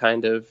of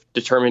kind of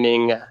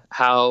determining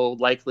how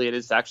likely it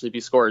is to actually be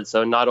scored.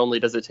 So not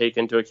only does it take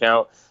into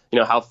account,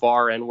 how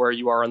far and where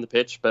you are on the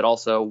pitch, but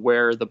also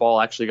where the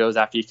ball actually goes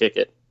after you kick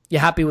it. You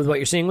happy with what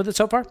you're seeing with it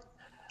so far?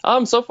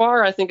 So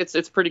far, I think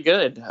it's pretty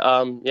good.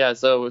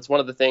 So it's one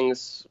of the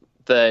things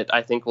that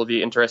I think will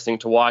be interesting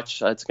to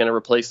watch. It's going to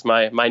replace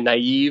my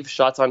naive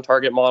shots on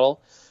target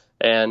model,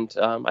 and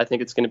I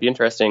think it's going to be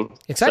interesting.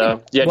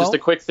 Exciting. So, just a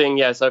quick thing.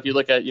 Yeah, so if you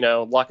look at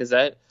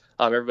Lacazette,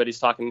 everybody's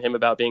talking to him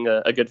about being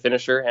a good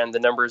finisher, and the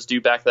numbers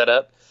do back that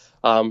up.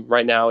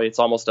 Right now, it's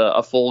almost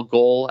a full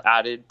goal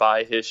added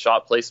by his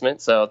shot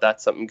placement, so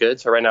that's something good.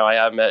 So right now, I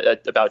have him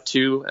at about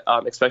 2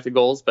 expected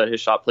goals, but his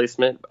shot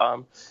placement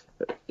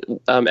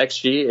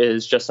XG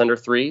is just under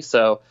 3.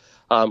 So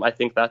I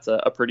think that's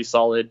a pretty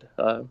solid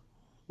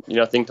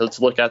thing to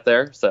look at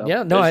there. So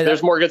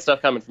there's more good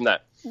stuff coming from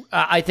that.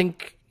 I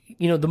think,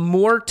 the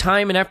more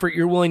time and effort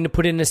you're willing to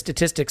put into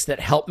statistics that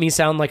help me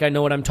sound like I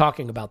know what I'm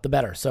talking about, the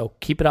better. So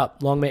keep it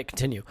up. Long may it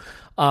continue.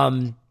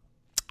 And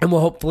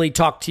we'll hopefully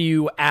talk to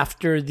you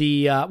after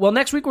the,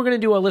 next week we're going to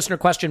do a listener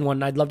question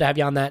one. I'd love to have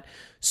you on that.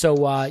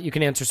 So you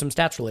can answer some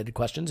stats related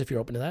questions if you're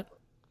open to that.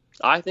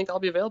 I think I'll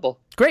be available.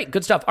 Great.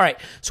 Good stuff. All right.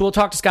 So we'll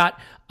talk to Scott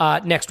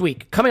next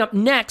week. Coming up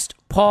next,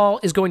 Paul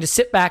is going to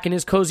sit back in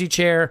his cozy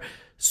chair,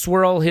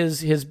 swirl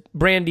his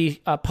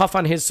brandy, puff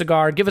on his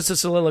cigar, give us a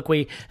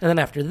soliloquy. And then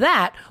after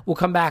that, we'll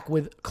come back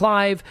with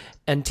Clive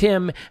and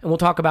Tim, and we'll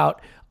talk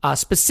about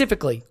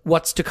specifically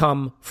what's to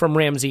come from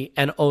Ramsey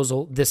and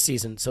Ozil this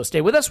season. So stay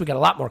with us. We got a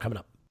lot more coming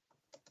up.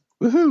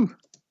 Woohoo!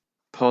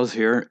 Paul's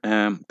here.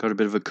 Got a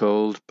bit of a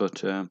cold,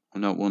 but I'm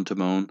not one to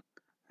moan.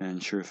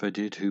 And sure, if I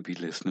did, who'd be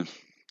listening?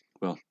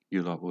 Well,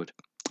 you lot would.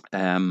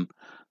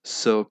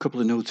 So a couple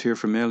of notes here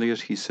from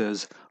Elliot. He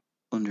says,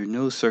 under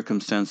no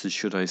circumstances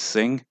should I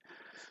sing.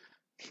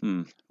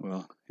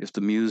 Well, if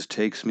the muse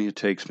takes me, it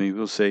takes me,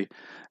 we'll see.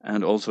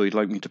 And also he'd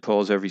like me to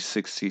pause every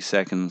 60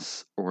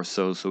 seconds or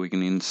so we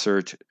can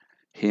insert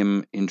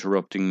him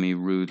interrupting me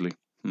rudely.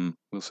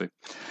 We'll see.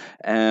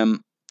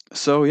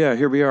 So yeah,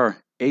 here we are.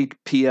 8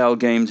 PL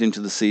games into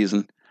the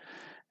season.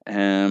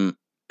 An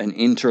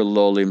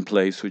interlull in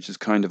place, which is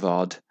kind of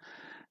odd.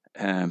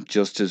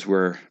 Just as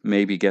we're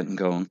maybe getting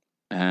going.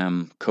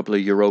 Couple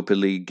of Europa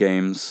League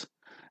games,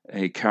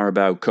 a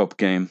Carabao Cup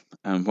game,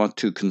 and what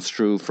to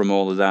construe from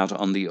all of that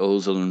on the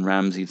Ozil and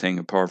Ramsey thing,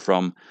 apart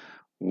from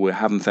we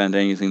haven't found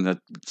anything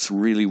that's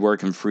really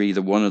working for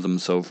either one of them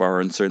so far,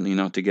 and certainly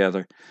not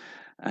together.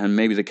 And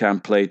maybe they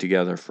can't play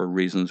together for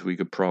reasons we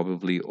could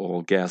probably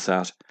all guess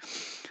at,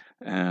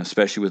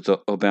 especially with the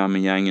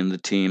Aubameyang in the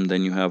team.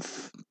 Then you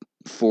have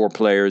 3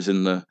 players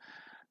in the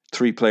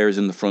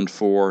front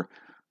 4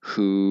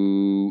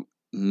 who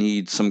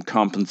need some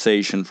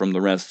compensation from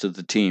the rest of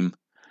the team.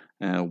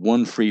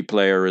 One free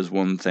player is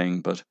one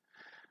thing, but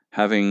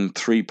having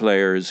three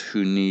players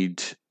who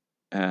need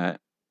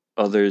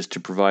others to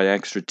provide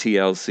extra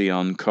TLC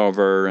on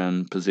cover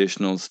and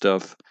positional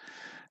stuff,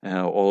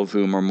 all of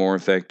whom are more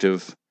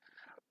effective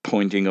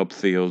pointing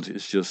upfield,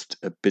 is just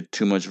a bit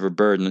too much of a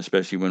burden,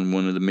 especially when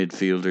one of the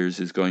midfielders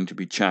is going to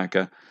be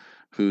Xhaka,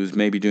 who's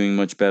maybe doing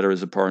much better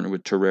as a partner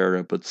with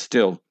Torreira, but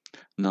still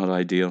not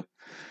ideal.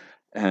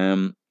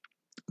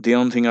 The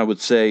only thing I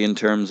would say in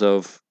terms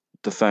of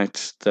the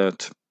fact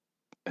that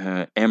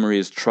Emery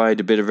has tried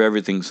a bit of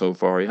everything so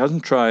far. He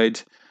hasn't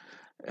tried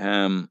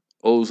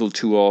Ozil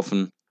too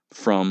often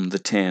from the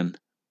 10.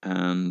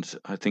 And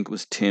I think it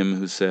was Tim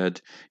who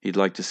said he'd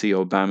like to see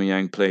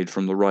Aubameyang played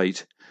from the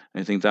right.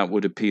 I think that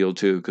would appeal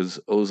too, because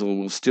Ozil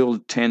will still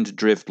tend to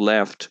drift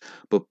left,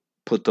 but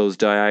put those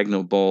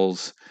diagonal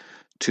balls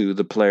to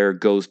the player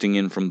ghosting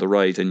in from the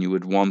right, and you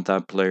would want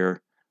that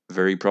player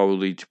very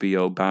probably to be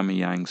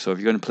Aubameyang. So if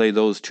you're going to play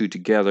those two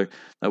together,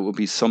 that would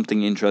be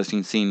something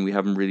interesting seeing we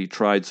haven't really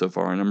tried so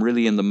far. And I'm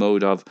really in the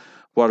mode of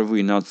what have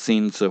we not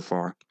seen so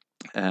far?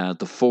 The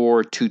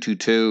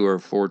 4-2-2-2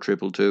 or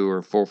 4-2-2-2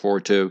 or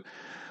 4-4-2,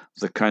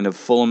 the kind of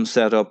Fulham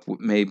setup,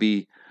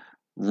 maybe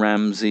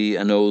Ramsey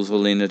and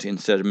Ozil in it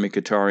instead of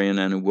Mkhitaryan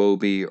and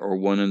Iwobi, or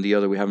one and the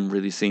other. We haven't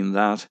really seen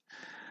that.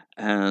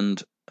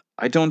 And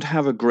I don't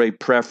have a great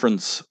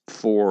preference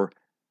for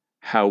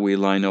how we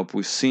line up.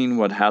 We've seen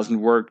what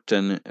hasn't worked,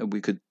 and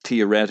we could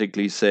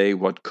theoretically say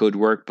what could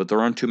work, but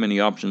there aren't too many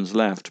options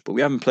left. But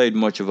we haven't played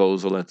much of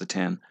Ozil at the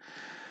 10.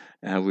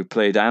 We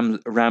played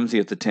Ramsey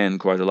at the 10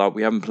 quite a lot.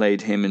 We haven't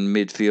played him in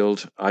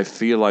midfield. I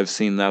feel I've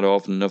seen that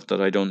often enough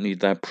that I don't need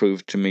that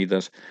proved to me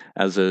that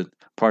as a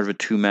part of a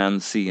two-man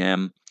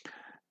CM,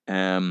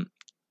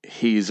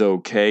 he's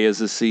okay as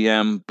a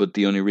CM, but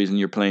the only reason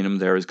you're playing him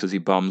there is because he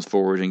bombs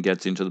forward and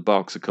gets into the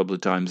box a couple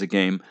of times a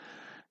game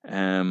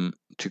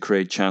to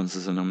create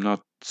chances, and I'm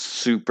not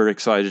super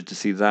excited to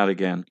see that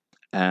again.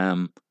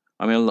 I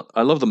mean,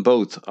 I love them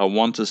both. I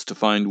want us to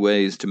find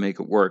ways to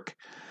make it work.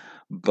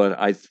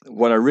 But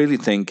what I really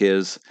think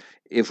is,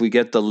 if we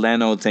get the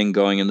Leno thing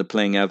going and the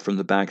playing out from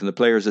the back, and the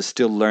players are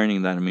still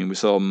learning that. I mean, we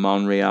saw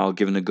Monreal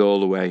giving a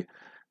goal away.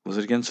 Was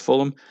it against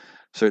Fulham?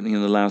 Certainly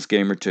in the last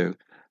game or two,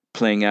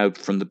 playing out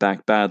from the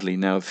back badly.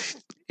 Now,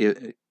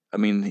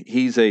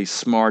 he's a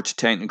smart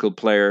technical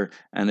player,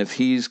 and if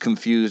he's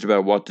confused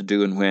about what to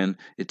do and when,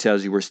 it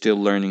tells you we're still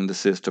learning the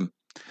system.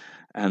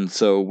 And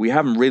so we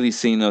haven't really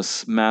seen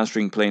us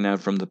mastering playing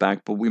out from the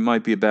back, but we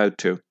might be about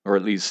to, or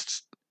at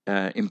least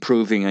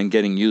improving and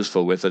getting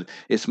useful with it.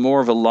 It's more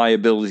of a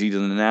liability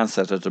than an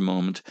asset at the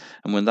moment.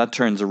 And when that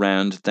turns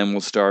around, then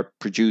we'll start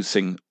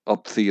producing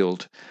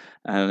upfield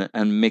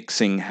and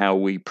mixing how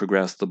we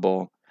progress the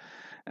ball.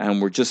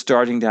 And we're just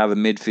starting to have a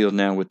midfield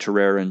now with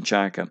Torreira and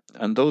Xhaka.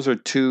 And those are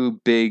two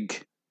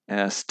big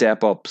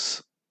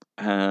step-ups.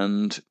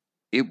 And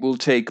it will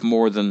take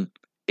more than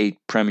 8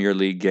 Premier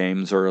League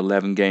games or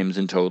 11 games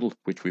in total,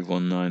 which we've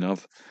won 9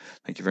 of.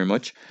 Thank you very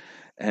much.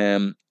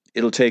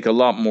 It'll take a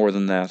lot more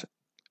than that.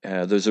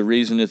 There's a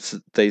reason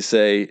they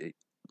say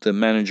the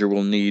manager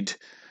will need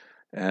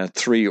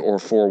 3 or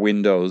 4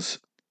 windows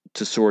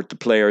to sort the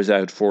players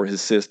out for his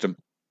system.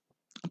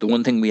 The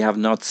one thing we have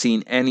not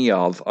seen any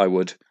of, I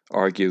would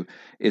argue,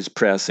 is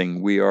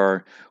pressing.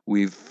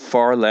 We've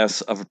far less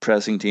of a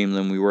pressing team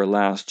than we were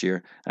last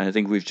year, and I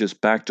think we've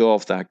just backed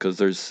off that because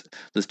there's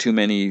too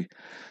many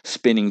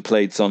spinning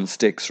plates on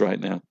sticks right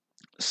now.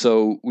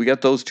 So we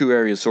got those 2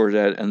 areas sorted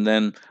out, and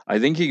then I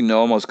think you can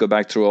almost go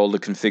back through all the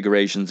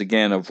configurations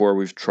again of where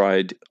we've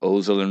tried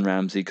Ozil and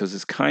Ramsey, because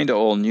it's kind of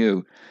all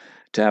new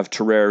to have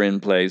Torreira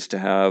in place, to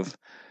have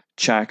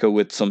Xhaka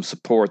with some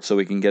support so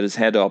he can get his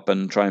head up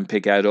and try and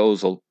pick out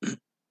Ozil,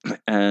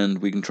 and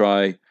we can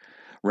try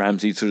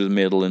Ramsey through the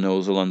middle and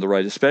Ozil on the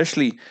right,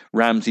 especially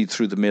Ramsey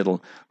through the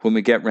middle when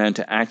we get round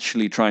to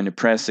actually trying to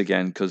press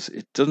again, because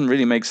it doesn't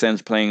really make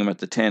sense playing him at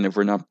the 10 if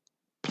we're not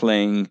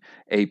playing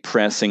a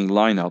pressing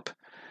lineup.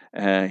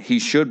 He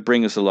should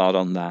bring us a lot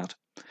on that.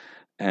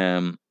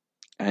 And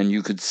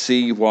you could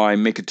see why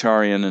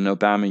Mkhitaryan and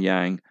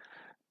Aubameyang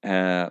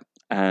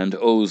and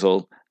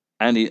Ozil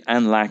and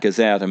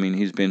Lacazette, I mean,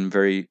 he's been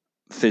very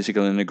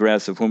physical and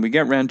aggressive. When we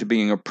get round to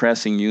being a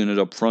pressing unit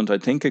up front, I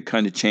think it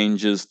kind of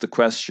changes the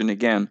question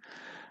again.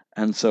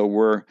 And so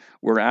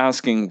we're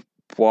asking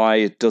why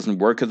it doesn't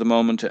work at the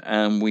moment,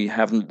 and we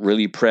haven't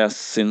really pressed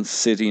since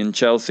City and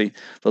Chelsea.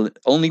 The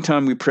only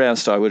time we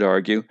pressed, I would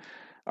argue,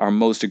 our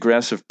most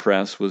aggressive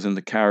press was in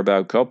the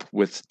Carabao Cup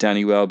with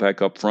Danny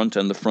Welbeck up front,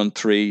 and the front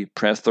 3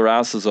 pressed their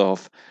asses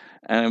off.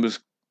 And it was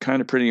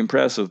kind of pretty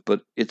impressive,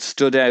 but it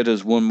stood out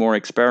as one more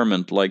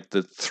experiment, like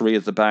the 3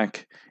 at the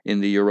back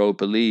in the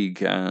Europa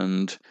League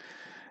and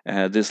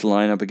this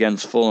lineup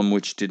against Fulham,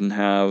 which didn't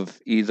have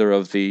either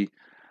of the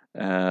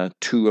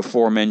 2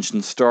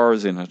 aforementioned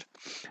stars in it.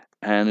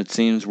 And it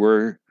seems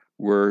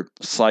we're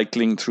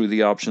cycling through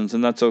the options,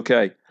 and that's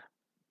okay.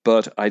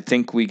 But I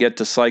think we get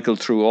to cycle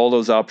through all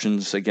those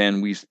options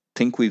again we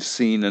think we've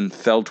seen and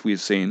felt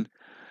we've seen,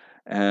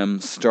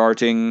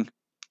 starting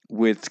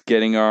with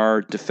getting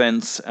our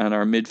defence and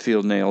our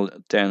midfield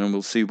nailed down, and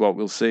we'll see what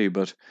we'll see.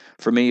 But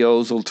for me,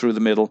 Ozil through the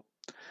middle.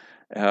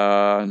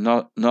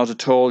 Not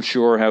at all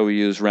sure how we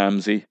use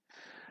Ramsey.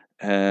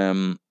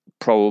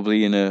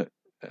 Probably in a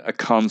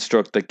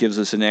construct that gives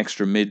us an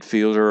extra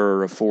midfielder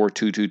or a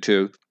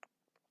 4-2-2-2.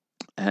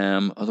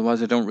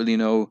 Otherwise, I don't really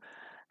know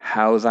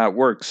how that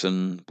works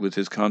and with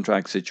his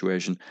contract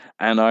situation.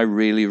 And I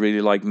really,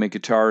 really like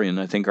Mkhitaryan.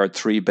 I think our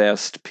three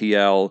best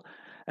PL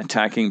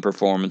attacking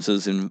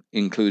performances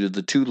included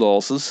the 2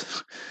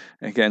 losses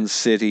against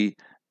City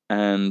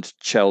and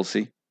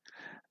Chelsea.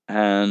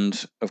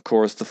 And, of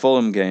course, the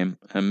Fulham game.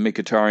 And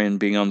Mkhitaryan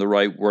being on the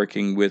right,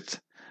 working with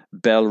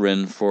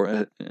Bellerin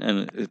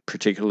and it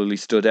particularly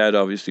stood out,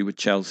 obviously, with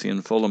Chelsea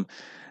and Fulham.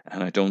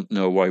 And I don't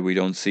know why we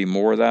don't see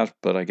more of that,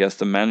 but I guess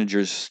the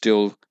manager's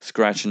still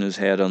scratching his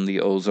head on the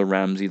Ozil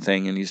Ramsey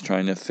thing, and he's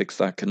trying to fix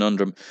that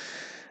conundrum.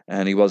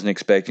 And he wasn't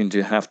expecting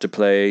to have to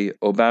play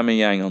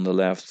Aubameyang on the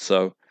left,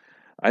 so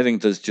I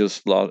think there's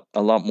just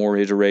a lot more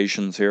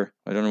iterations here.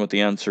 I don't know what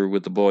the answer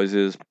with the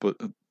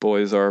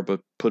boys are,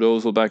 but put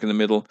Ozil back in the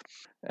middle.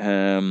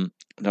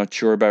 Not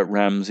sure about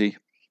Ramsey,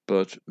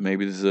 but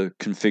maybe there's a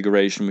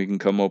configuration we can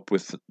come up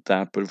with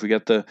that. But if we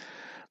get the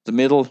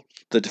middle,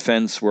 the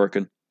defence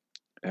working,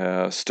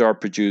 start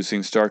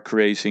producing, start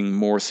creating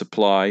more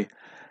supply,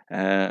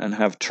 and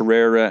have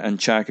Torreira and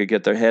Xhaka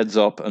get their heads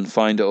up and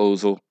find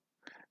Ozil,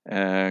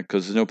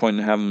 because there's no point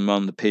in having him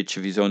on the pitch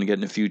if he's only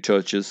getting a few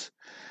touches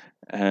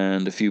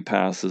and a few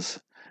passes,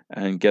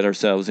 and get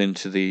ourselves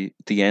into the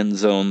end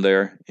zone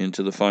there,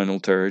 into the final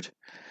third,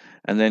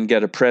 and then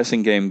get a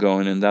pressing game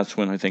going. And that's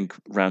when I think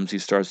Ramsey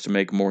starts to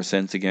make more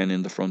sense again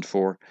in the front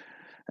four,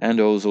 and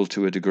Ozil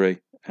to a degree.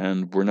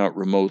 And we're not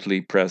remotely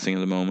pressing at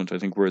the moment. I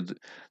think we're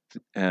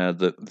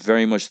the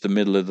very much the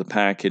middle of the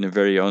pack in a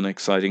very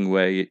unexciting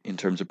way in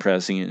terms of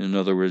pressing. In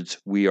other words,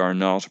 we are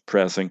not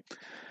pressing.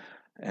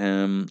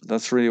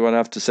 That's really what I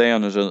have to say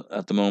on it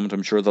at the moment.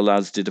 I'm sure the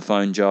lads did a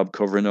fine job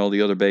covering all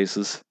the other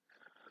bases,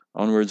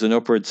 onwards and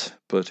upwards.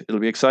 But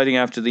it'll be exciting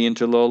after the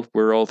interlull.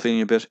 We're all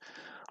feeling a bit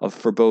of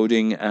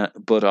foreboding,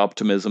 but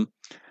optimism.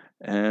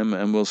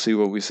 And we'll see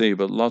what we see.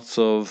 But lots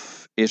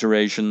of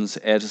iterations.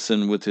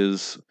 Edison with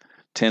his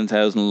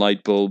 10,000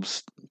 light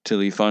bulbs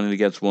till he finally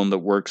gets one that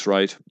works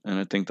right. And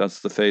I think that's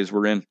the phase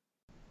we're in.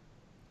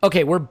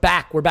 Okay, we're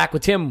back. We're back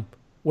with Tim.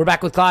 We're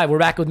back with Clive. We're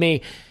back with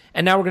me.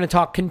 And now we're going to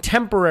talk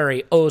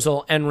contemporary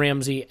Ozil and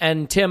Ramsey.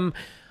 And Tim,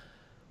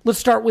 let's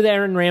start with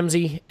Aaron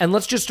Ramsey. And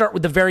let's just start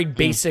with the very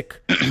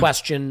basic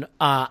question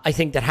I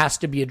think that has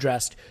to be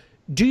addressed.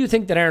 Do you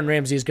think that Aaron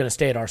Ramsey is going to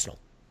stay at Arsenal?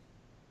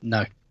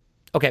 No.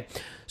 Okay,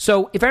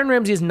 so if Aaron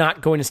Ramsey is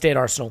not going to stay at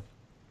Arsenal,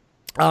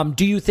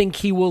 do you think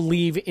he will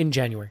leave in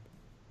January?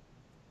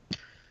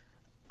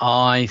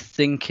 I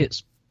think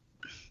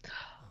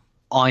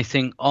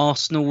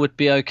Arsenal would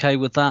be okay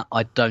with that.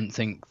 I don't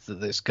think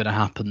that it's going to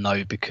happen,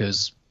 though,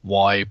 because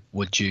why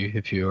would you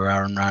if you were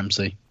Aaron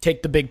Ramsey?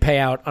 Take the big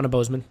payout on a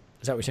Bozeman.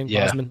 Is that what you're saying?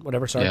 Yeah. Bozeman,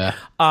 whatever, sorry.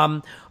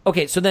 Yeah.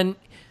 Okay, so then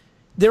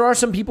there are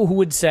some people who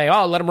would say,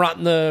 oh, let him rot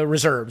in the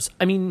reserves.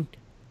 I mean,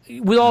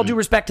 with all due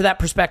respect to that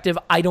perspective,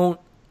 I don't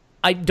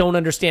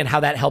understand how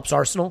that helps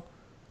Arsenal.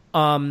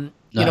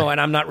 You know,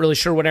 and I'm not really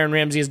sure what Aaron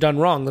Ramsey has done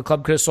wrong. The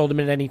club could have sold him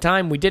at any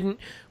time. We didn't.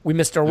 We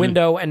missed our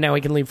window, and now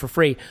he can leave for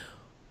free.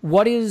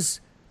 What is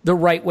the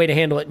right way to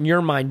handle it in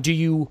your mind? Do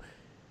you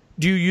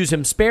use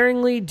him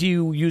sparingly? Do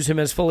you use him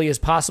as fully as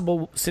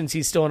possible since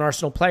he's still an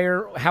Arsenal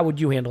player? How would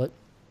you handle it?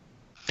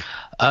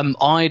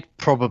 I'd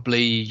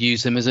probably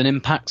use him as an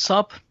impact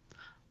sub.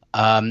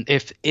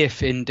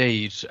 If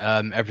indeed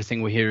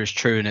everything we hear is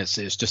true and it's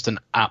just an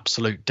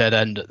absolute dead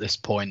end at this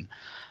point.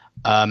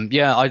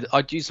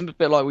 I'd use him a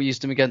bit like we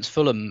used him against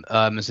Fulham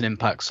as an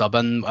impact sub.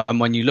 And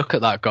when you look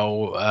at that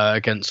goal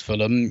against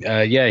Fulham,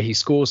 he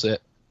scores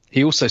it.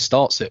 He also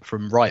starts it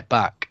from right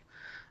back.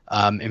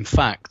 In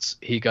fact,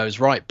 he goes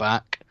right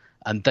back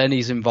and then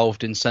he's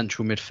involved in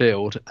central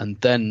midfield and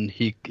then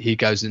he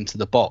goes into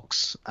the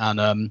box. And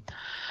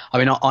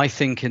I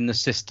think in the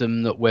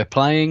system that we're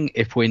playing,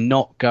 if we're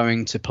not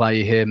going to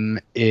play him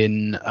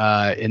in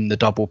the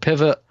double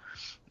pivot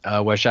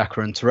where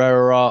Xhaka and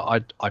Torreira are,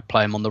 I'd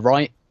play him on the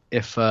right.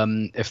 If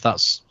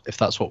that's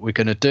what we're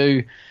going to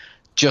do,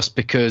 just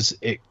because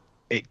it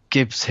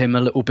gives him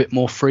a little bit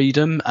more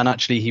freedom. And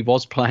actually, he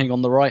was playing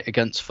on the right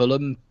against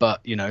Fulham,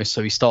 but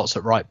so he starts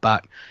at right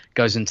back,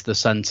 goes into the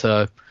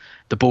centre,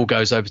 the ball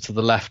goes over to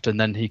the left, and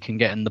then he can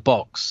get in the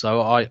box.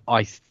 So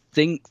I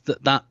think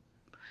that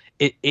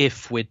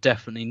if we're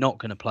definitely not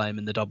going to play him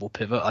in the double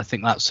pivot, I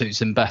think that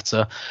suits him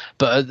better.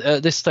 But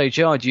at this stage,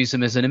 I'd use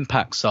him as an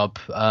impact sub.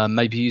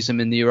 Maybe use him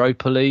in the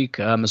Europa League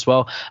as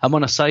well. And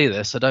when I say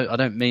this, I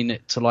don't mean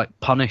it to like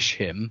punish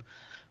him,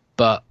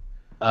 but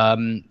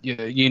listen,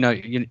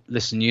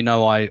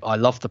 I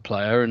love the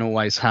player and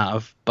always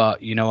have.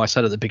 But I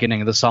said at the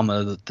beginning of the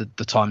summer that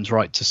the time's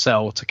right to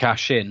sell, to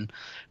cash in,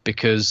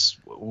 because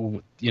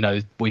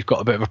we've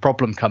got a bit of a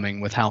problem coming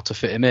with how to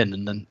fit him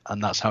in,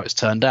 and that's how it's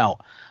turned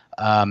out.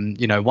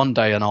 One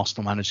day an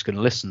Arsenal manager's going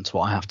to listen to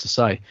what I have to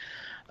say.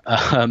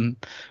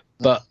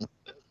 But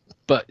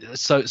But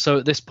so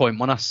at this point,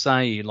 when I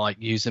say like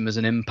use him as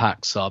an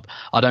impact sub,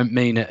 I don't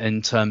mean it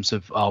in terms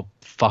of oh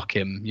fuck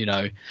him, you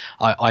know.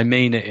 I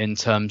mean it in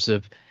terms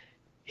of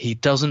he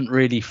doesn't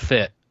really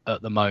fit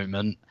at the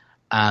moment,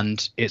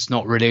 and it's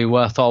not really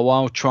worth our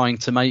while trying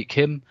to make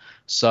him.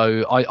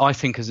 So I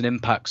think as an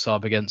impact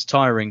sub against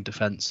tiring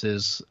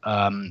defenses,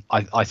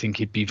 I think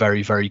he'd be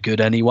very, very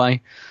good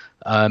anyway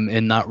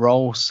in that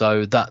role.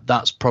 So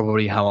that's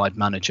probably how I'd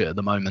manage it at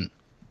the moment.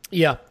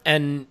 Yeah,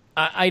 and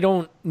I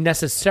don't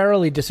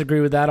necessarily disagree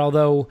with that,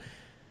 although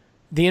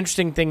the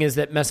interesting thing is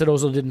that Mesut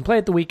Ozil didn't play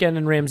at the weekend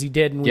and Ramsey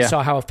did, and we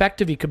saw how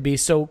effective he could be.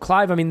 So,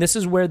 Clive, I mean, this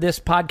is where this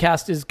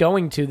podcast is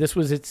going to. This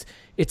was its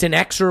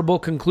inexorable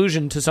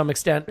conclusion to some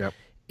extent,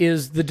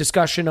 is the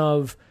discussion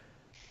of,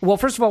 well,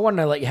 first of all, why don't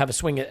I let you have a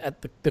swing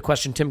at the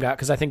question Tim got,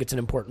 because I think it's an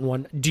important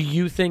one. Do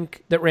you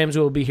think that Ramsey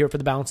will be here for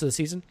the balance of the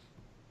season?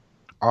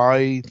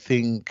 I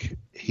think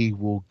he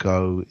will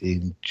go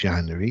in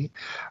January.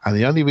 And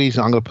the only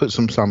reason, I'm going to put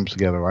some sums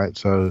together, right?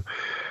 So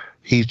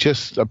he's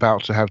just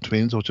about to have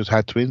twins, or just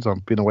had twins.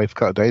 I've been away for a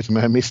couple of days and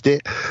I missed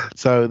it.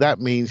 So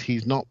that means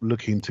he's not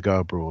looking to go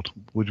abroad.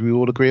 Would we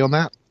all agree on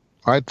that?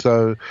 Right?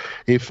 So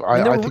if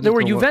I think there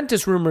were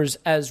Juventus rumors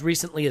as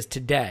recently as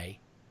today.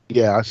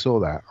 Yeah, I saw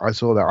that.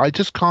 I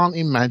just can't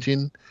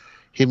imagine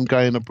him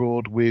going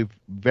abroad with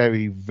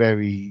very,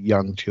 very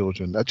young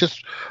children. That's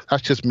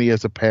just me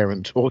as a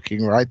parent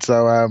talking, right?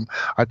 So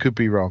I could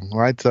be wrong,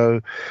 right?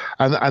 So,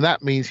 and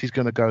that means he's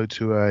going to go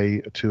to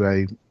a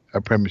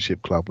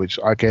Premiership club, which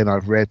again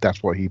I've read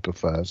that's what he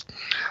prefers.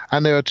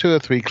 And there are 2 or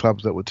 3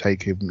 clubs that would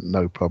take him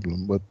no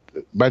problem. With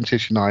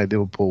Manchester United,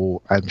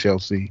 Liverpool, and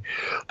Chelsea,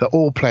 they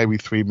all play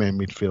with 3-man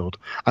midfield,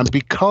 and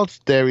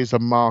because there is a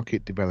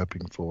market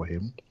developing for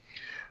him,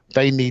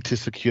 they need to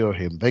secure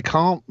him. They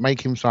can't make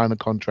him sign a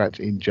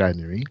contract in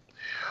January,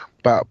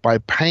 but by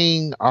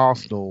paying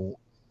Arsenal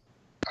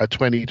a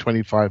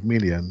 20-25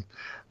 million,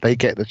 they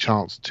get the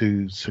chance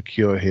to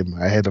secure him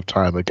ahead of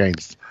time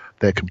against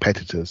their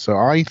competitors. So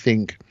I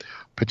think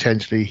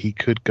potentially he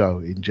could go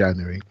in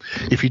January.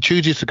 If he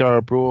chooses to go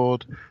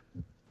abroad,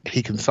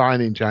 he can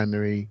sign in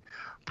January,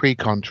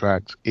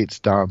 pre-contract, it's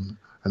done.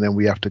 And then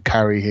we have to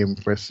carry him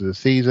for the rest of the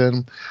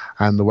season.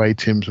 And the way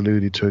Tim's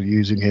alluded to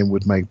using him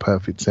would make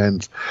perfect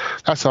sense.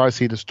 That's how I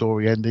see the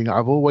story ending.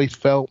 I've always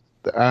felt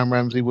that Aaron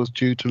Ramsey was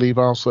due to leave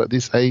Arsenal at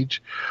this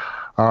age.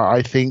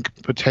 I think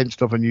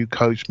potential of a new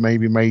coach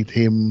maybe made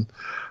him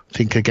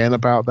think again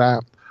about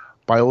that.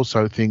 But I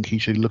also think he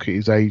should look at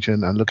his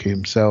agent and look at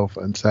himself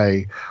and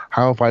say,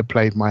 how have I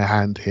played my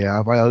hand here?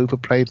 Have I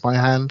overplayed my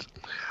hand?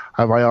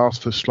 Have I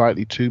asked for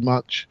slightly too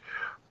much?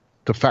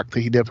 The fact that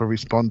he never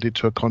responded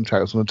to a contract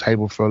that was on the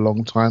table for a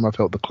long time, I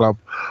felt the club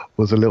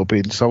was a little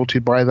bit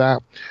insulted by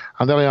that.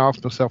 And then I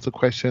asked myself the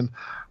question,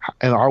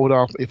 and I would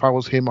ask, if I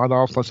was him, I'd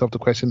ask myself the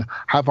question,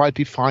 have I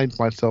defined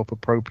myself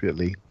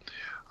appropriately?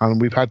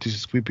 And we've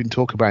been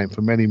talking about him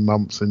for many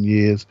months and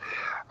years,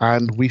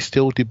 and we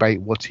still debate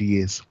what he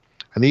is.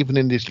 And even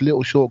in this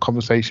little short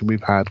conversation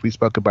we've had, we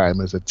spoke about him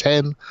as a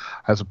 10,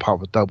 as a part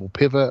of a double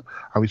pivot,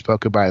 and we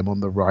spoke about him on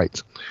the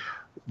right.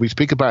 We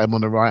speak about him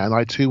on the right, and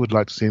I too would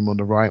like to see him on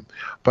the right,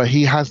 but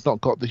he has not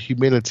got the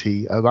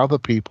humility of other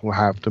people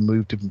have to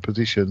move different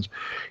positions.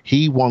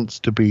 He wants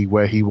to be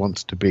where he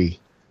wants to be,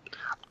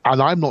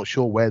 and I'm not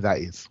sure where that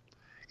is.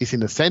 It's in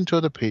the centre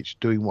of the pitch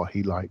doing what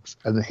he likes,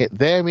 and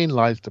therein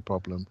lies the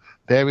problem.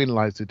 Therein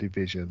lies the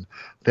division.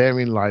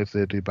 Therein lies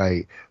the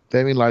debate.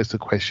 Therein lies the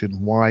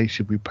question, why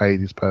should we pay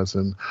this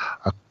person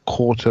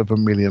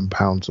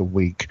 £250,000 a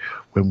week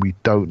when we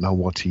don't know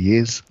what he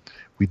is?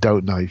 We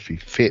don't know if he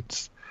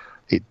fits.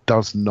 It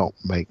does not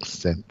make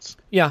sense.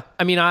 Yeah,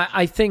 I mean,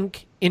 I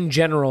think in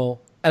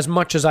general, as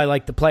much as I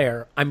like the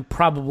player, I'm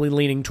probably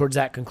leaning towards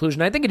that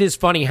conclusion. I think it is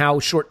funny how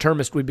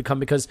short-termist we become,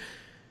 because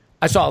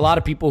I saw a lot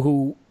of people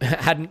who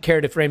hadn't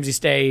cared if Ramsey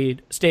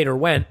stayed or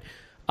went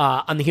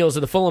on the heels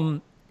of the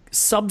Fulham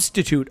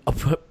substitute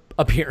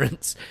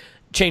appearance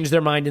change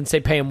their mind and say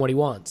pay him what he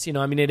wants. You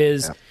know, I mean, it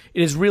is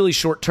really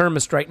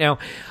short-termist right now.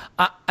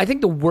 I think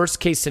the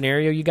worst-case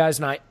scenario, you guys,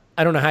 and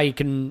I don't know how you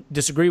can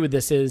disagree with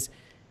this, is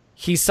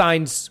he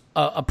signs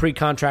a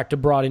pre-contract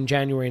abroad in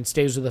January and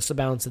stays with us the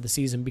balance of the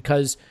season,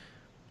 because,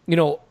 you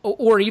know,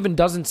 or even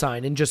doesn't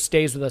sign and just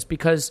stays with us,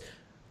 because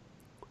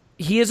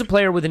he is a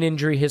player with an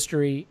injury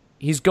history.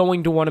 He's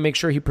going to want to make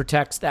sure he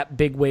protects that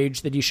big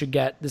wage that he should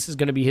get. This is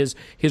going to be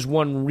his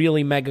one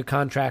really mega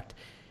contract,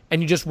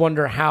 and you just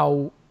wonder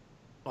how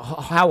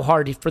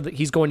hard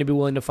he's going to be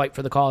willing to fight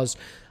for the cause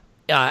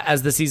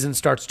as the season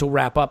starts to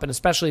wrap up, and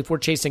especially if we're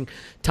chasing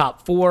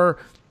top 4,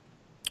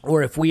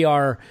 or if we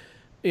are,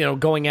 you know,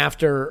 going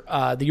after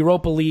the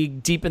Europa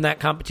League deep in that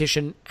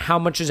competition. How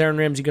much is Aaron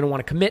Ramsey going to want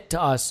to commit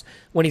to us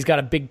when he's got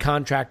a big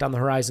contract on the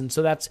horizon?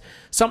 So that's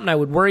something I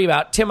would worry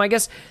about. Tim, I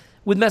guess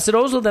with Mesut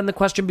Ozil, then the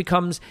question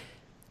becomes,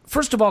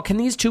 first of all, can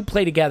these two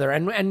play together?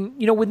 And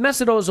you know, with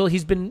Mesut Ozil,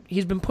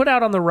 he's been put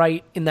out on the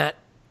right in that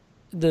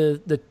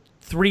the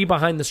three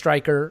behind the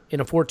striker in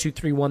a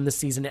 4-2-3-1 this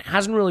season. It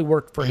hasn't really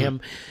worked for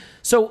him.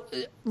 So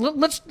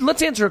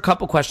let's answer a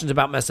couple questions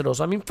about Mesut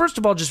Ozil. I mean, first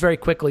of all, just very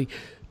quickly,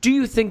 do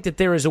you think that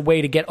there is a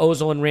way to get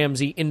Ozil and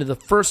Ramsey into the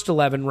first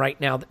 11 right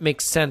now that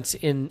makes sense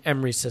in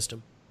Emery's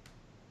system?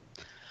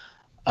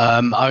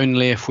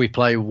 Only if we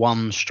play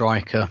one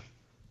striker.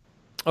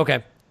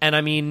 Okay. And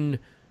I mean,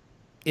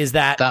 is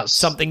that's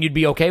something you'd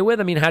be okay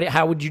with? I mean,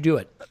 how would you do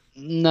it?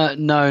 No,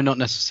 not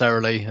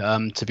necessarily,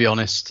 to be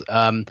honest.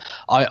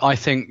 I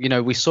think,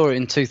 we saw it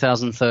in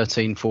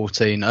 2013-14.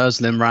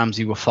 Ozil and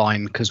Ramsey were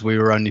fine because we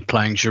were only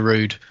playing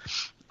Giroud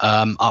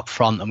up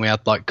front, and we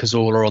had like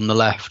Cazorla on the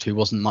left, who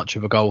wasn't much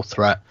of a goal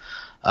threat.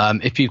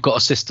 If you've got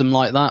a system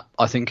like that,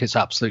 I think it's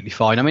absolutely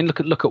fine. I mean,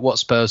 look at what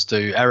Spurs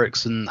do.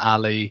 Eriksen,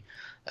 Ali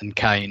and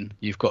Kane.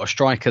 You've got a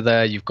striker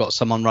there, you've got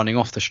someone running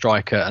off the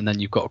striker, and then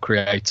you've got a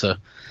creator.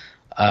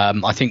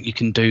 I think you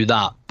can do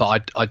that,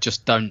 but I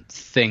just don't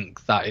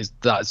think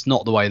that's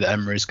not the way that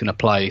Emery is going to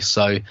play.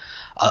 So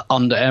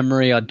under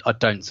Emery, I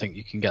don't think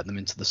you can get them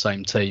into the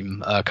same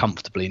team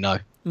comfortably.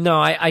 No,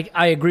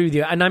 I agree with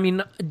you. And I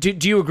mean, do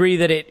you agree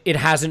that it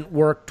hasn't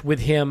worked with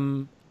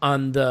him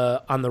on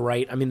the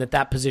right? I mean,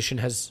 that position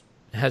has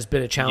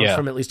been a challenge for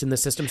him, at least in the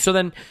system. So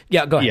then,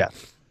 go ahead.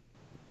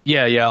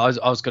 Yeah.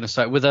 I was going to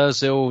say, with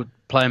Ozil,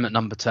 play him at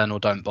number 10 or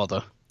don't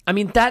bother. I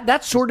mean,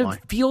 that sort of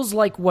feels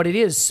like what it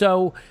is.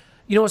 So,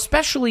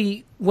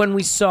 especially when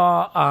we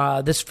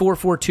saw this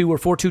 4-4-2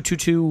 or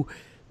 4-2-2-2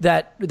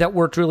 that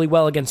worked really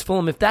well against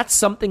Fulham, if that's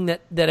something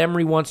that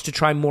Emery wants to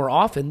try more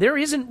often, there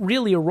isn't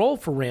really a role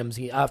for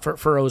Ramsey, for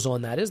Ozil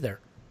in that, is there?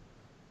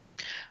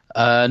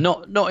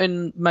 Not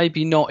in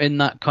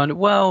that kind of,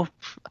 well,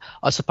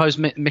 I suppose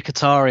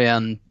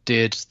Mkhitaryan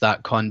did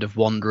that kind of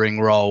wandering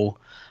role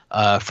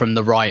from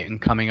the right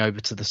and coming over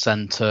to the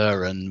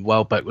centre, and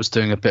Welbeck was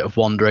doing a bit of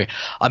wandering.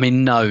 I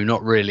mean, no,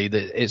 not really.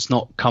 It's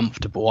not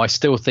comfortable. I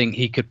still think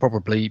he could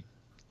probably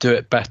do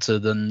it better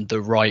than the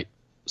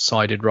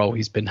right-sided role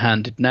he's been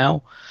handed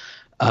now.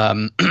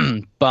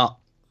 But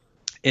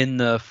in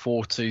the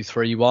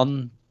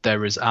 4-2-3-1,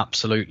 there is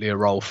absolutely a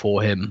role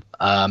for him.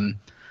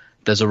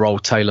 There's a role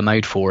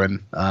tailor-made for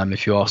him,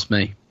 if you ask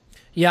me.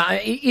 Yeah,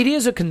 it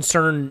is a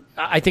concern.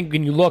 I think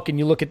when you look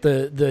at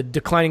the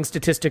declining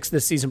statistics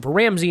this season for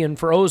Ramsey and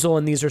for Ozil,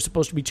 and these are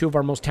supposed to be two of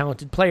our most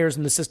talented players,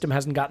 and the system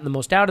hasn't gotten the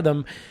most out of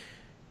them.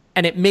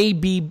 And it may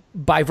be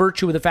by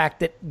virtue of the fact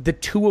that the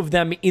two of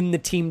them in the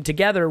team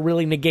together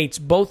really negates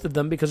both of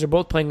them because they're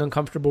both playing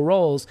uncomfortable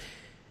roles.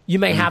 You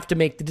may have to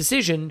make the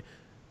decision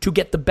to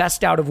get the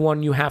best out of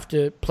one, you have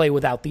to play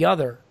without the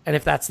other. And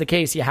if that's the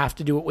case, you have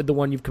to do it with the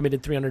one you've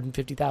committed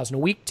 $350,000 a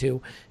week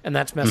to, and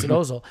that's Mesut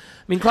Ozil.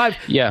 I mean, Clive.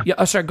 Yeah.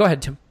 Oh, sorry. Go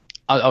ahead, Tim.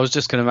 I was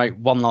just going to make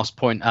one last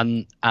point,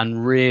 and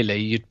really,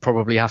 you'd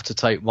probably have to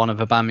take one of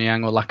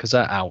Aubameyang or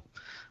Lacazette out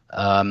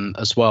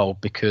as well,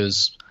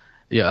 because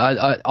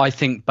I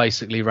think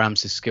basically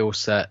Ramsey's skill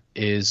set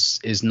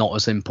is not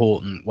as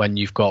important when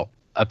you've got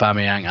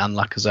Aubameyang and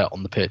Lacazette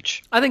on the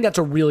pitch. I think that's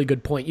a really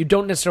good point. You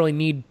don't necessarily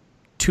need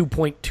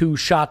 2.2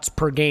 shots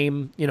per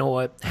game,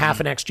 a half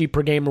an XG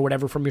per game or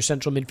whatever from your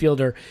central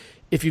midfielder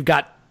if you've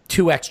got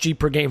 2 XG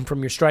per game from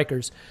your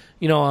strikers.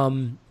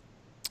 I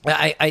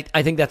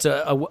think that's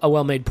a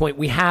well-made point.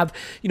 We have,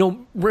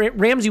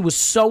 Ramsey was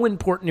so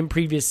important in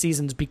previous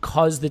seasons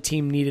because the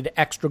team needed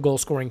extra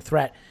goal-scoring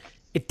threat.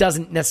 It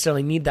doesn't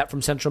necessarily need that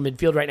from central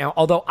midfield right now,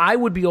 although I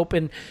would be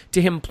open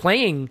to him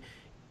playing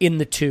in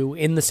the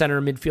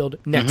center midfield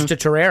next to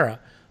Torreira.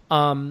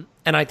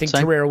 And I think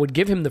Torreira would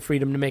give him the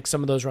freedom to make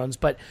some of those runs,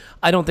 but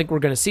I don't think we're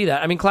going to see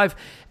that. I mean, Clive,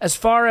 as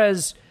far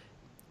as,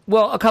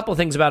 a couple of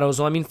things about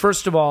Ozil. I mean,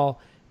 first of all,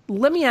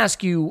 let me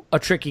ask you a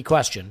tricky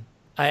question.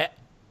 I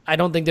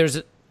don't think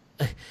this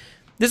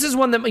is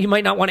one that you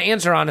might not want to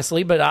answer,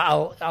 honestly, but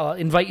I'll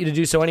invite you to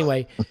do so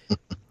anyway.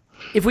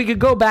 If we could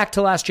go back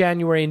to last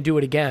January and do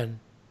it again,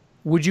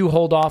 would you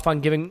hold off on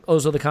giving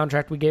Ozil the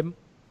contract we gave him?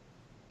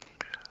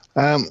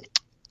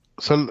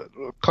 So,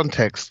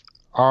 context.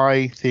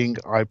 I think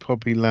I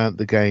probably learnt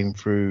the game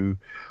through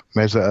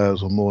Mesut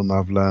Ozil more than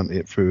I've learnt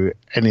it through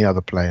any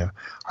other player.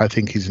 I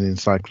think he's an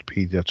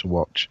encyclopedia to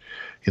watch.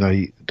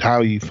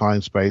 How he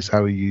finds space,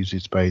 how he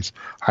uses space,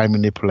 how he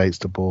manipulates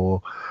the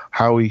ball,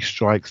 how he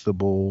strikes the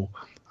ball.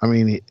 I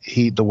mean,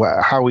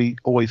 how he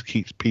always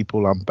keeps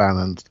people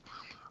unbalanced.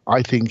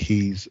 I think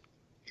he's,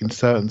 in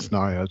certain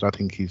scenarios, I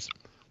think he's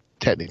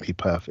technically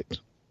perfect.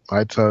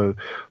 Right, so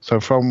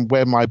from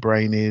where my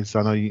brain is,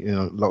 I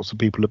know lots of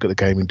people look at the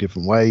game in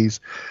different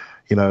ways.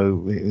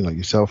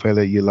 Yourself,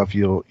 Elliot, you love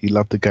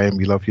the game,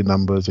 you love your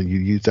numbers, and you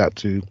use that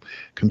to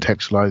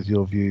contextualize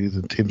your views.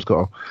 And Tim's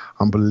got an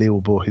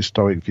unbelievable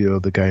historic view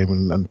of the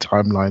game and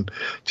timeline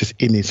just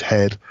in his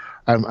head.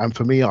 And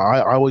for me,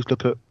 I always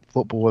look at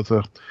football as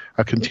a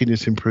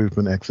continuous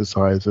improvement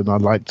exercise, and I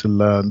like to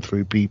learn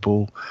through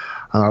people,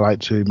 and I like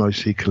to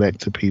emotionally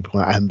connect to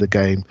people and the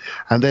game.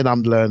 And then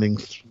I'm learning,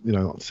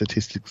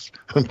 statistics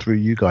through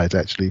you guys,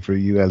 actually, through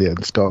you, Elliot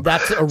and Scott.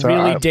 That's a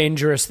really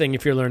dangerous thing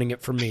if you're learning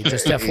it from me,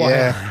 just FYI.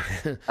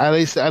 Yeah.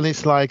 and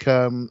it's like,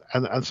 and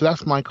so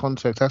that's my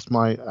context, that's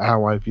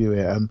how I view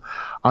it. And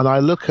I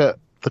look at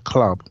the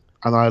club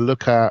and I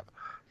look at,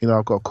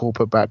 I've got a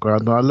corporate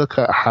background, and I look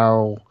at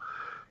how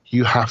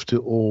you have to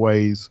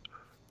always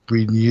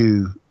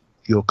renew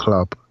your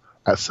club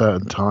at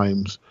certain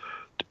times,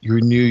 you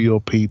renew your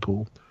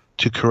people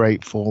to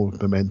create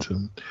forward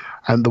momentum.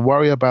 And the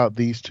worry about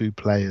these two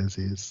players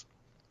is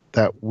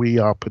that we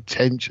are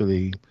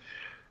potentially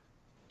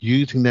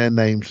using their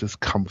names as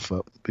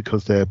comfort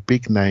because they're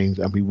big names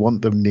and we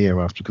want them near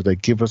us because they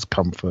give us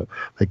comfort.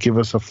 They give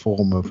us a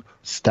form of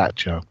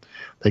stature.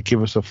 They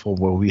give us a form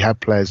where we have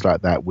players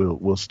like that,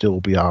 we'll still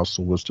be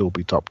Arsenal, we'll still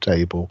be top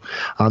table.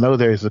 I know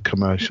there is a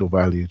commercial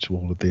value to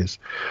all of this,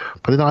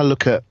 but then I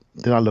look at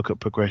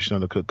progression, I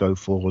look at go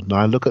forward, and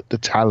I look at the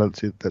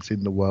talent that's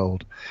in the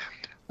world,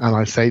 and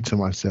I say to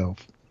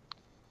myself,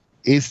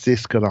 is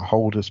this going to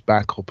hold us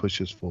back or push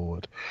us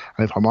forward?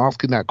 And if I'm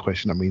asking that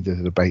question, that means there's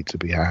a debate to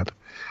be had.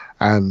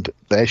 And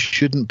there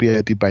shouldn't be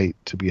a debate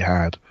to be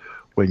had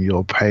when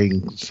you're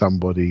paying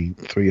somebody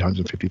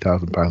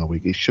 £350,000 a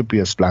week. It should be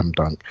a slam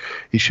dunk.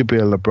 It should be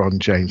a LeBron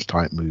James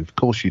type move. Of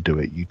course you do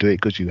it. You do it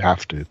because you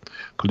have to,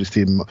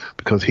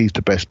 because he's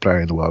the best player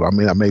in the world. I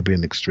mean, that may be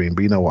an extreme,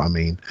 but you know what I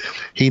mean.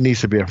 He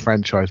needs to be a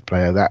franchise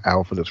player, that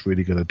alpha that's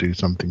really going to do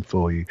something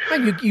for you.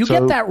 You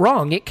get that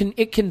wrong. It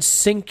can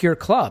sink your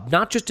club,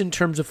 not just in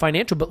terms of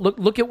financial, but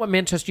look at what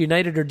Manchester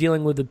United are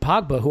dealing with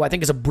Pogba, who I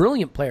think is a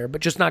brilliant player,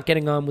 but just not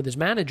getting on with his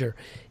manager.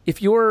 If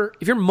your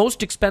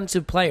most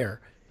expensive player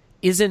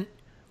isn't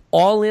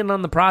all in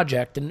on the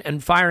project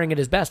and firing at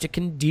his best, it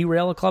can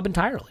derail a club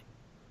entirely.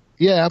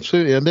 Yeah,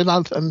 absolutely. And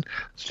then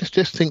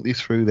just think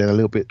this through then a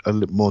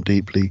little more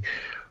deeply.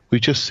 We've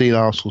just seen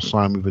Arsenal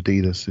sign with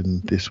Adidas in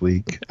this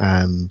week,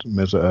 and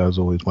Mesut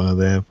Ozil is one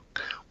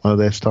of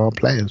their star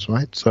players,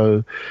 right?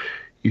 So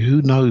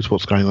who knows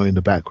what's going on in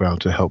the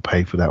background to help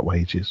pay for that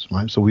wages,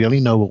 right? So we only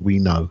know what we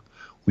know.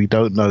 We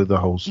don't know the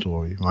whole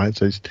story, right?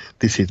 So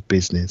this is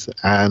business.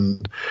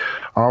 And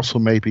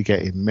Arsenal may be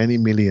getting many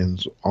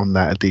millions on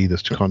that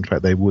Adidas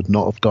contract they would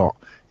not have got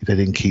if they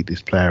didn't keep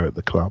this player at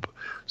the club.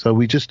 So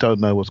we just don't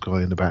know what's going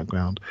on in the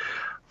background.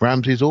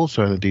 Ramsey is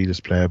also an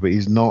Adidas player, but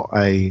he's not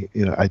a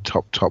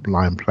top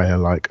line player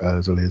like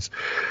Ozil is.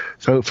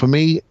 So for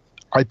me,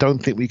 I don't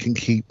think we can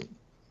keep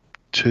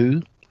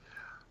two.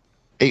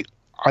 Like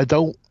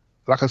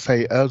I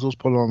say, Ozil's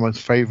probably one of my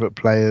most favourite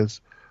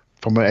players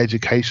from an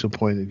educational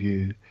point of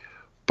view,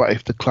 but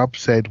if the club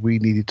said we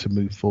needed to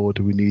move forward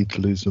and we needed to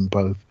lose them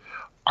both,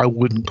 I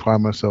wouldn't cry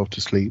myself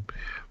to sleep,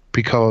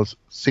 because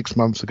 6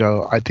 months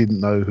ago I didn't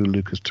know who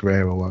Lucas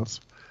Torreira was,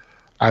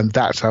 and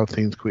that's how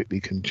things quickly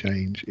can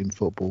change in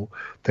football.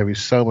 There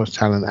is so much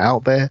talent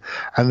out there,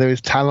 and there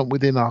is talent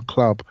within our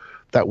club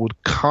that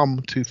would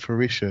come to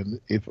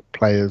fruition if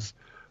players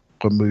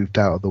were moved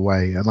out of the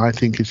way. And I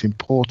think it's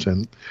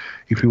important,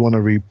 if we want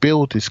to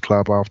rebuild this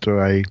club after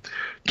a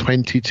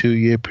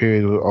 22-year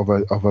period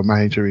of a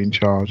manager in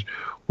charge,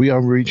 we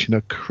are reaching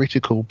a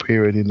critical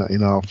period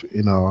in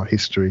our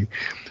history.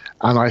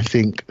 And I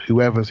think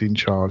whoever's in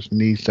charge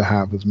needs to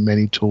have as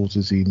many tools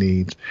as he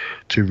needs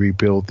to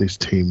rebuild this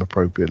team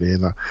appropriately.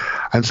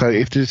 And so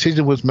if the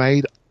decision was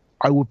made,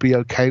 I would be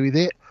okay with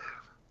it.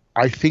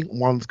 I think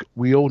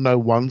we all know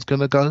one's going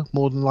to go,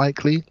 more than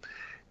likely.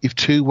 If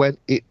two went,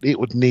 it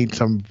would need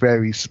some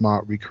very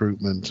smart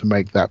recruitment to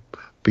make that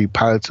be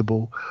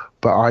palatable.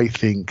 But I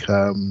think,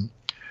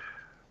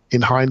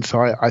 in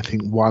hindsight, I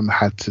think one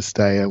had to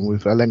stay. And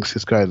with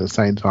Alexis going at the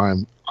same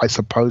time, I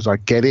suppose I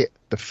get it.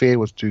 The fear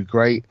was too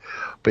great,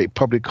 but it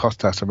probably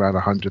cost us around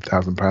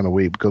 £100,000 a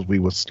week because we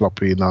were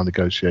sloppy in our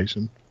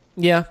negotiation.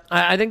 Yeah,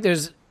 I think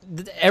there's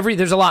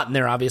a lot in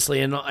there,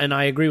 obviously, and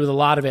I agree with a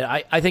lot of it.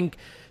 I think,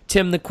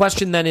 Tim, the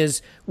question then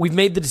is, we've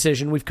made the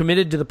decision, we've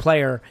committed to the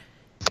player.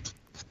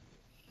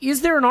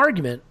 Is there an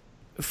argument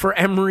for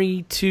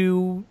Emery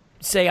to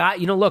say,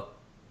 look,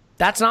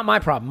 that's not my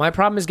problem. My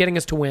problem is getting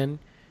us to win,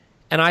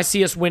 and I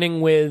see us winning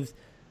with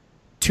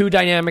two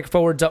dynamic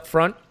forwards up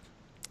front,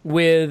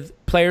 with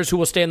players who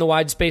will stay in the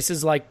wide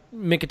spaces like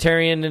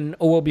Mkhitaryan and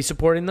will be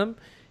supporting them,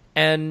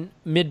 and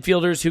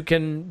midfielders who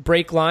can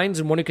break lines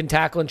and one who can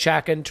tackle in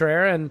Xhaka and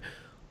Torreira, and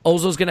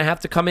Ozil's going to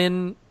have to come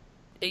in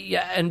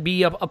and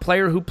be a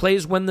player who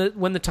plays when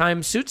the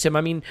time suits him.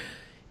 I mean,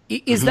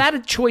 is that a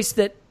choice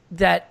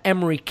that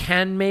Emery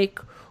can make,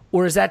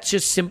 or is that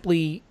just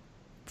simply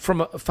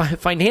from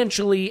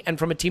financially and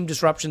from a team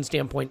disruption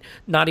standpoint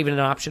not even an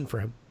option for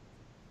him?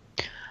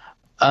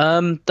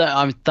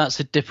 That's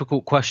a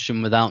difficult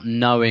question without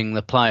knowing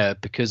the player,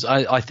 because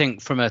I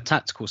think from a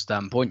tactical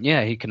standpoint,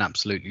 yeah, he can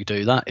absolutely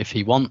do that if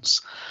he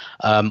wants.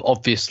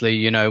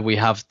 Obviously, we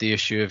have the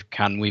issue of,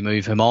 can we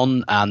move him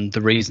on? And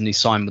the reason he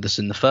signed with us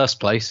in the first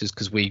place is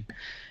because we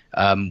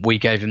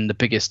gave him the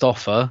biggest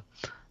offer,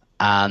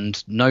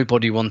 and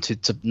nobody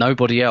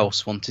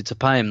else wanted to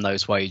pay him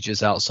those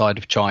wages outside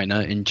of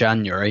China in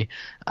January,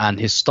 and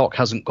his stock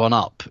hasn't gone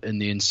up in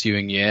the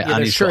ensuing year,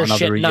 and he's got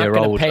another year older. Not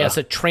going to pay us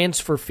a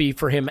transfer fee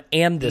for him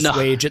and this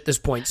wage at this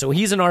point, so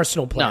he's an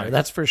Arsenal player,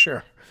 that's for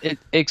sure.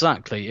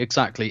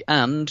 Exactly.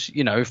 And,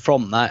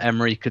 from that,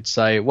 Emery could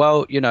say,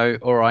 well,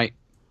 all right,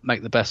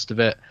 make the best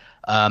of it.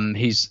 I'm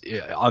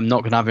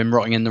not going to have him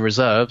rotting in the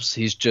reserves.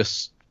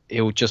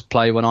 He'll just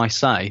play when I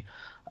say,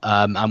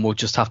 and we'll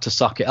just have to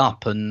suck it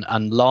up.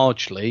 And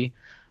largely,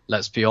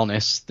 let's be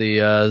honest,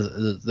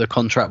 the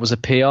contract was a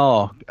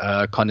PR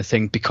kind of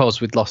thing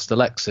because we'd lost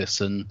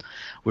Alexis and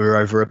we were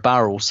over a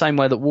barrel. Same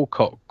way that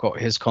Walcott got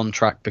his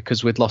contract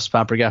because we'd lost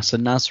Fabregas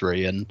and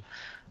Nasri,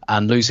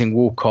 and losing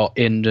Walcott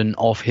in and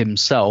of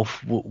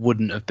himself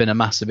wouldn't have been a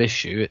massive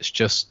issue. It's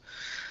just,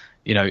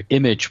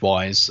 image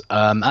wise,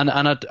 and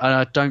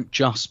I don't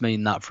just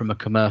mean that from a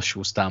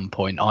commercial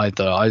standpoint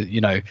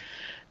either.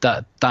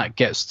 That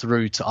gets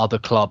through to other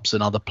clubs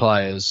and other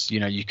players.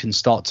 You can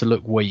start to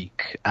look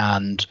weak,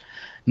 and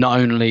not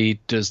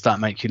only does that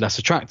make you less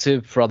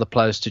attractive for other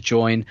players to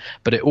join,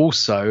 but it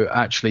also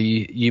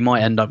actually you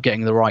might end up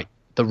getting the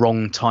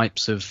wrong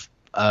types of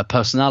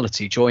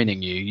personality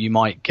joining you. You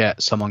might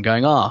get someone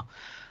going,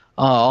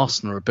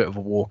 Arsenal are a bit of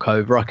a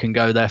walkover. I can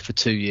go there for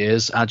 2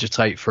 years,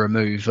 agitate for a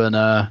move,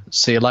 and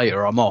see you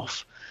later. I'm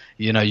off.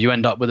 You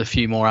end up with a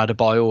few more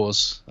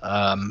Adebayors,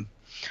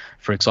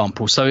 for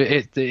example. So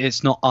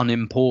it's not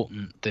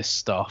unimportant, this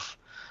stuff.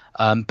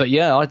 But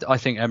yeah, I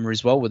think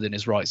Emery's well within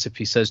his rights if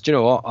he says, do you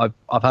know what,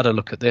 I've had a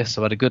look at this.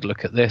 I've had a good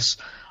look at this.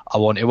 I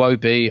want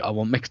Iwobi, I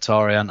want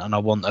Mkhitaryan, and I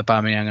want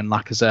Aubameyang and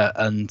Lacazette,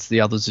 and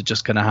the others are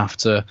just going to have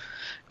to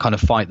kind of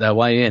fight their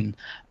way in.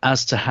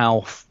 As to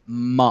how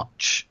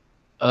much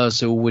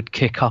Ozil would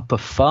kick up a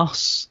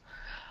fuss,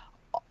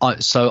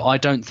 so I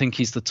don't think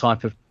he's the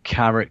type of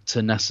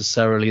character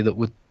necessarily that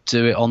would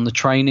do it on the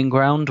training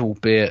ground,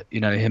 albeit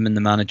him and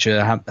the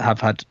manager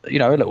have had a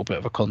little bit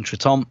of a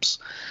contretemps.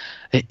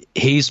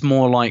 He's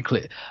more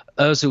likely.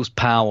 Ozil's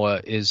power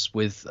is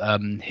with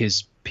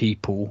his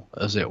people,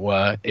 as it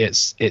were.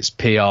 It's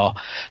PR.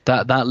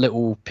 That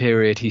little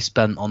period he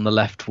spent on the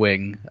left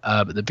wing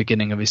at the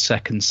beginning of his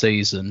second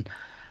season,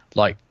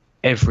 like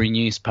every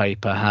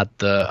newspaper had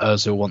the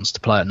Ozil wants to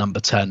play at number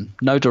 10.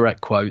 No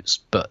direct quotes,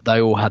 but they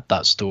all had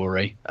that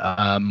story.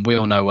 We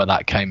all know where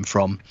that came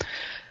from.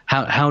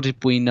 How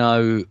did we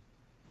know?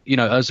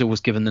 Ozil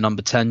was given the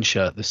number 10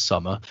 shirt this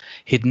summer.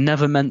 He'd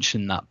never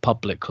mentioned that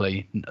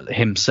publicly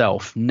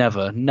himself.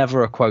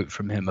 Never a quote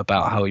from him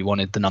about how he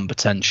wanted the number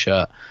 10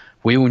 shirt.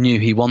 We all knew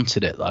he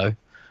wanted it, though.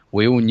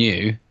 We all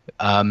knew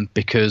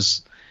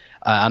because,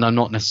 and I'm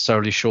not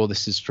necessarily sure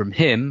this is from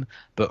him,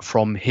 but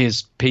from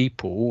his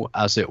people,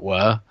 as it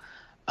were,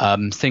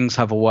 things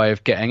have a way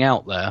of getting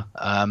out there.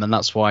 And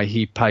that's why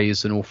he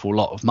pays an awful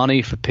lot of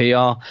money for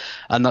PR.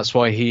 And that's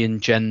why he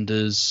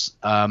engenders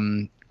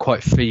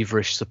quite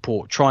feverish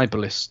support,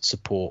 tribalist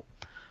support.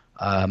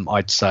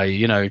 I'd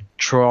say,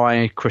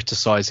 try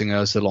criticising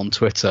Ozil on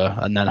Twitter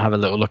and then have a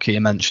little look at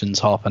your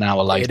mentions half an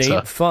hour later. It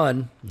ain't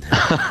fun.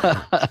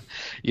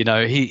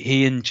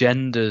 He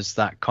engenders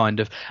that kind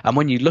of, and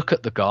when you look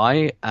at the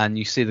guy and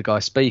you see the guy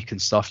speak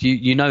and stuff,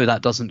 you know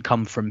that doesn't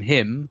come from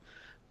him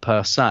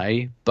per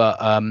se,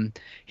 but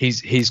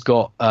he's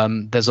got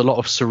there's a lot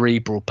of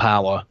cerebral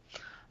power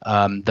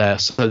there.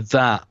 So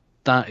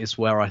that is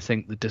where I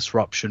think the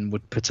disruption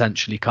would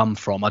potentially come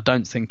from. I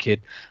don't think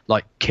he'd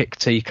kick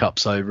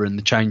teacups over in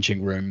the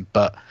changing room,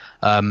 but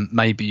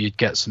maybe you'd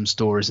get some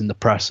stories in the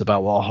press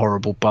about what a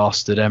horrible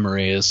bastard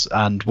Emery is,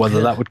 and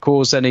whether that would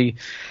cause any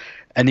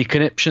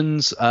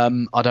conniptions,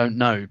 I don't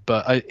know.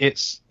 But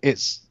it's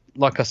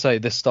like I say,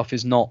 this stuff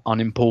is not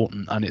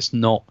unimportant, and it's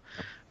not.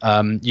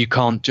 You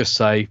can't just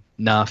say,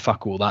 nah,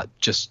 fuck all that.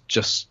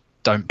 Just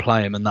don't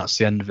play him, and that's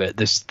the end of it.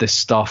 This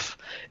stuff,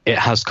 it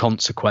has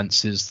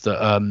consequences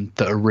that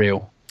are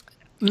real.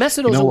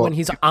 Mesut Ozil, when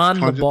he's on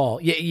the ball,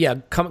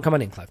 come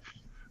on in, Clive.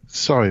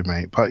 Sorry,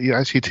 mate, but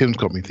actually, Tim's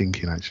got me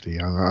thinking. Actually,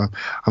 and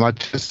I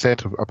just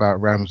said about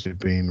Ramsey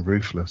being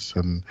ruthless,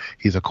 and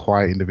he's a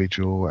quiet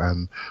individual,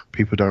 and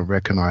people don't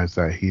recognise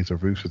that he's a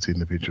ruthless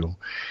individual.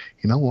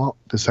 You know what?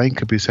 The same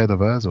could be said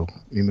of Ozil.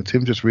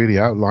 Tim just really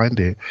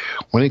outlined it.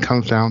 When it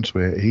comes down to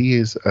it, he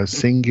is a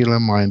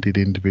singular-minded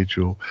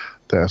individual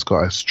that has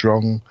got a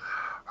strong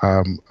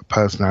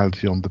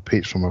personality on the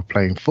pitch from a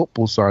playing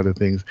football side of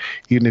things,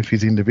 even if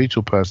his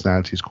individual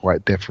personality is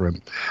quite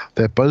different.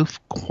 They're both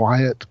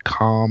quiet,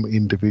 calm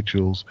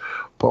individuals,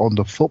 but on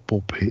the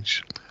football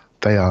pitch,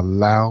 they are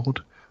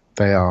loud,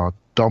 they are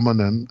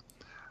dominant,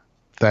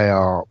 they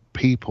are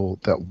people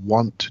that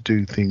want to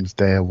do things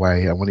their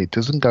way, and when it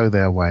doesn't go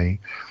their way,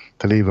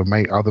 they'll either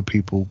make other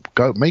people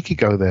make it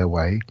go their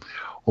way,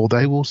 or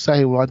they will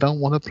say, well, I don't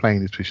want to play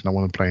in this position, I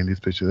want to play in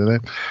this position.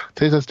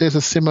 There's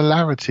a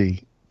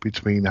similarity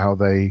between how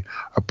they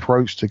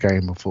approach the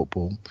game of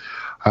football.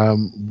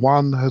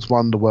 One has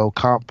won the World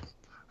Cup,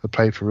 has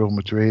played for Real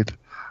Madrid,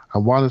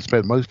 and one has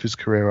spent most of his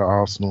career at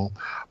Arsenal,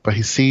 but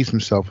he sees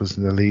himself as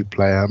an elite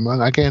player.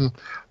 And again,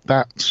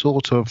 that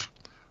sort of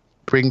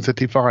brings a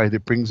divide,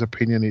 it brings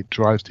opinion, it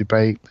drives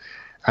debate,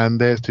 and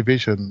there's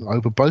division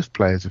over both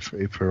players,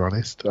 if we're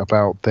honest,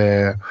 about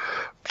their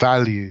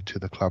value to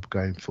the club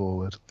going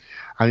forward.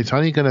 And it's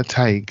only going to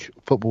take,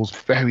 football's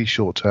very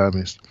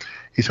short-termist,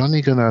 it's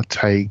only going to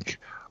take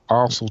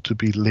Arsenal to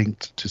be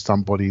linked to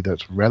somebody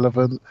that's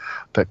relevant,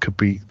 that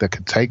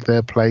could take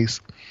their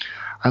place,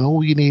 and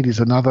all you need is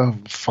another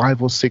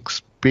 5 or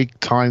 6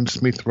 big-time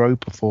Smith Rowe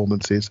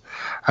performances,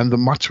 and the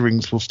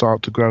mutterings will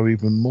start to grow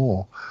even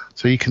more.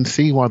 So you can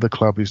see why the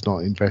club is not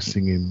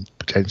investing in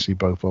potentially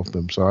both of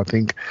them. So I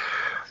think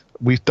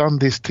we've done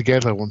this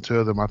together on two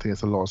of them. I think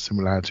there's a lot of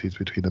similarities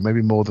between them,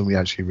 maybe more than we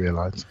actually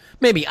realise.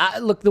 Maybe.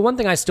 Look, the one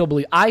thing I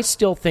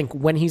still think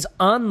when he's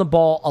on the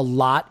ball a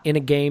lot in a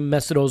game,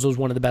 Mesut Ozil is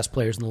one of the best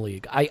players in the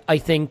league. I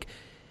think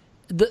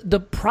the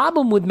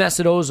problem with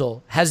Mesut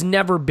Ozil has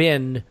never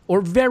been,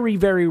 or very,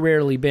 very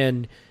rarely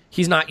been,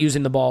 he's not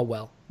using the ball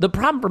well. The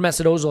problem for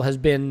Mesut Ozil has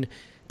been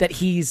that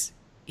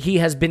he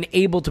has been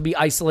able to be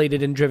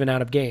isolated and driven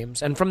out of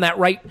games. And from that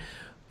right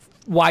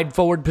wide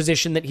forward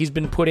position that he's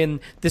been put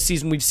in this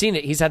season, we've seen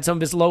it. He's had some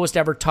of his lowest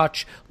ever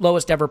touch,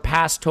 lowest ever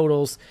pass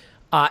totals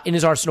in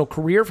his Arsenal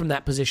career from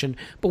that position.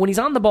 But when he's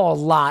on the ball a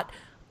lot,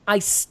 I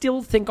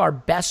still think our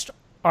best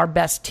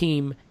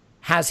team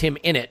has him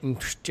in it. And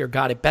dear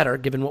God, it better,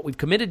 given what we've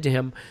committed to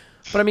him.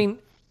 But I mean,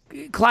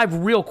 Clive,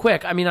 real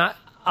quick, I mean,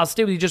 I'll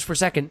stay with you just for a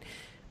second.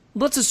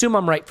 Let's assume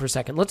I'm right for a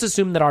second. Let's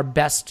assume that our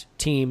best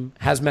team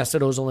has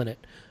Mesut Ozil in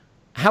it.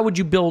 How would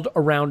you build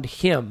around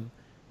him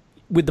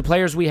with the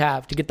players we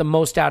have to get the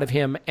most out of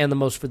him and the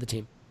most for the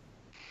team?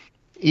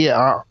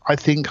 Yeah, I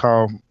think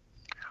our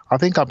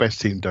best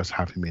team does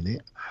have him in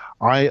it.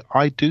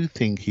 I do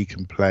think he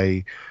can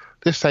play.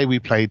 Let's say we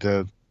played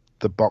the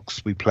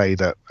box we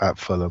played at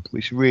Fulham,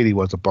 which really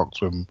was a box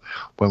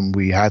when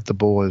we had the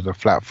ball, as a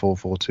flat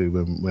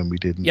 4-4-2 when we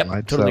didn't. Yep,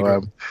 right?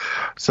 Totally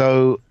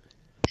so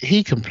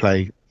he can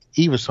play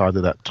either side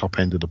of that top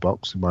end of the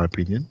box, in my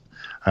opinion.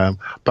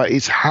 But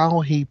it's how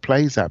he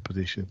plays that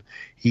position.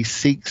 He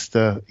seeks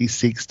the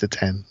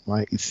 10,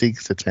 right? He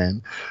seeks the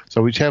 10.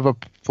 So whichever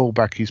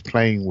fullback he's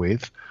playing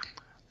with,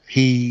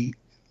 he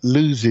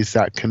loses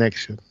that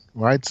connection,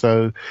 right?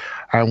 So,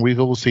 and we've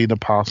all seen the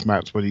past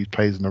maps when he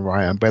plays on the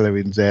right, and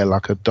Bellerin's there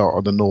like a dot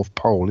on the North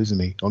Pole, isn't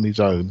he? On his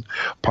own,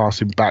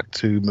 passing back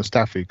to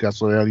Mustafi. That's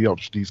the only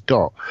option he's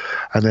got.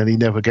 And then he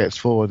never gets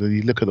forward. And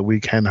you look at the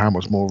weekend, how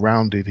much more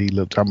rounded he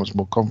looked, how much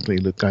more confident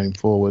he looked going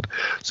forward.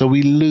 So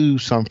we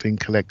lose something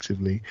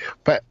collectively.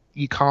 But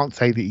you can't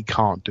say that he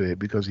can't do it,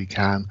 because he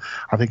can.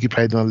 I think he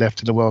played on the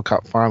left in the World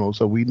Cup final,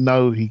 so we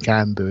know he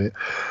can do it.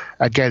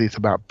 Again, it's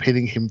about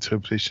pinning him to a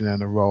position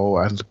and a role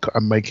and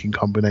making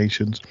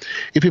combinations.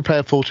 If you play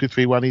a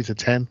 4-2-3-1, he's a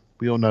 10.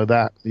 We all know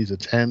that. He's a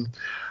 10.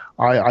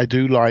 I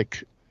do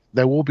like,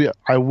 there will be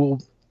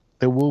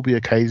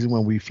occasion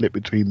when we flip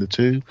between the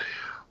two,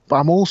 but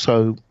I'm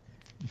also,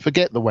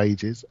 forget the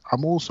wages,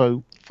 I'm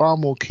also far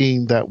more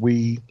keen that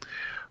we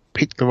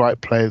pick the right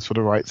players for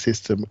the right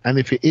system. And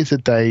if it is a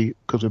day,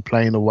 because we're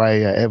playing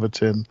away at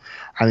Everton,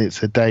 and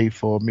it's a day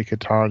for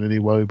Mkhitaryan and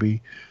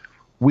Iwobi,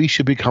 we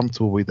should be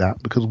comfortable with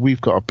that, because we've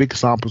got a big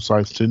sample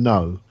size to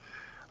know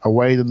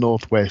away the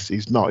Northwest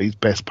is not his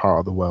best part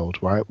of the world,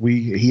 right?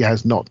 He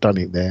has not done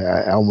it there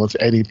at almost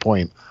any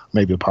point,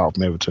 maybe apart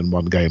from Everton,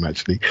 one game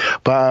actually.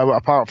 But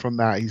apart from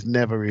that, he's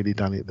never really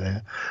done it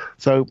there.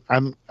 So,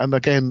 and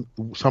again,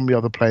 some of the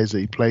other players that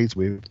he plays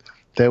with,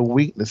 their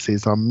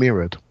weaknesses are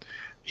mirrored.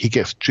 He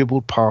gets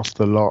dribbled past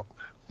a lot.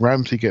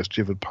 Ramsey gets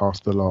driven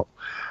past a lot.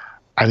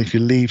 And if you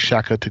leave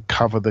Xhaka to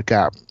cover the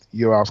gap,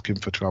 you're asking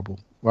for trouble,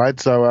 right?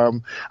 So,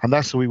 and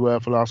that's who we were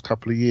for the last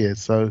couple of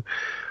years. So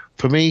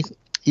for me,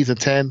 he's a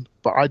 10,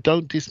 but I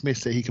don't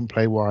dismiss that he can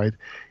play wide.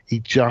 He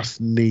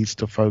just needs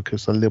to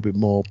focus a little bit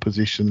more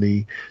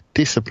positionally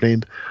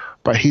disciplined.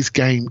 But his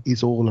game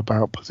is all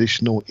about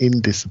positional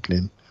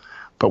indiscipline.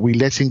 But we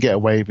let him get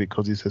away with it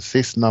because his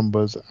assist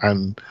numbers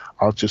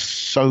are just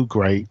so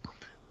great.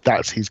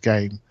 That's his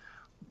game.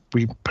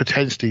 We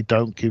potentially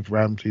don't give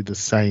Ramsey the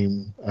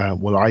same.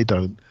 I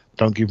don't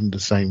give him the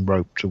same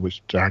rope to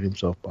which to hang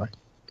himself by.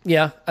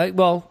 Yeah.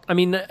 The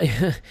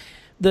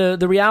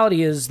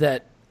reality is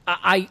that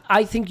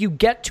I think you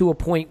get to a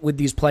point with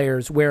these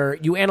players where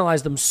you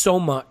analyze them so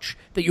much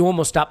that you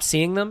almost stop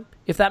seeing them,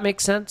 if that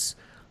makes sense.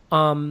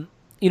 And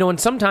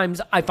sometimes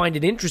I find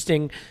it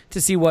interesting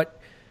to see what,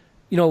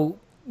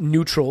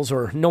 neutrals,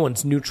 or no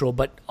one's neutral,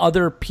 but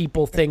other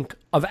people think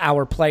of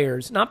our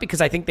players, not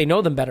because I think they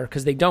know them better,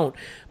 because they don't,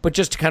 but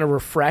just to kind of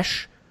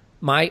refresh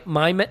my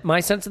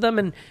sense of them.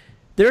 And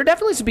there are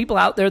definitely some people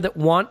out there that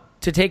want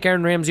to take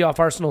Aaron Ramsey off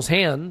Arsenal's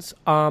hands.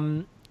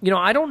 I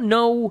don't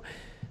know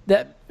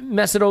that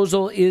Mesut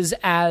Ozil is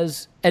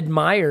as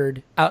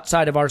admired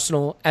outside of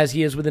Arsenal as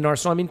he is within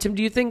Arsenal. I mean, Tim,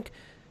 do you think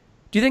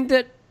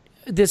that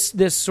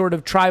this sort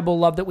of tribal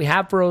love that we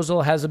have for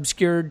Ozil has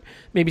obscured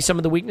maybe some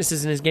of the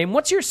weaknesses in his game?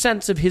 What's your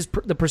sense of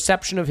the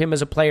perception of him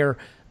as a player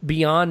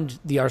beyond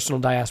the Arsenal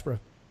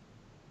diaspora?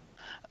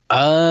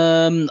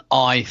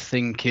 I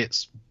think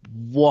it's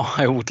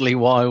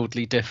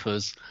wildly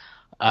differs.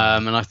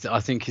 And I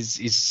think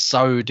he's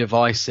so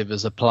divisive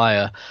as a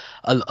player.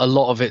 A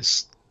lot of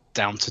it's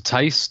down to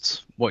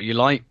taste, what you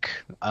like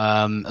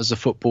as a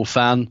football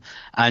fan.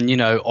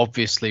 And,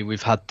 obviously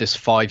we've had this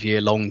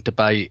 5-year-long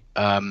debate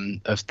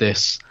of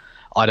this.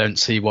 I don't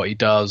see what he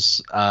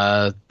does.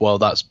 Well,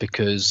 that's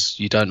because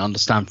you don't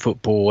understand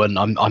football, and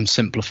I'm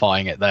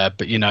simplifying it there.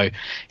 But, he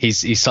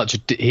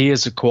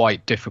is a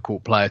quite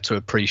difficult player to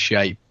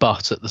appreciate.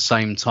 But at the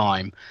same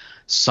time,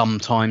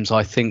 sometimes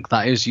I think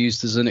that is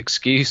used as an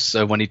excuse.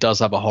 So when he does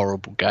have a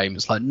horrible game,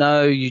 it's like,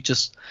 no, you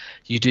didn't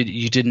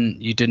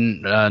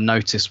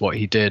notice what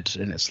he did,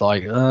 and it's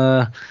like,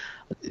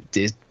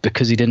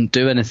 because he didn't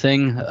do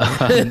anything.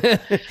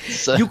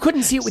 So, you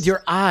couldn't see it with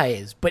your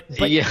eyes, but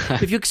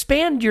if you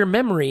expand your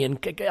memory and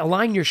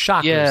align your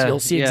chakras, you'll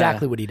see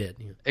exactly what he did.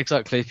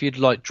 Exactly. If you'd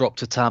like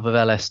dropped a tab of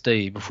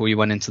LSD before you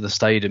went into the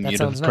stadium,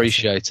 you'd have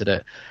appreciated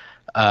it.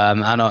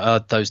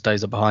 And those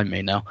days are behind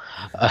me now.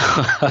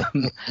 I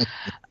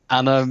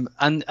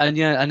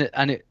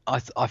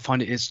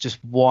find it's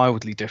just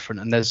wildly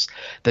different, and there's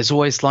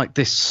always like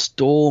this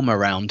storm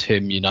around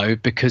him,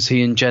 because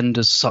he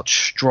engenders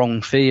such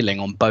strong feeling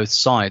on both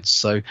sides.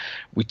 So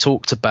we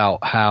talked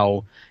about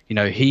how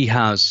he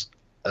has.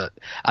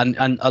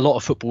 And a lot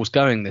of football's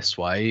going this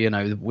way,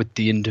 with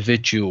the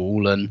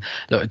individual, and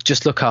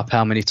just look up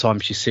how many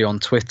times you see on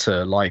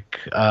Twitter, like,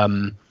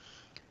 the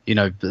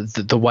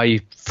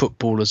way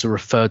footballers are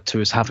referred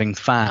to as having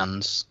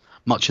fans,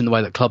 much in the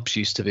way that clubs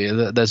used to be.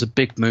 There's a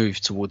big move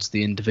towards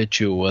the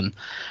individual, and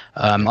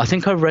I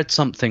think I read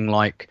something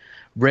like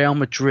Real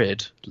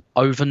Madrid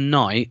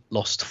overnight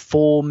lost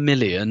 4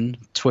 million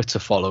Twitter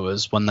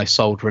followers when they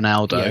sold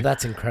Ronaldo. Yeah,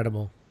 that's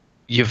incredible.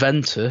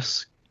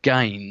 Juventus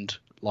gained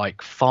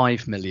like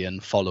 5 million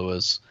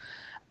followers.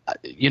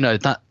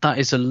 That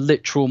is a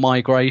literal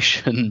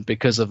migration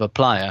because of a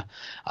player.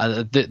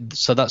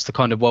 So that's the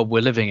kind of world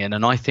we're living in.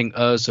 And I think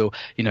Ozil,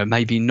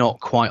 maybe not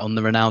quite on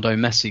the Ronaldo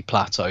Messi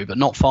plateau, but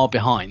not far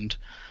behind,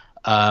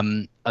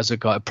 as a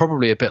guy,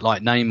 probably a bit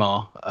like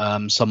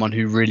Neymar, someone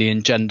who really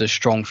engenders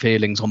strong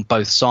feelings on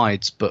both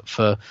sides, but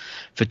for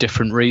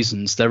different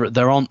reasons.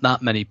 There aren't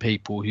that many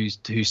people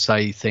who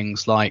say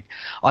things like,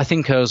 I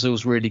think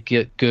Ozil's really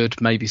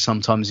good. Maybe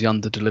sometimes he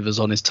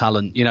underdelivers on his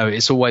talent.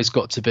 It's always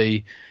got to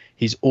be,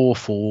 he's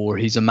awful or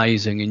he's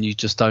amazing, and you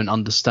just don't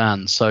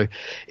understand. So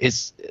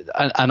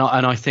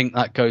I think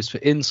that goes for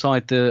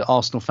inside the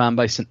Arsenal fan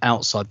base and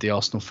outside the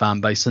Arsenal fan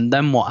base. And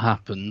then what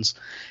happens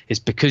is,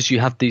 because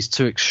you have these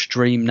two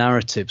extreme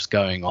narratives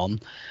going on,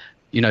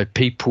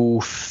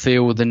 people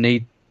feel the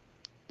need,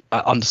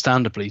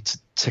 understandably,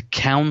 to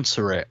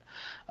counter it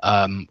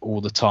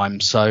all the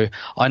time. So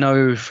I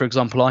know, for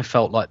example, I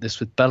felt like this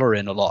with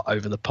Bellerin a lot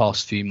over the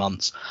past few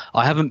months.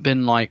 I haven't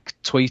been like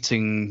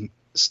tweeting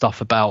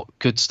stuff about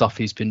good stuff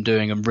he's been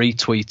doing and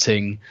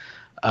retweeting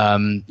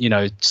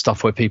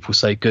stuff where people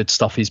say good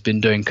stuff he's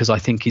been doing, because I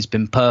think he's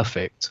been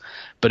perfect.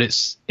 But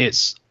it's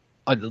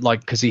like,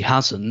 because he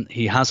has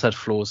had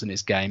flaws in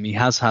his game. He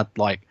has had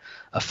like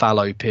a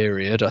fallow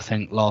period, I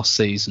think, last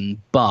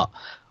season, but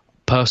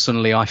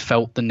personally I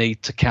felt the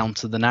need to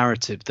counter the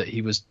narrative that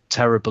he was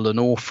terrible and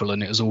awful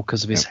and it was all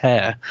because of his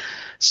hair.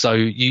 So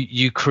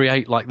you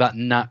create like that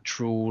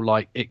natural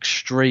like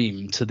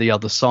extreme to the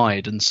other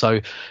side, and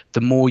so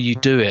the more you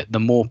do it, the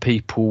more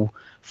people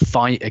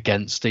fight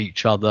against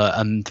each other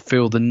and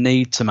feel the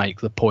need to make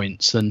the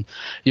points. And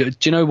do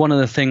you know, one of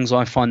the things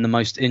I find the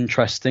most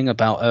interesting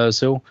about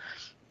Ozil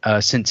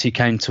since he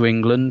came to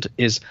England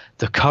is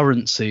the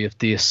currency of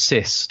the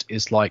assist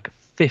is like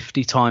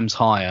 50 times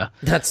higher.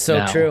 That's so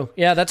now. True.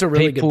 Yeah, that's a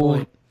really good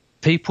point.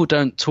 People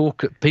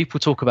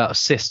talk about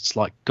assists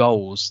like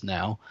goals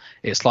now.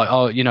 It's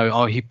like,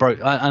 he broke,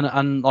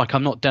 and like,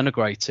 I'm not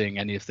denigrating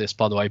any of this,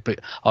 by the way, but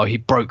he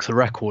broke the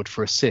record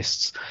for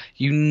assists.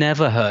 You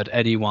never heard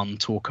anyone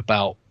talk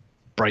about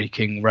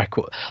breaking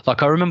record.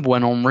 Like, I remember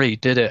when Henry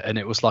did it, and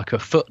it was like a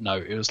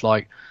footnote. It was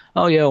like,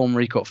 oh yeah,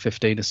 Henry got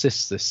 15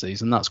 assists this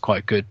season. That's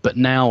quite good. But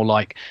now,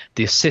 like,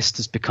 the assist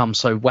has become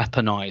so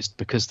weaponized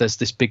because there's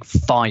this big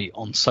fight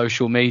on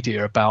social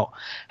media about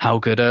how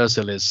good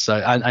Ozil is. So,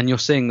 and you're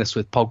seeing this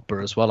with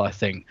Pogba as well, I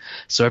think.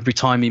 So every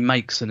time he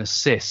makes an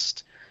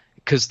assist,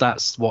 because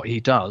that's what he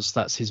does,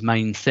 that's his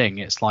main thing,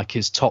 it's like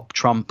his top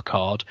trump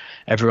card.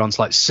 Everyone's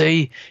like,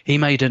 see, he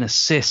made an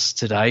assist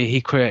today.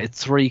 He created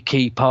 3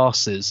 key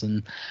passes,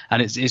 and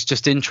it's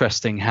just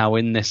interesting how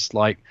in this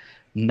like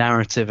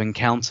narrative and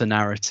counter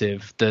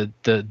narrative, the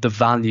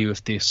value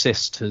of the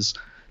assist has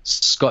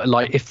got,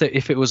 like,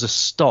 if it was a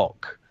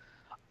stock,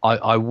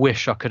 I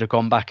wish I could have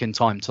gone back in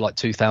time to like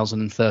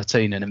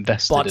 2013 and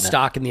invested in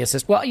stock in the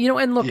assist. Well,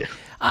 and look, yeah.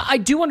 I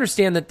do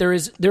understand that there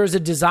is a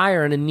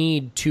desire and a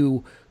need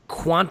to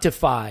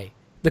quantify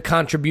the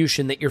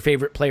contribution that your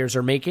favorite players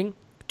are making,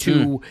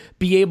 to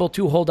be able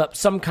to hold up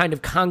some kind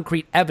of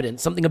concrete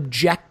evidence, something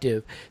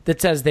objective that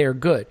says they're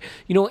good.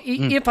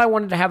 If I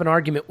wanted to have an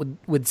argument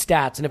with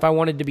stats, and if I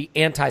wanted to be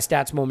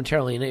anti-stats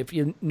momentarily, and if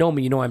you know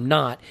me, I'm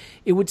not,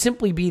 it would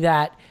simply be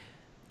that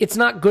it's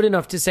not good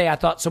enough to say I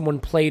thought someone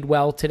played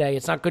well today.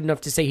 It's not good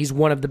enough to say he's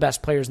one of the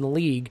best players in the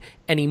league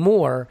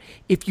anymore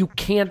if you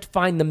can't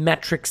find the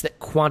metrics that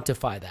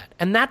quantify that.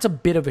 And that's a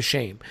bit of a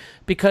shame,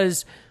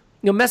 because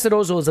Mesut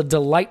Ozil is a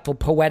delightful,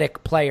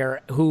 poetic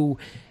player who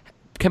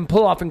can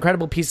pull off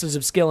incredible pieces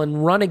of skill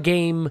and run a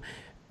game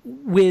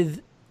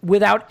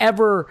without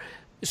ever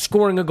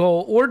scoring a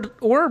goal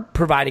or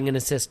providing an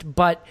assist.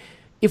 But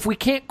if we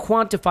can't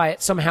quantify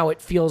it, somehow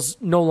it feels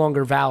no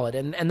longer valid.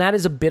 And that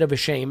is a bit of a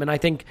shame. And I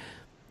think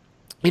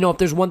if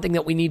there's one thing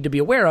that we need to be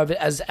aware of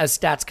as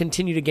stats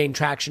continue to gain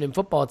traction in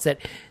football, it's that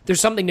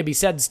there's something to be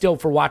said still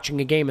for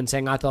watching a game and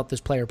saying, I thought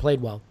this player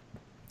played well.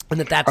 And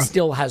that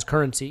still has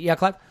currency. Yeah,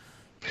 Clive?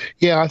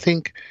 Yeah, I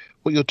think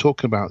what you're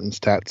talking about in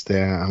stats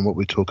there and what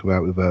we talk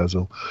about with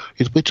Ozil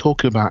is we're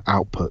talking about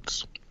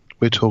outputs.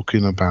 We're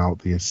talking about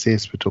the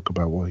assists. We're talking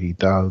about what he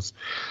does.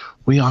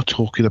 We are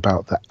talking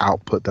about the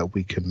output that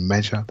we can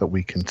measure, that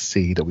we can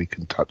see, that we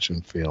can touch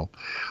and feel.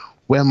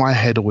 Where my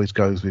head always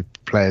goes with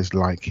players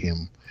like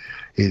him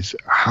is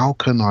how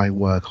can I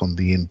work on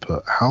the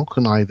input? How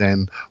can I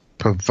then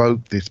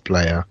provoke this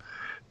player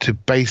to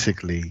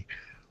basically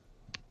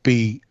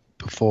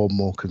perform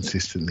more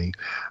consistently?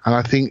 And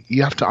I think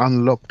you have to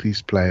unlock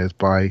these players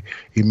by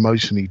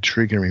emotionally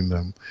triggering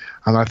them.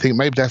 And I think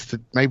maybe that's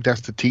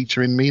the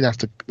teacher in me, that's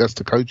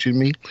the coach in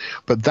me.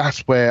 But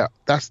that's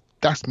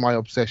my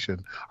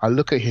obsession. I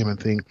look at him and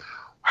think,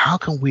 how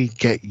can we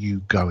get you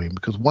going?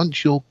 Because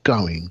once you're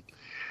going,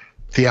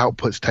 the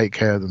outputs take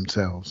care of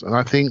themselves. And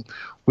I think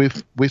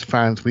with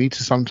fans, we need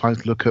to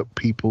sometimes look at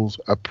people's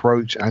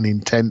approach and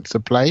intent to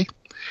play,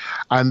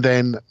 and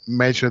then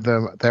measure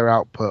their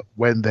output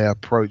when their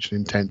approach and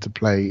intent to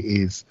play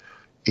is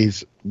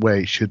where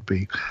it should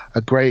be.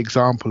 A great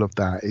example of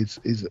that is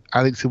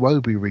Alex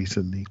Iwobi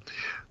recently.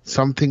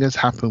 Something has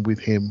happened with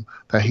him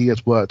that he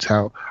has worked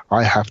out.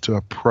 I have to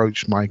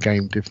approach my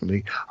game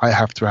differently. I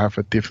have to have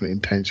a different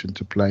intention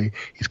to play.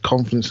 His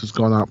confidence has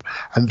gone up,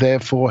 and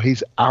therefore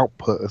his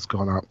output has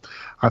gone up.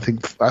 I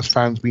think as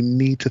fans, we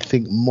need to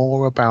think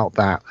more about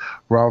that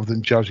rather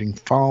than judging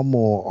far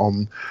more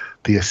on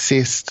the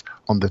assist,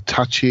 on the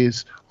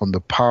touches, on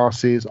the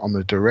passes, on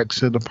the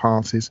direction of the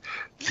passes.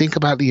 Think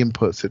about the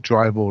inputs that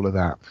drive all of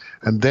that.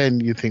 And then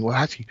you think, well,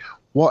 actually,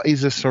 what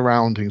is the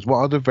surroundings? What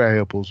are the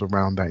variables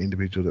around that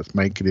individual that's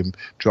making him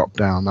drop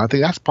down? I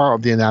think that's part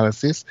of the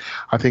analysis.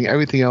 I think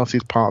everything else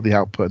is part of the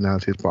output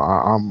analysis. But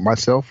I'm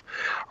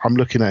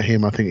looking at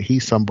him. I think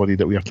he's somebody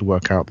that we have to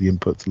work out the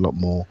inputs a lot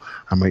more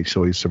and make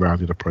sure he's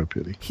surrounded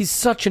appropriately. He's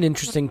such an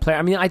interesting player.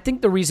 I mean, I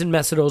think the reason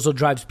Mesut Ozil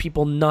drives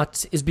people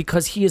nuts is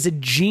because he is a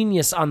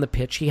genius on the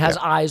pitch. He has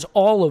eyes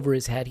all over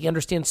his head. He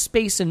understands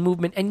space and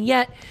movement. And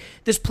yet,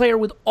 this player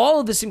with all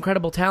of this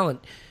incredible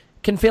talent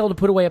can fail to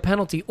put away a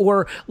penalty,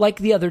 or like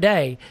the other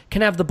day,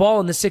 can have the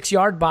ball in the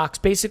 6-yard box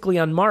basically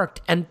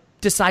unmarked and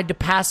decide to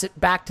pass it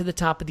back to the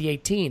top of the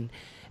 18.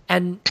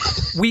 And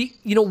we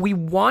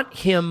want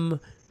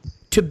him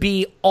to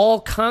be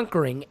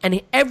all-conquering,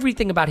 and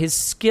everything about his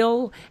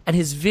skill and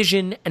his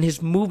vision and his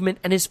movement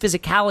and his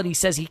physicality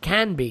says he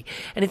can be.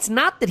 And it's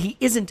not that he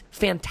isn't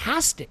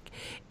fantastic.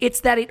 It's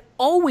that it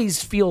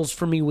always feels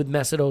for me with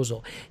Mesut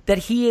Ozil that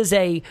he is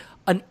an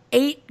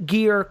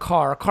 8-gear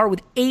car, a car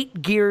with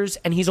 8 gears,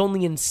 and he's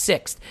only in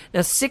 6th. Now,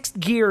 6th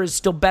gear is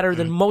still better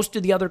than most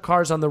of the other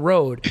cars on the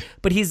road,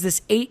 but he's this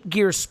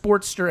 8-gear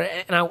Sportster,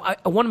 and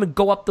I want him to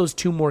go up those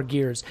 2 more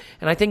gears.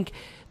 And I think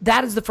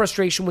that is the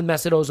frustration with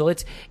Mesut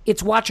Ozil.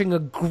 It's watching a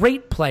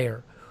great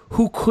player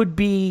who could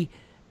be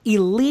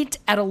elite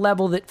at a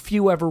level that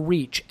few ever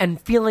reach, and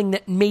feeling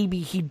that maybe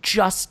he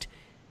just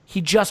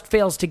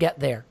fails to get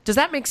there. Does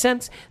that make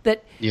sense?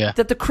 That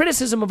the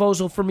criticism of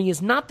Ozil for me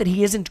is not that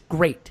he isn't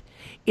great.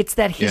 It's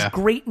that his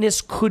greatness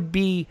could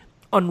be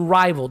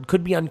unrivaled,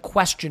 could be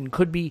unquestioned,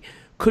 could be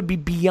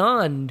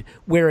beyond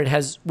where it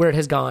has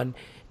gone.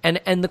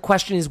 And the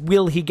question is,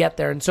 will he get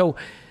there? And so,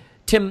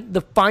 Tim,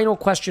 the final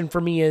question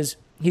for me is,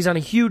 he's on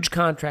a huge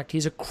contract.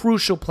 He's a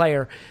crucial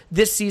player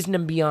this season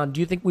and beyond.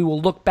 Do you think we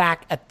will look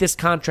back at this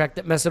contract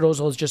that Mesut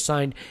Ozil has just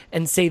signed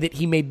and say that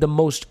he made the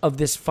most of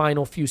this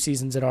final few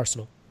seasons at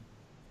Arsenal?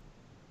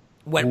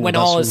 When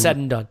all is said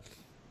and done.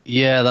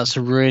 Yeah, that's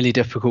a really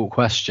difficult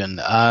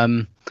question.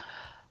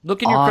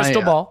 Look in your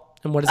crystal ball,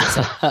 and what does it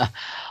say?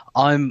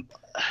 I'm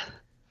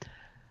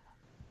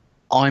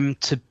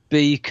to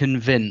be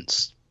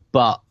convinced,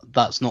 but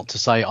that's not to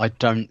say I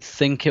don't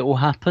think it will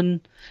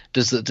happen.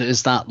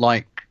 Is that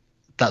like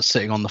that's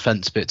sitting on the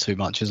fence a bit too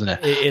much, isn't it?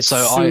 It's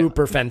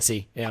super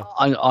fancy. Yeah.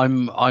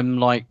 I'm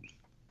like,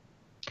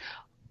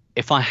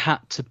 if I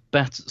had to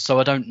bet, so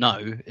I don't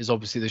know is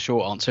obviously the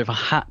short answer. If I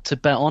had to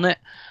bet on it,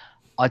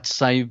 I'd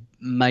say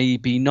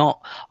maybe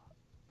not.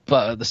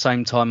 But at the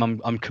same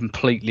time, I'm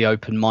completely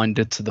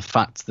open-minded to the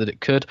fact that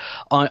it could.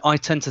 I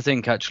tend to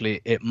think,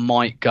 actually, it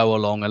might go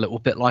along a little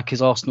bit like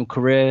his Arsenal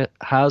career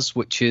has,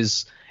 which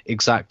is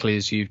exactly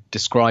as you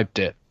described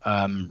it,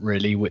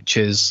 really, which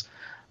is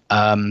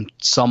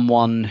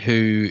someone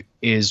who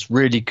is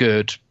really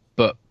good,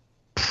 but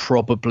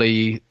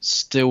probably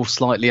still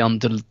slightly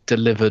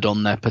under-delivered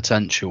on their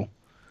potential.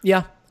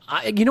 Yeah.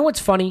 You know what's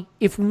funny?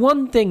 If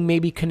one thing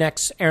maybe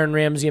connects Aaron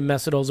Ramsey and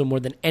Mesut Ozil more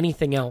than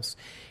anything else,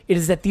 it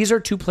is that these are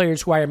two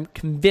players who I am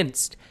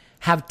convinced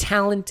have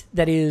talent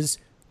that is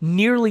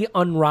nearly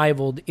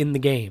unrivaled in the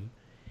game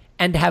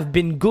and have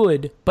been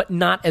good, but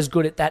not as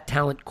good at that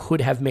talent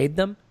could have made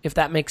them, if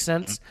that makes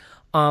sense.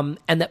 And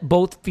that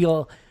both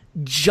feel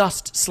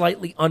just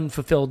slightly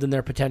unfulfilled in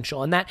their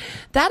potential. And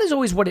that is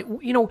always what it,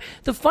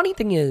 the funny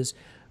thing is,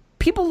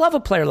 people love a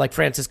player like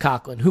Francis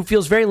Coquelin, who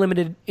feels very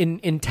limited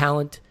in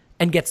talent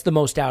and gets the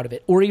most out of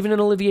it, or even an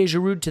Olivier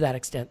Giroud to that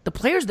extent. The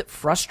players that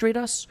frustrate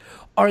us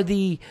are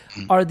the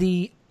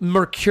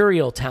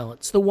mercurial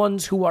talents, the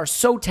ones who are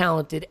so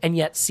talented and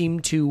yet seem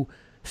to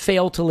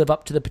fail to live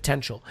up to the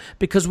potential,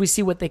 because we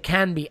see what they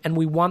can be and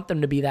we want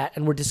them to be that,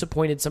 and we're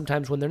disappointed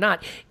sometimes when they're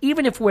not,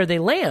 even if where they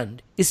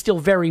land is still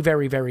very,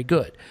 very, very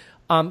good.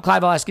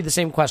 Clive, I'll ask you the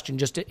same question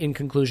just in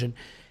conclusion.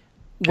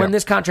 When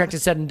this contract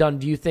is said and done,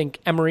 do you think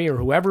Emery or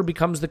whoever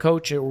becomes the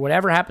coach or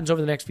whatever happens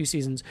over the next few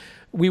seasons,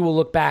 we will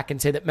look back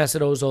and say that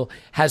Mesut Ozil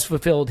has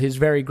fulfilled his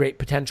very great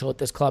potential at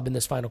this club in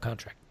this final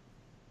contract?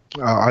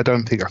 I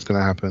don't think that's going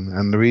to happen.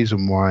 And the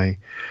reason why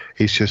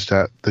is just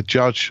that the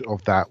judge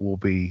of that will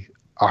be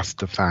us,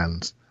 the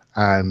fans.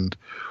 And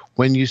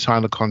when you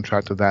sign a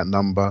contract of that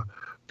number,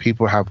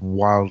 people have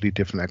wildly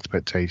different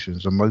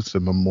expectations, and most of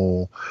them are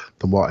more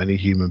than what any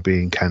human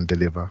being can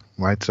deliver,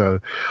 right? So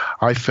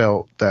I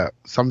felt that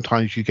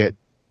sometimes you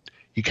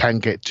can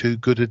get too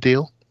good a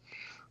deal.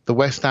 The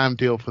West Ham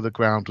deal for the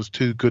ground was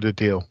too good a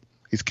deal.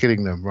 It's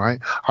killing them, right?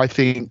 I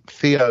think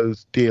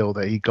Theo's deal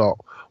that he got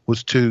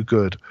was too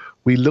good.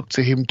 We looked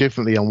at him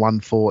differently on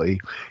 140.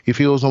 If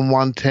he was on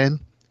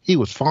 110, he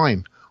was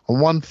fine. On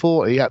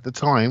 140 at the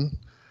time,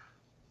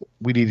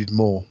 we needed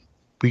more.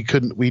 We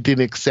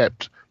didn't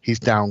accept his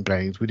down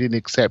games. We didn't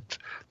accept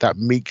that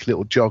meek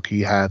little jog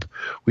he had.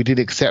 We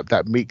didn't accept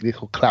that meek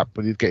little clap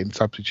when he's getting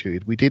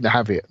substituted. We didn't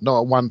have it. Not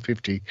at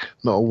 150,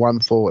 not at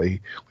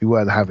 140. We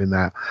weren't having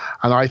that.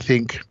 And I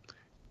think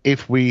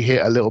if we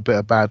hit a little bit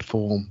of bad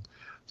form,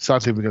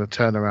 suddenly we're going to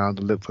turn around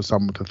and look for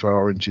someone to throw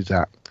oranges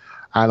at.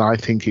 And I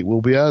think it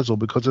will be Ozil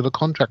because of the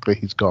contract that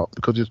he's got.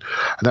 And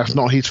that's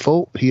not his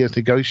fault. He has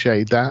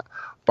negotiated that.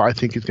 But I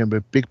think it's going to be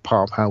a big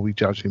part of how we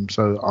judge him.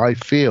 So I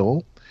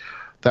feel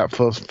that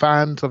for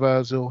fans of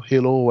Ozil,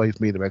 he'll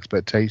always meet their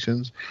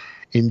expectations.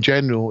 In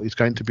general, it's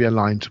going to be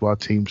aligned to our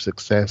team's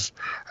success.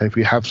 And if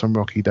we have some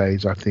rocky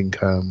days, I think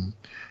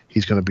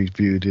he's going to be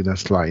viewed in a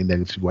slightly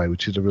negative way,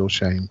 which is a real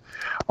shame.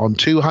 On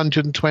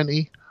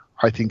 220,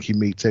 I think he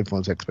meets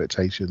everyone's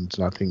expectations,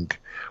 and I think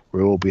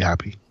we'll all be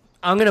happy.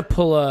 I'm going to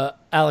pull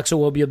Alex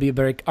Iwobi will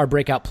be our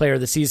breakout player of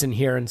the season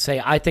here and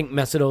say I think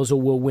Mesut Ozil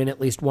will win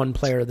at least one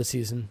player of the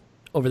season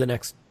over the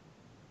next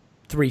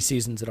 3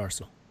 seasons at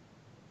Arsenal.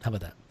 How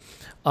about that?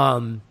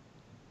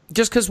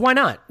 Just because why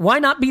not? Why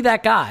not be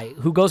that guy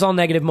who goes all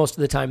negative most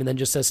of the time and then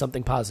just says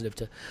something positive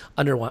to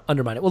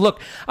undermine it? Well, look,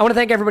 I want to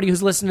thank everybody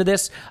who's listened to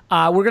this.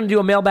 We're going to do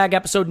a mailbag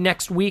episode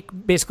next week,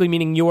 basically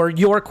meaning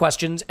your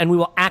questions, and we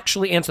will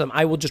actually answer them.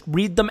 I will just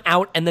read them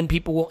out, and then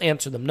people will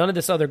answer them. None of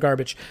this other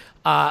garbage.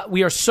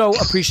 We are so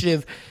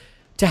appreciative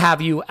to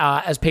have you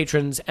as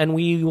patrons, and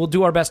we will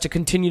do our best to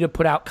continue to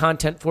put out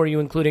content for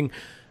you, including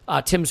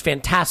Tim's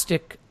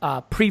fantastic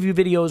preview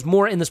videos,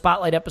 more in the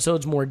Spotlight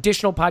episodes, more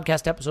additional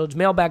podcast episodes,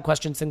 mailbag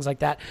questions, things like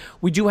that.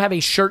 We do have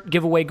a shirt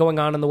giveaway going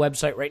on the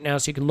website right now,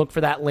 so you can look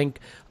for that link,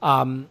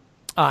 and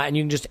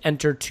you can just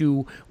enter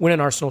to win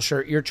an Arsenal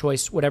shirt, your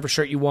choice, whatever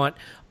shirt you want.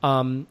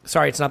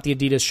 Sorry, it's not the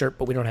Adidas shirt,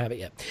 but we don't have it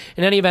yet.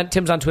 In any event,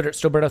 Tim's on Twitter at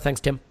Stillberto.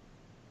 Thanks, Tim.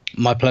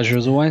 My pleasure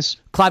as always.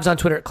 Clive's on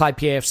Twitter at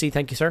ClivePAFC.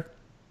 Thank you, sir.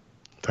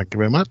 Thank you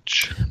very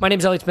much. My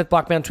name's Elliot Smith,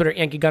 Block Me on Twitter,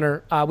 Yankee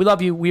Gunner. We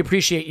love you. We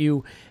appreciate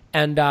you.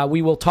 And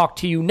we will talk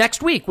to you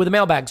next week with a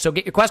mailbag. So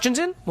get your questions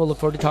in. We'll look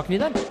forward to talking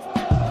to you then.